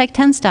place like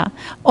Tensta.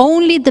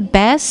 Only the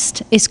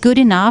best is good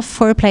enough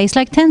for a place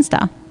like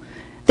Tensta.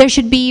 There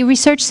should be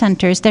research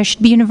centers, there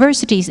should be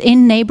universities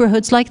in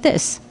neighborhoods like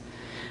this.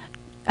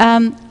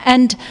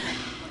 And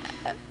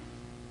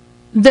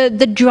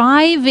the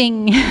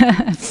driving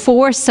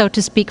force, so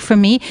to speak, for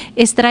me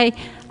is that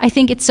I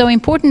think it's so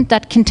important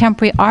that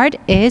contemporary art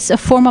is a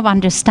form of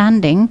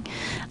understanding,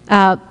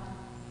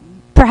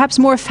 perhaps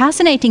more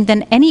fascinating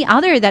than any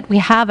other that we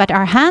have at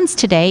our hands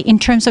today in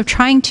terms of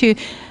trying to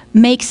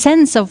make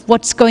sense of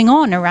what's going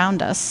on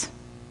around us.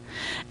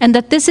 And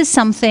that this is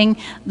something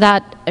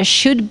that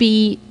should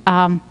be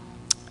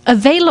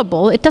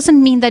available. It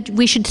doesn't mean that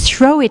we should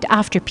throw it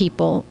after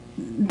people.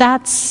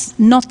 That's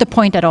not the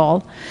point at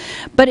all.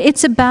 But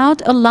it's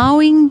about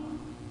allowing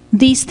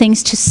these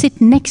things to sit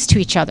next to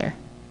each other.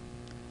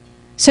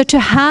 So to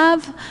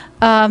have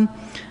an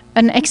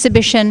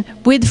exhibition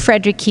with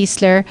Frederick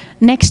Kiesler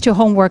next to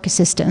homework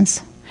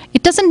assistants,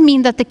 it doesn't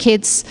mean that the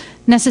kids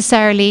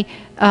necessarily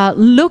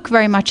look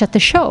very much at the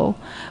show,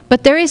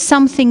 but there is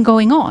something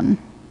going on.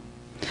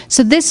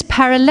 So this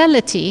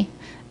parallelity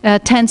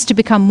tends to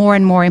become more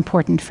and more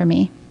important for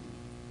me.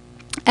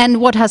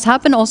 And what has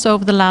happened also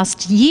over the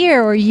last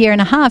year or year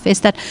and a half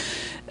is that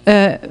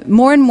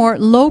more and more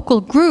local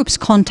groups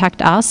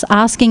contact us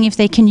asking if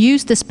they can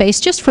use the space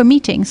just for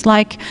meetings,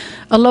 like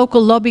a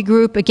local lobby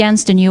group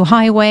against a new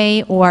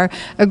highway, or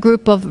a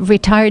group of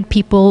retired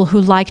people who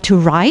like to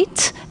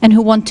write and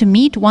who want to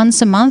meet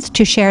once a month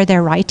to share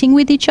their writing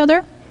with each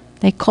other.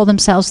 They call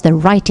themselves the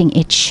Writing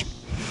Itch.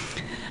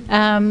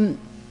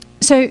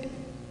 So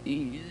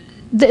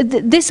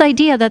this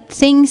idea that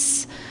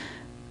things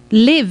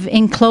live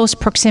in close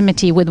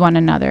proximity with one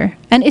another,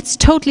 and it's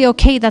totally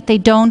okay that they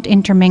don't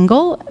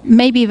intermingle.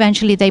 Maybe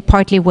eventually they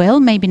partly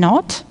will, maybe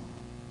not.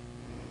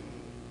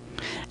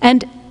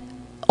 And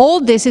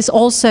all this is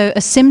also a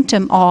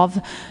symptom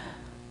of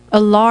a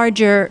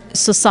larger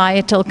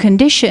societal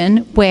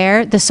condition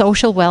where the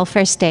social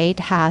welfare state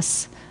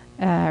has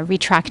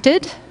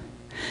retracted.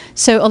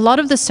 So a lot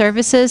of the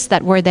services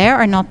that were there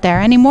are not there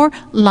anymore,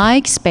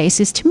 like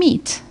spaces to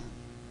meet.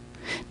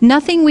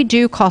 Nothing we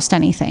do costs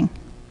anything.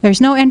 There's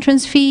no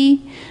entrance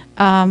fee.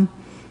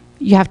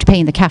 You have to pay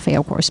in the cafe,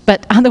 of course,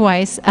 but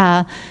otherwise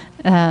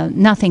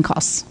nothing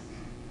costs.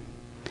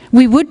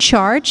 We would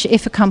charge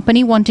if a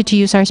company wanted to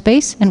use our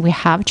space, and we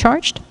have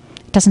charged.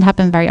 It doesn't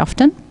happen very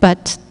often,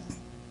 but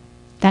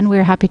then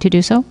we're happy to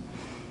do so.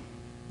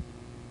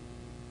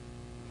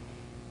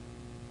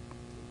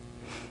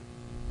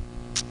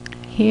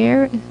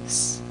 Here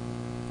is,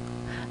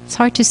 it's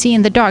hard to see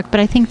in the dark, but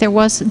I think there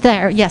was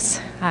there,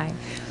 yes. Hi.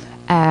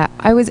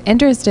 I was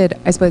interested,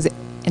 I suppose,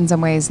 in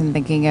some ways in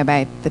thinking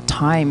about the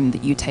time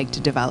that you take to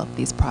develop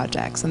these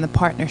projects and the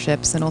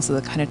partnerships and also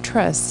the kind of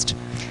trust.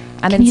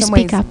 And Can in you some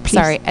speak ways, up, please?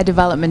 sorry, a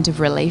development of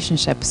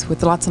relationships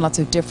with lots and lots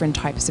of different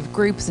types of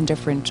groups and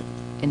different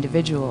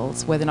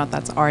individuals, whether or not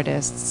that's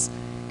artists,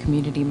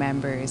 community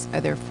members,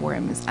 other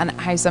forums, and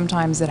how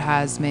sometimes it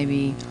has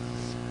maybe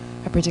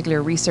a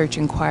particular research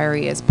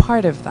inquiry as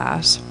part of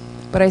that.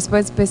 But I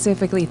suppose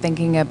specifically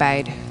thinking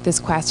about this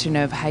question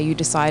of how you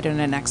decide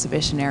on an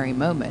exhibitionary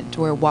moment,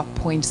 or at what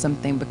point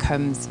something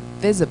becomes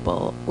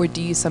visible, or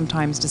do you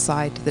sometimes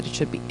decide that it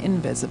should be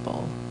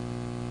invisible?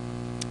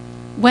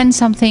 When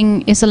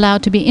something is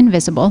allowed to be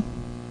invisible?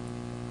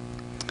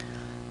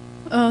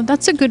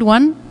 That's a good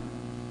one.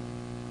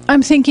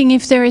 I'm thinking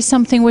if there is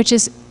something which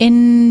is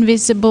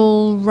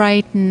invisible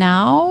right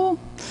now.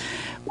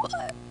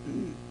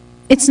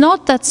 It's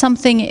not that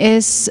something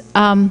is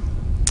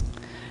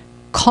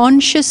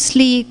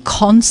consciously,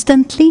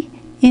 constantly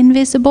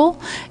invisible.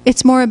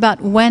 It's more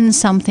about when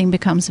something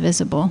becomes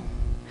visible.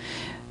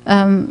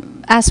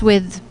 As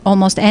with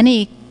almost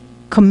any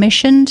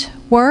commissioned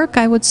work,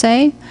 I would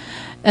say.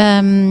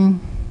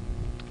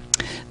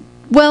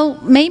 Well,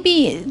 maybe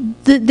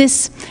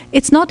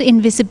it's not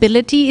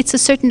invisibility, it's a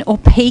certain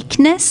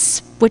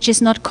opaqueness, which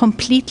is not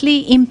completely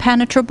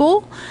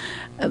impenetrable.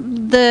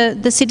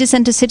 The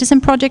citizen-to-citizen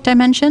project I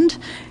mentioned,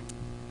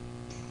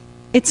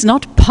 it's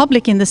not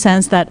public in the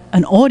sense that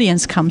an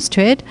audience comes to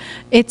it.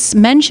 It's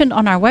mentioned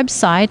on our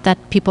website that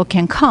people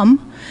can come,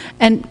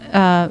 and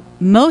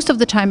most of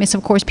the time it's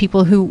of course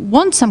people who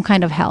want some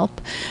kind of help.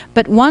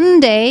 But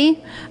one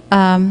day,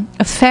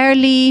 a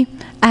fairly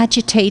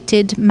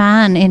agitated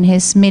man in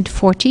his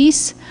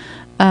mid-40s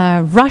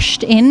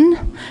rushed in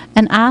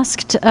and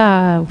asked,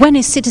 when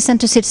is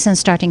citizen-to-citizen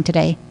starting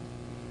today?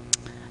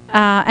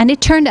 And it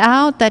turned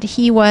out that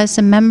he was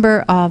a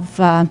member of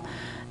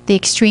the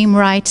extreme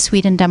right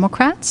Sweden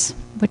Democrats,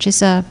 which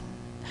is a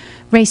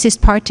racist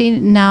party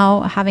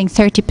now having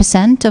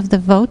 30% of the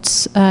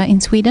votes in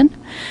Sweden.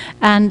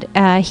 And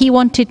he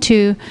wanted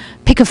to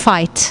pick a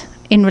fight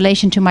in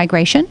relation to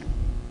migration.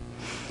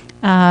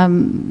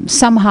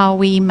 Somehow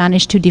we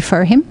managed to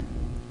defer him.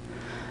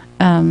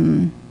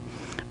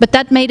 But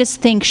that made us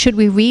think, should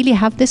we really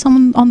have this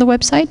on the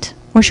website?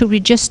 Or should we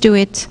just do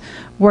it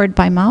word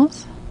by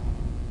mouth?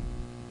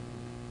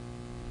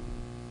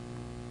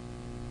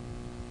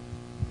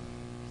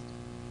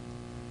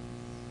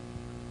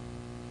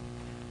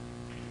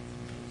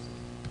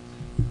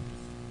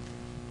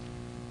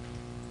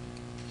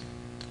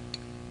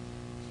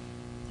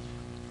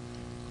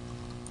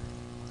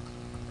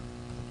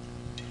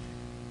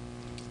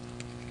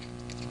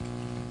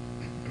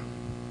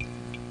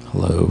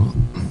 Hello,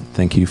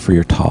 thank you for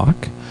your talk.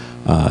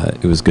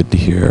 It was good to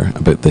hear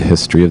about the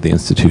history of the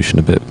institution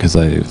a bit, because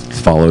I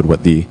followed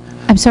what the...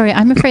 I'm sorry,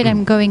 I'm afraid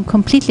I'm going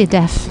completely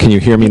deaf. Can you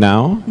hear me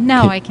now?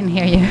 Now I can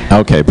hear you.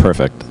 Okay,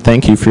 perfect.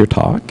 Thank you for your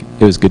talk.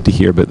 It was good to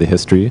hear about the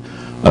history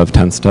of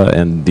Tensta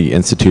and the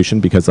institution,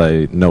 because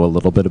I know a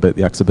little bit about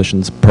the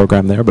exhibitions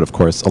program there, but of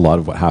course a lot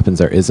of what happens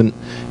there isn't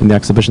in the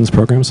exhibitions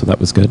program, so that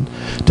was good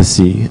to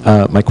see.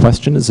 My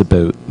question is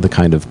about the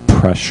kind of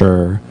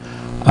pressure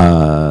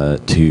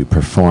to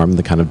perform,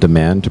 the kind of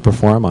demand to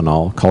perform on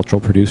all cultural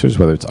producers,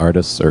 whether it's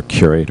artists or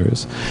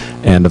curators.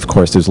 And of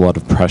course there's a lot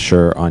of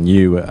pressure on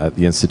you at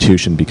the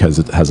institution because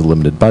it has a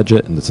limited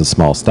budget and it's a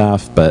small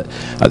staff, but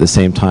at the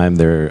same time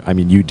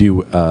you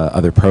do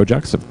other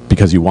projects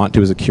because you want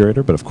to as a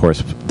curator, but of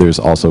course there's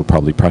also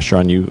probably pressure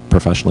on you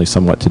professionally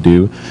somewhat to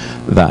do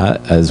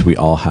that, as we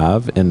all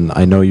have. And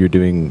I know you're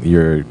doing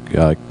your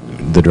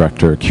the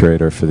director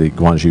curator for the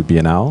Gwangju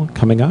Biennale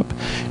coming up,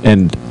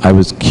 and I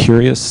was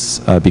curious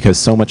because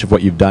so much of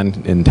what you've done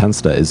in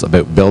Tensta is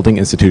about building,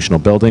 institutional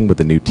building with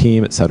a new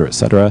team, et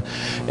cetera,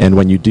 and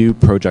when you do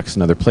projects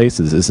in other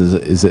places,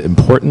 is it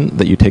important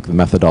that you take the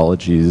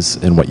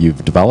methodologies and what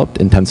you've developed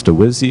in Tensta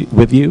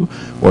with you,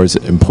 or is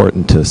it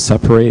important to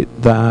separate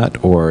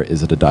that, or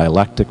is it a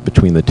dialectic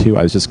between the two?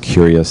 I was just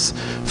curious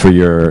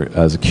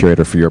as a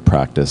curator for your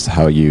practice,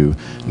 how you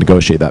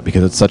negotiate that,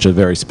 because it's such a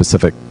very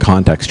specific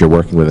context you're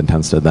working with in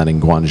Tensta. Then in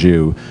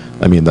Gwangju,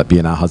 I mean, that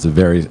Biennale has a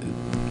very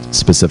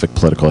specific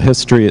political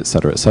history, et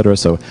cetera,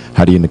 so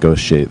how do you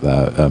negotiate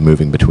that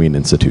moving between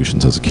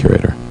institutions as a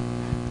curator?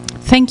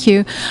 Thank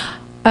you.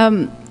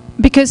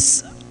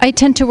 Because I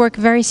tend to work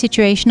very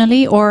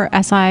situationally, or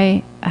as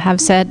I have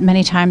said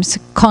many times,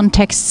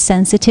 context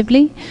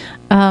sensitively.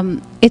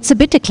 It's a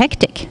bit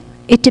eclectic.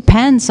 It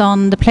depends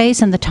on the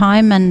place and the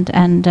time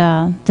and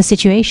the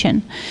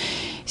situation.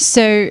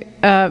 So,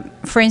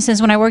 for instance,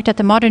 when I worked at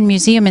the Modern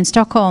Museum in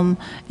Stockholm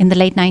in the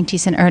late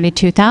 90s and early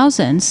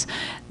 2000s,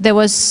 there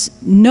was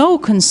no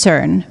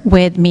concern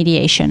with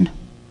mediation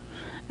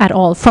at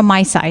all from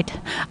my side.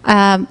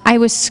 I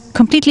was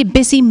completely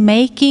busy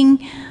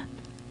making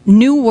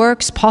new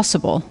works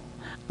possible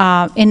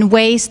in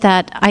ways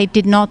that I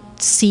did not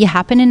see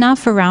happen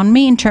enough around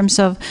me, in terms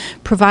of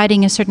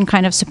providing a certain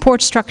kind of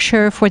support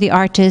structure for the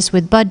artists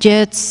with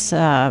budgets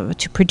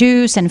to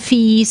produce and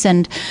fees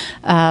and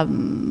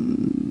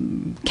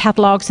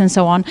catalogs and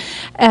so on.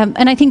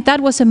 And I think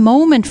that was a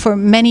moment for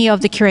many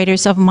of the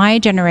curators of my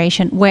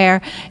generation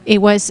where it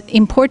was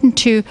important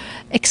to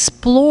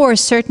explore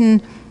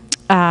certain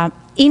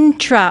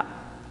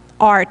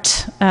intra-art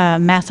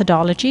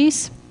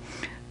methodologies.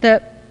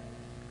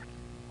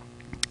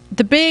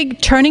 The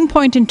big turning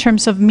point in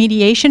terms of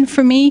mediation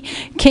for me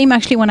came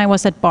actually when I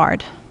was at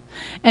Bard.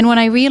 And when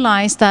I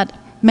realized that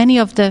many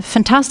of the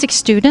fantastic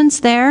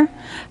students there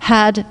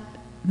had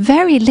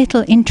very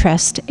little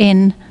interest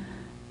in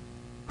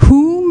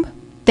whom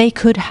they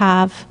could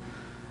have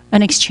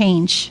an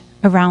exchange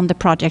around the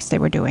projects they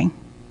were doing.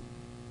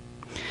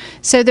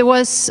 So there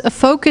was a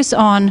focus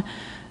on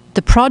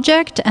the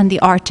project and the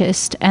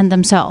artist and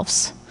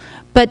themselves,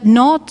 but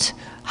not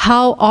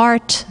how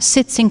art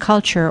sits in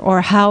culture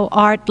or how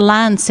art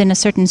lands in a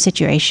certain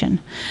situation.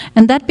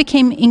 And that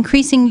became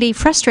increasingly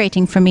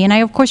frustrating for me, and I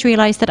of course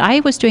realized that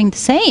I was doing the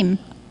same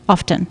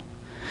often.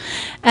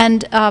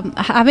 And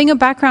having a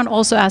background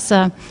also as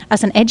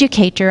an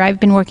educator, I've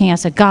been working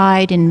as a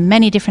guide in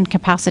many different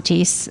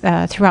capacities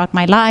throughout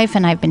my life,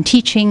 and I've been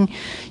teaching,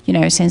 you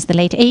know, since the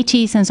late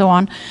 80s and so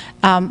on.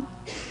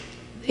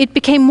 It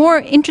became more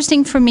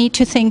interesting for me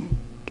to think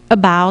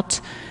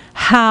about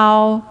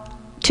how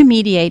to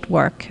mediate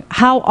work,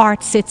 how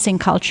art sits in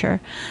culture.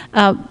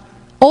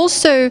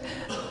 Also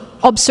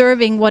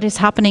observing what is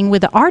happening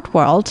with the art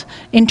world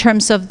in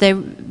terms of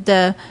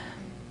the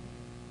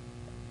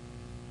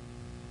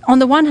on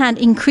the one hand,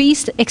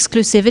 increased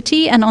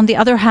exclusivity, and on the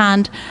other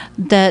hand,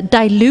 the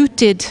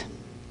diluted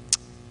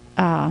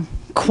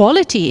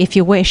quality, if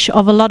you wish,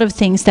 of a lot of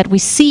things that we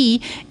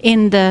see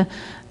in the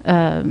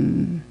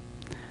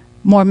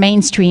more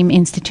mainstream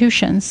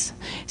institutions.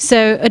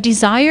 So a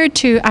desire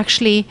to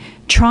actually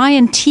try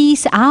and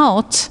tease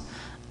out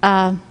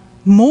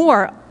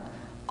more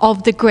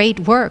of the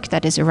great work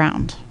that is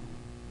around.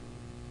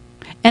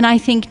 And I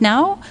think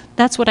now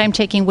that's what I'm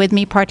taking with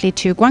me partly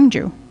to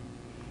Gwangju.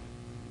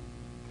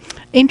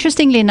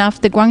 Interestingly enough,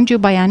 the Gwangju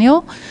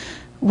Biennial,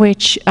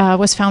 which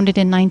was founded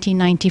in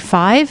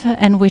 1995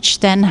 and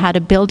which then had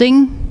a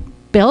building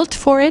built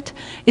for it,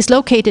 is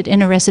located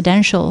in a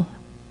residential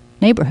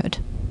neighborhood.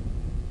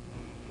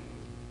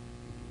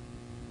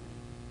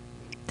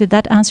 Did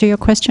that answer your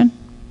question?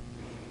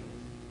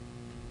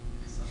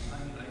 I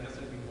guess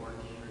I'd be more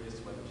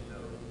curious whether to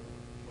know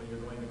when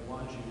you're going to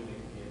Gwangju to make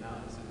the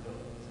analysis of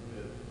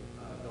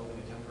building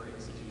a temporary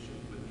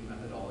institution with new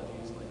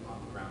methodologies like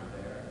on the ground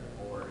there,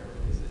 or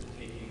is it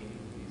taking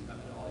these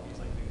methodologies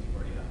like things you've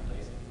already had in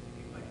place and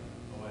thinking like,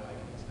 oh, I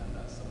can extend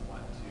that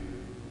somewhat to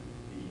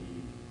the,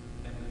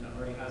 and it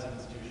already has an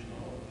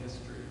institutional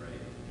history, right,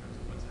 in terms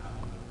of what's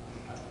happened with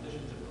past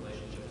traditions and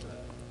relationships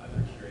that either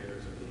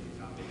curators or the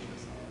foundation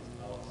itself has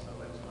developed. So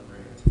I was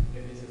wondering if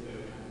this is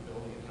about kind of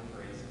building a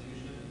temporary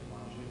institution in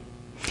Gwangju,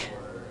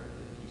 or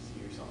do you see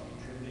yourself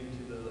contributing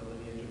to the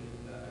lineage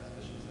of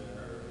exhibitions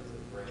there, or is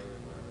it great,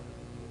 or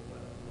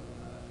what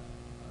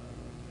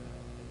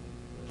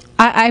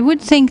I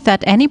would think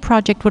that any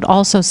project would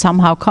also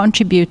somehow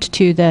contribute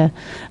to the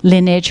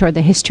lineage or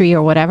the history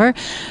or whatever.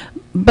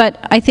 But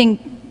I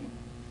think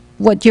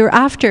what you're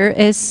after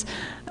is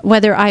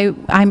whether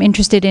I'm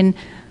interested in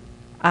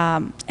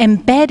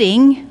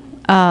embedding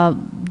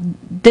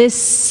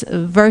this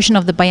version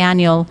of the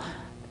biennial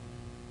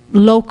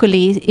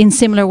locally in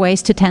similar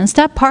ways to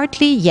Tensta.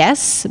 Partly,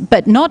 yes,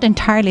 but not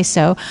entirely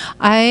so.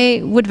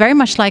 I would very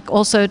much like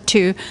also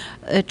to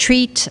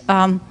treat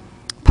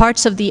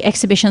parts of the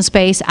exhibition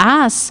space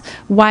as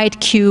wide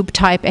cube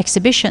type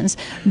exhibitions.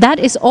 That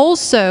is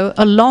also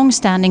a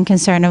long-standing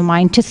concern of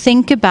mine, to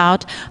think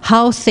about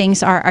how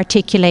things are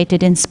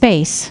articulated in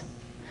space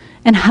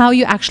and how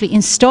you actually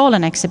install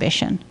an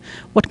exhibition,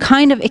 what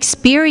kind of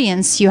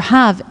experience you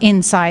have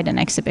inside an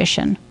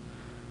exhibition.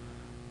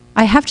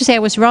 I have to say I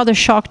was rather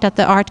shocked at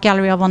the Art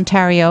Gallery of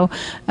Ontario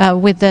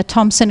with the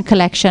Thompson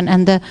collection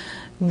and the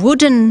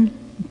wooden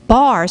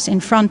bars in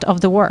front of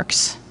the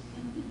works.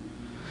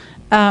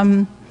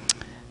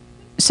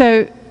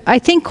 So I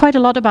think quite a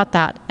lot about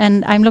that,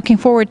 and I'm looking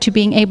forward to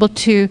being able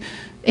to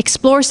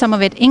explore some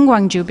of it in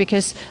Gwangju,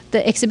 because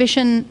the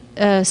exhibition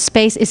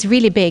space is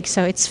really big.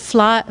 So it's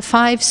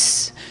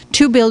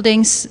two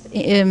buildings,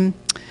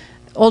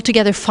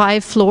 altogether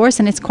 5 floors,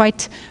 and it's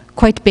quite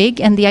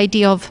big. And the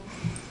idea of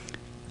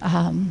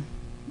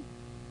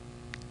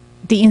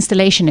the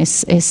installation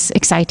is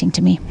exciting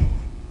to me.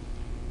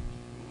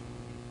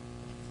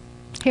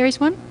 Here is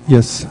one.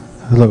 Yes.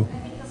 Hello.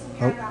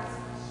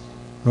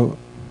 Oh,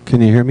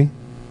 can you hear me?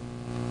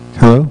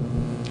 Hello?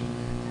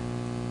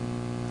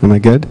 Am I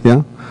good?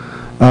 Yeah?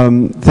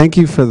 Thank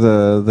you for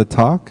the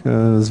talk. It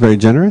was very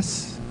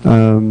generous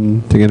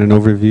to get an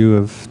overview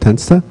of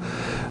Tensta.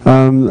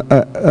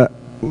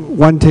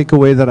 One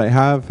takeaway that I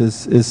have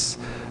is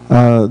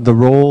the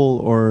role,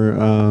 or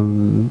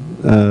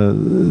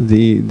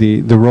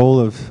the role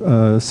of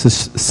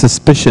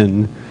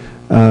suspicion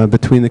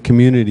between the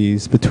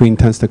communities, between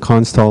Tensta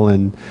Konsthall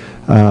and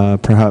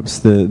perhaps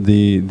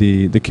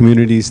the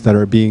communities that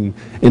are being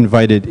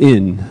invited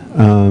in.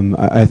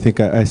 I think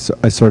I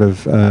sort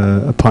of,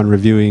 upon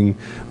reviewing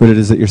what it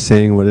is that you're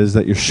saying, what it is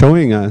that you're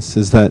showing us,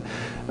 is that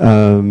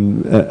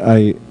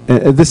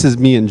this is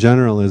me in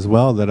general as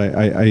well, that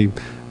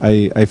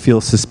I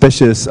feel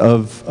suspicious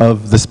of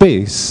the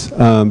space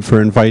for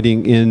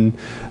inviting in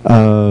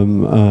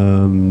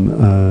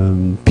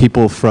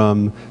people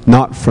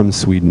not from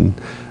Sweden.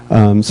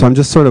 So I'm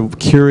just sort of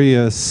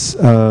curious,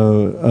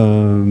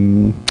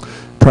 perhaps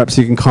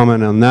you can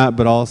comment on that,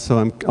 but also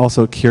I'm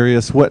also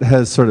curious what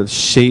has sort of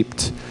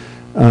shaped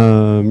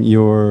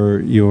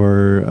your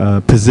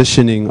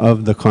positioning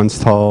of the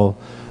Konsthall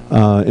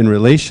in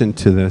relation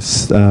to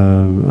this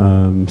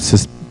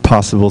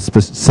possible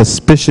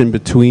suspicion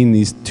between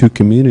these two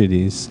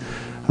communities.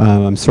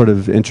 I'm sort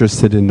of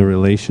interested in the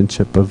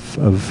relationship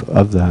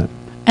of that.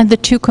 And the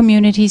two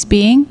communities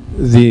being?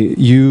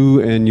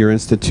 You and your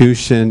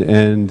institution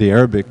and the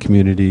Arabic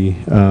community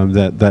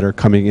that are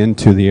coming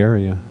into the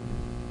area.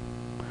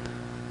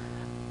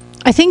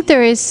 I think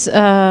there is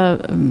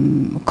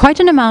quite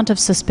an amount of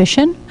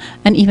suspicion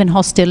and even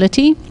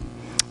hostility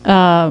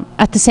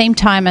at the same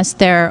time as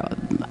there are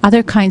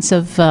other kinds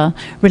of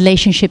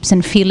relationships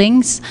and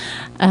feelings.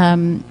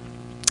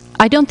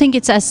 I don't think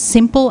it's as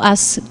simple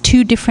as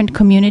two different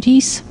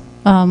communities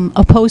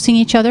opposing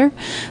each other.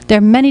 There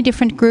are many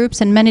different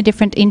groups and many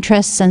different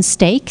interests and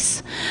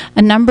stakes.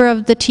 A number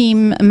of the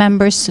team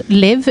members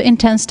live in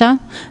Tensta.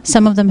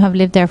 Some of them have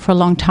lived there for a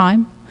long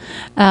time,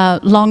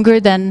 longer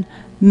than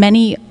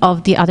many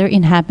of the other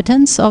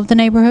inhabitants of the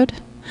neighborhood.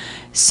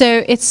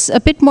 So it's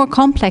a bit more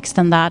complex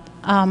than that.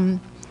 And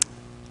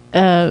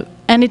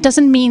it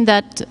doesn't mean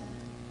that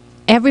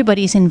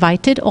everybody is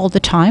invited all the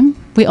time.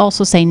 We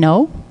also say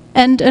no.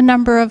 And a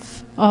number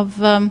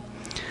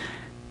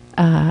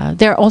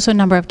there are also a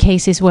number of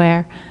cases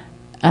where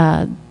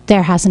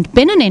there hasn't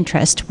been an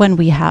interest when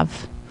we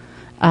have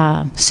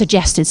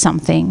suggested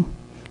something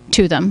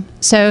to them.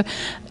 So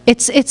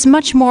it's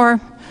much more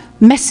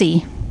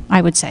messy,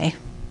 I would say.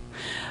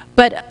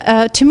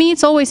 But to me,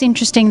 it's always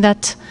interesting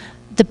that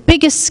the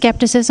biggest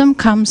skepticism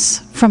comes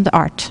from the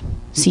art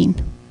scene.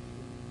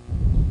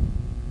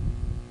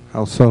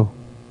 How so?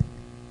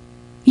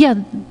 Yeah,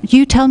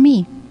 you tell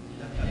me.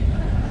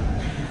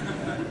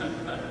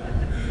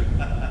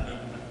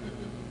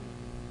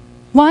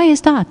 Why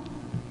is that?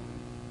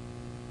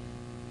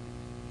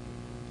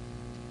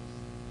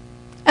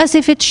 As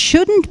if it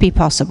shouldn't be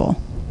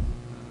possible.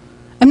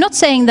 I'm not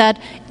saying that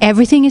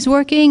everything is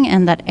working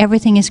and that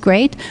everything is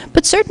great,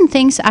 but certain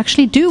things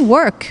actually do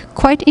work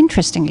quite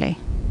interestingly.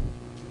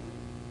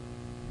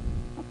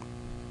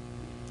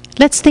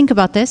 Let's think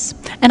about this.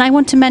 And I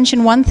want to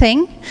mention one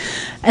thing,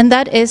 and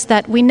that is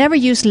that we never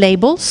use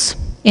labels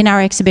in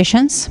our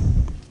exhibitions.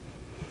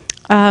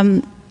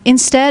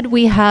 Instead,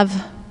 we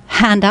have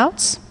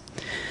handouts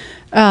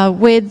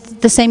with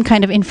the same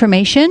kind of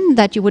information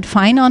that you would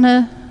find on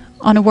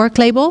a work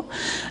label,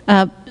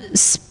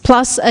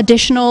 plus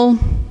additional,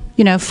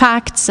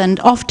 facts, and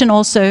often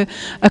also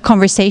a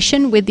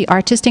conversation with the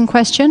artist in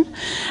question.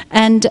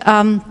 And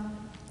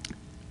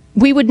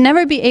we would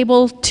never be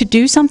able to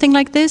do something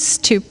like this,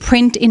 to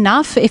print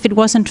enough, if it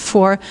wasn't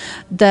for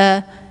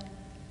the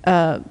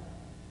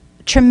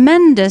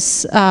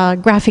tremendous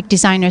graphic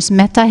designers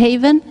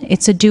Verhaeven.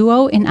 It's a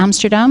duo in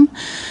Amsterdam.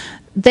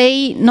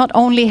 They not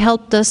only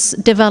helped us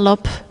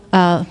develop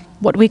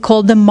what we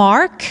call the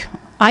mark.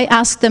 I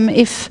asked them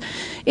if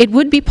it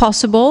would be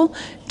possible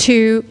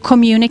to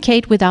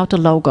communicate without a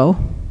logo.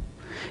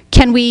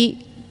 Can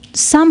we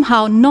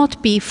somehow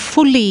not be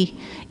fully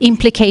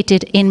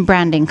implicated in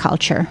branding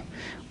culture?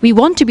 We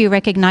want to be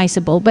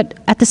recognizable, but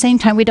at the same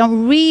time we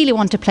don't really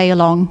want to play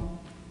along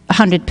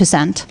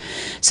 100%.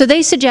 So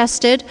they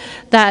suggested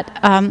that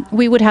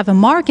we would have a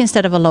mark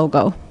instead of a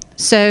logo.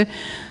 So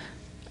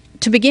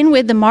to begin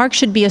with, the mark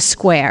should be a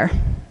square,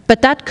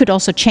 but that could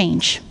also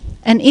change.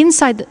 And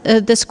inside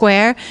the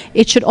square,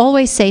 it should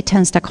always say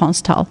Tensta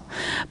Konsthall.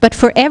 But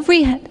for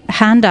every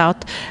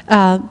handout,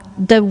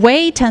 the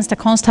way Tensta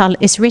Konsthall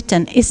is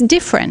written is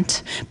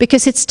different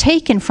because it's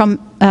taken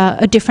from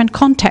a different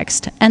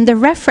context. And the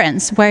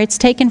reference where it's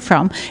taken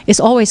from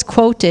is always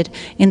quoted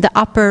in the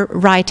upper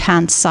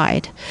right-hand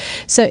side.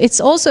 So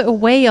it's also a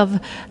way of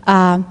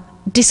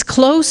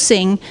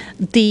disclosing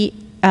the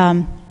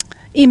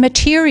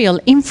immaterial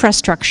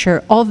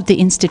infrastructure of the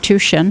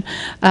institution,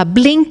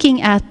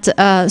 blinking at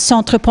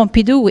Centre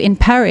Pompidou in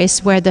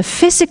Paris, where the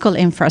physical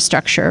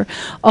infrastructure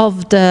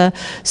of the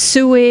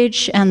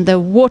sewage and the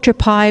water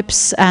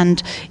pipes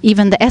and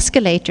even the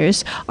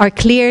escalators are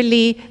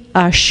clearly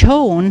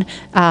shown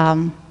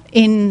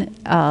in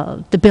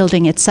the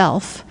building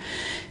itself.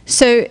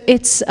 So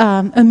it's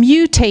a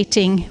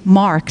mutating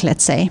mark,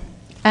 let's say.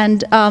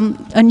 And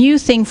a new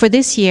thing for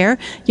this year,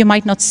 you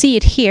might not see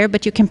it here,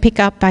 but you can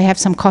pick up, I have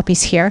some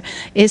copies here,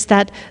 is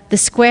that the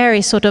square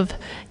is sort of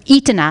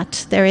eaten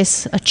at. There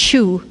is a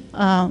chew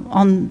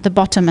on the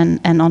bottom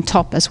and on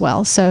top as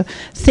well. So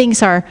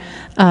things are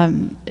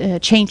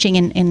changing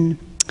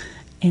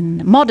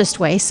in modest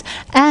ways.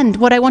 And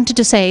what I wanted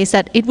to say is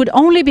that it would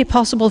only be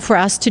possible for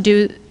us to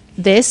do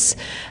this.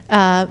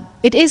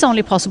 It is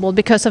only possible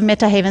because of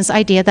Verhaeven's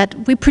idea that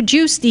we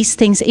produce these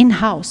things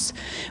in-house.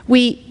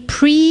 We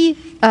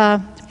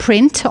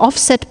pre-print,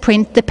 offset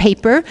print the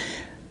paper,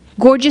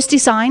 gorgeous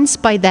designs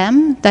by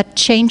them that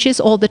changes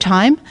all the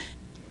time.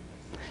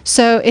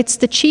 So it's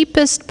the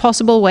cheapest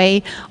possible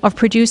way of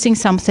producing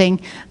something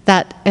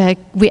that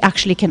we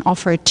actually can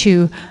offer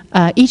to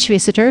each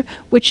visitor,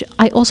 which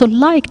I also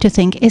like to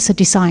think is a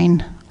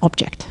design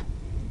object.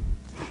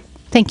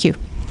 Thank you.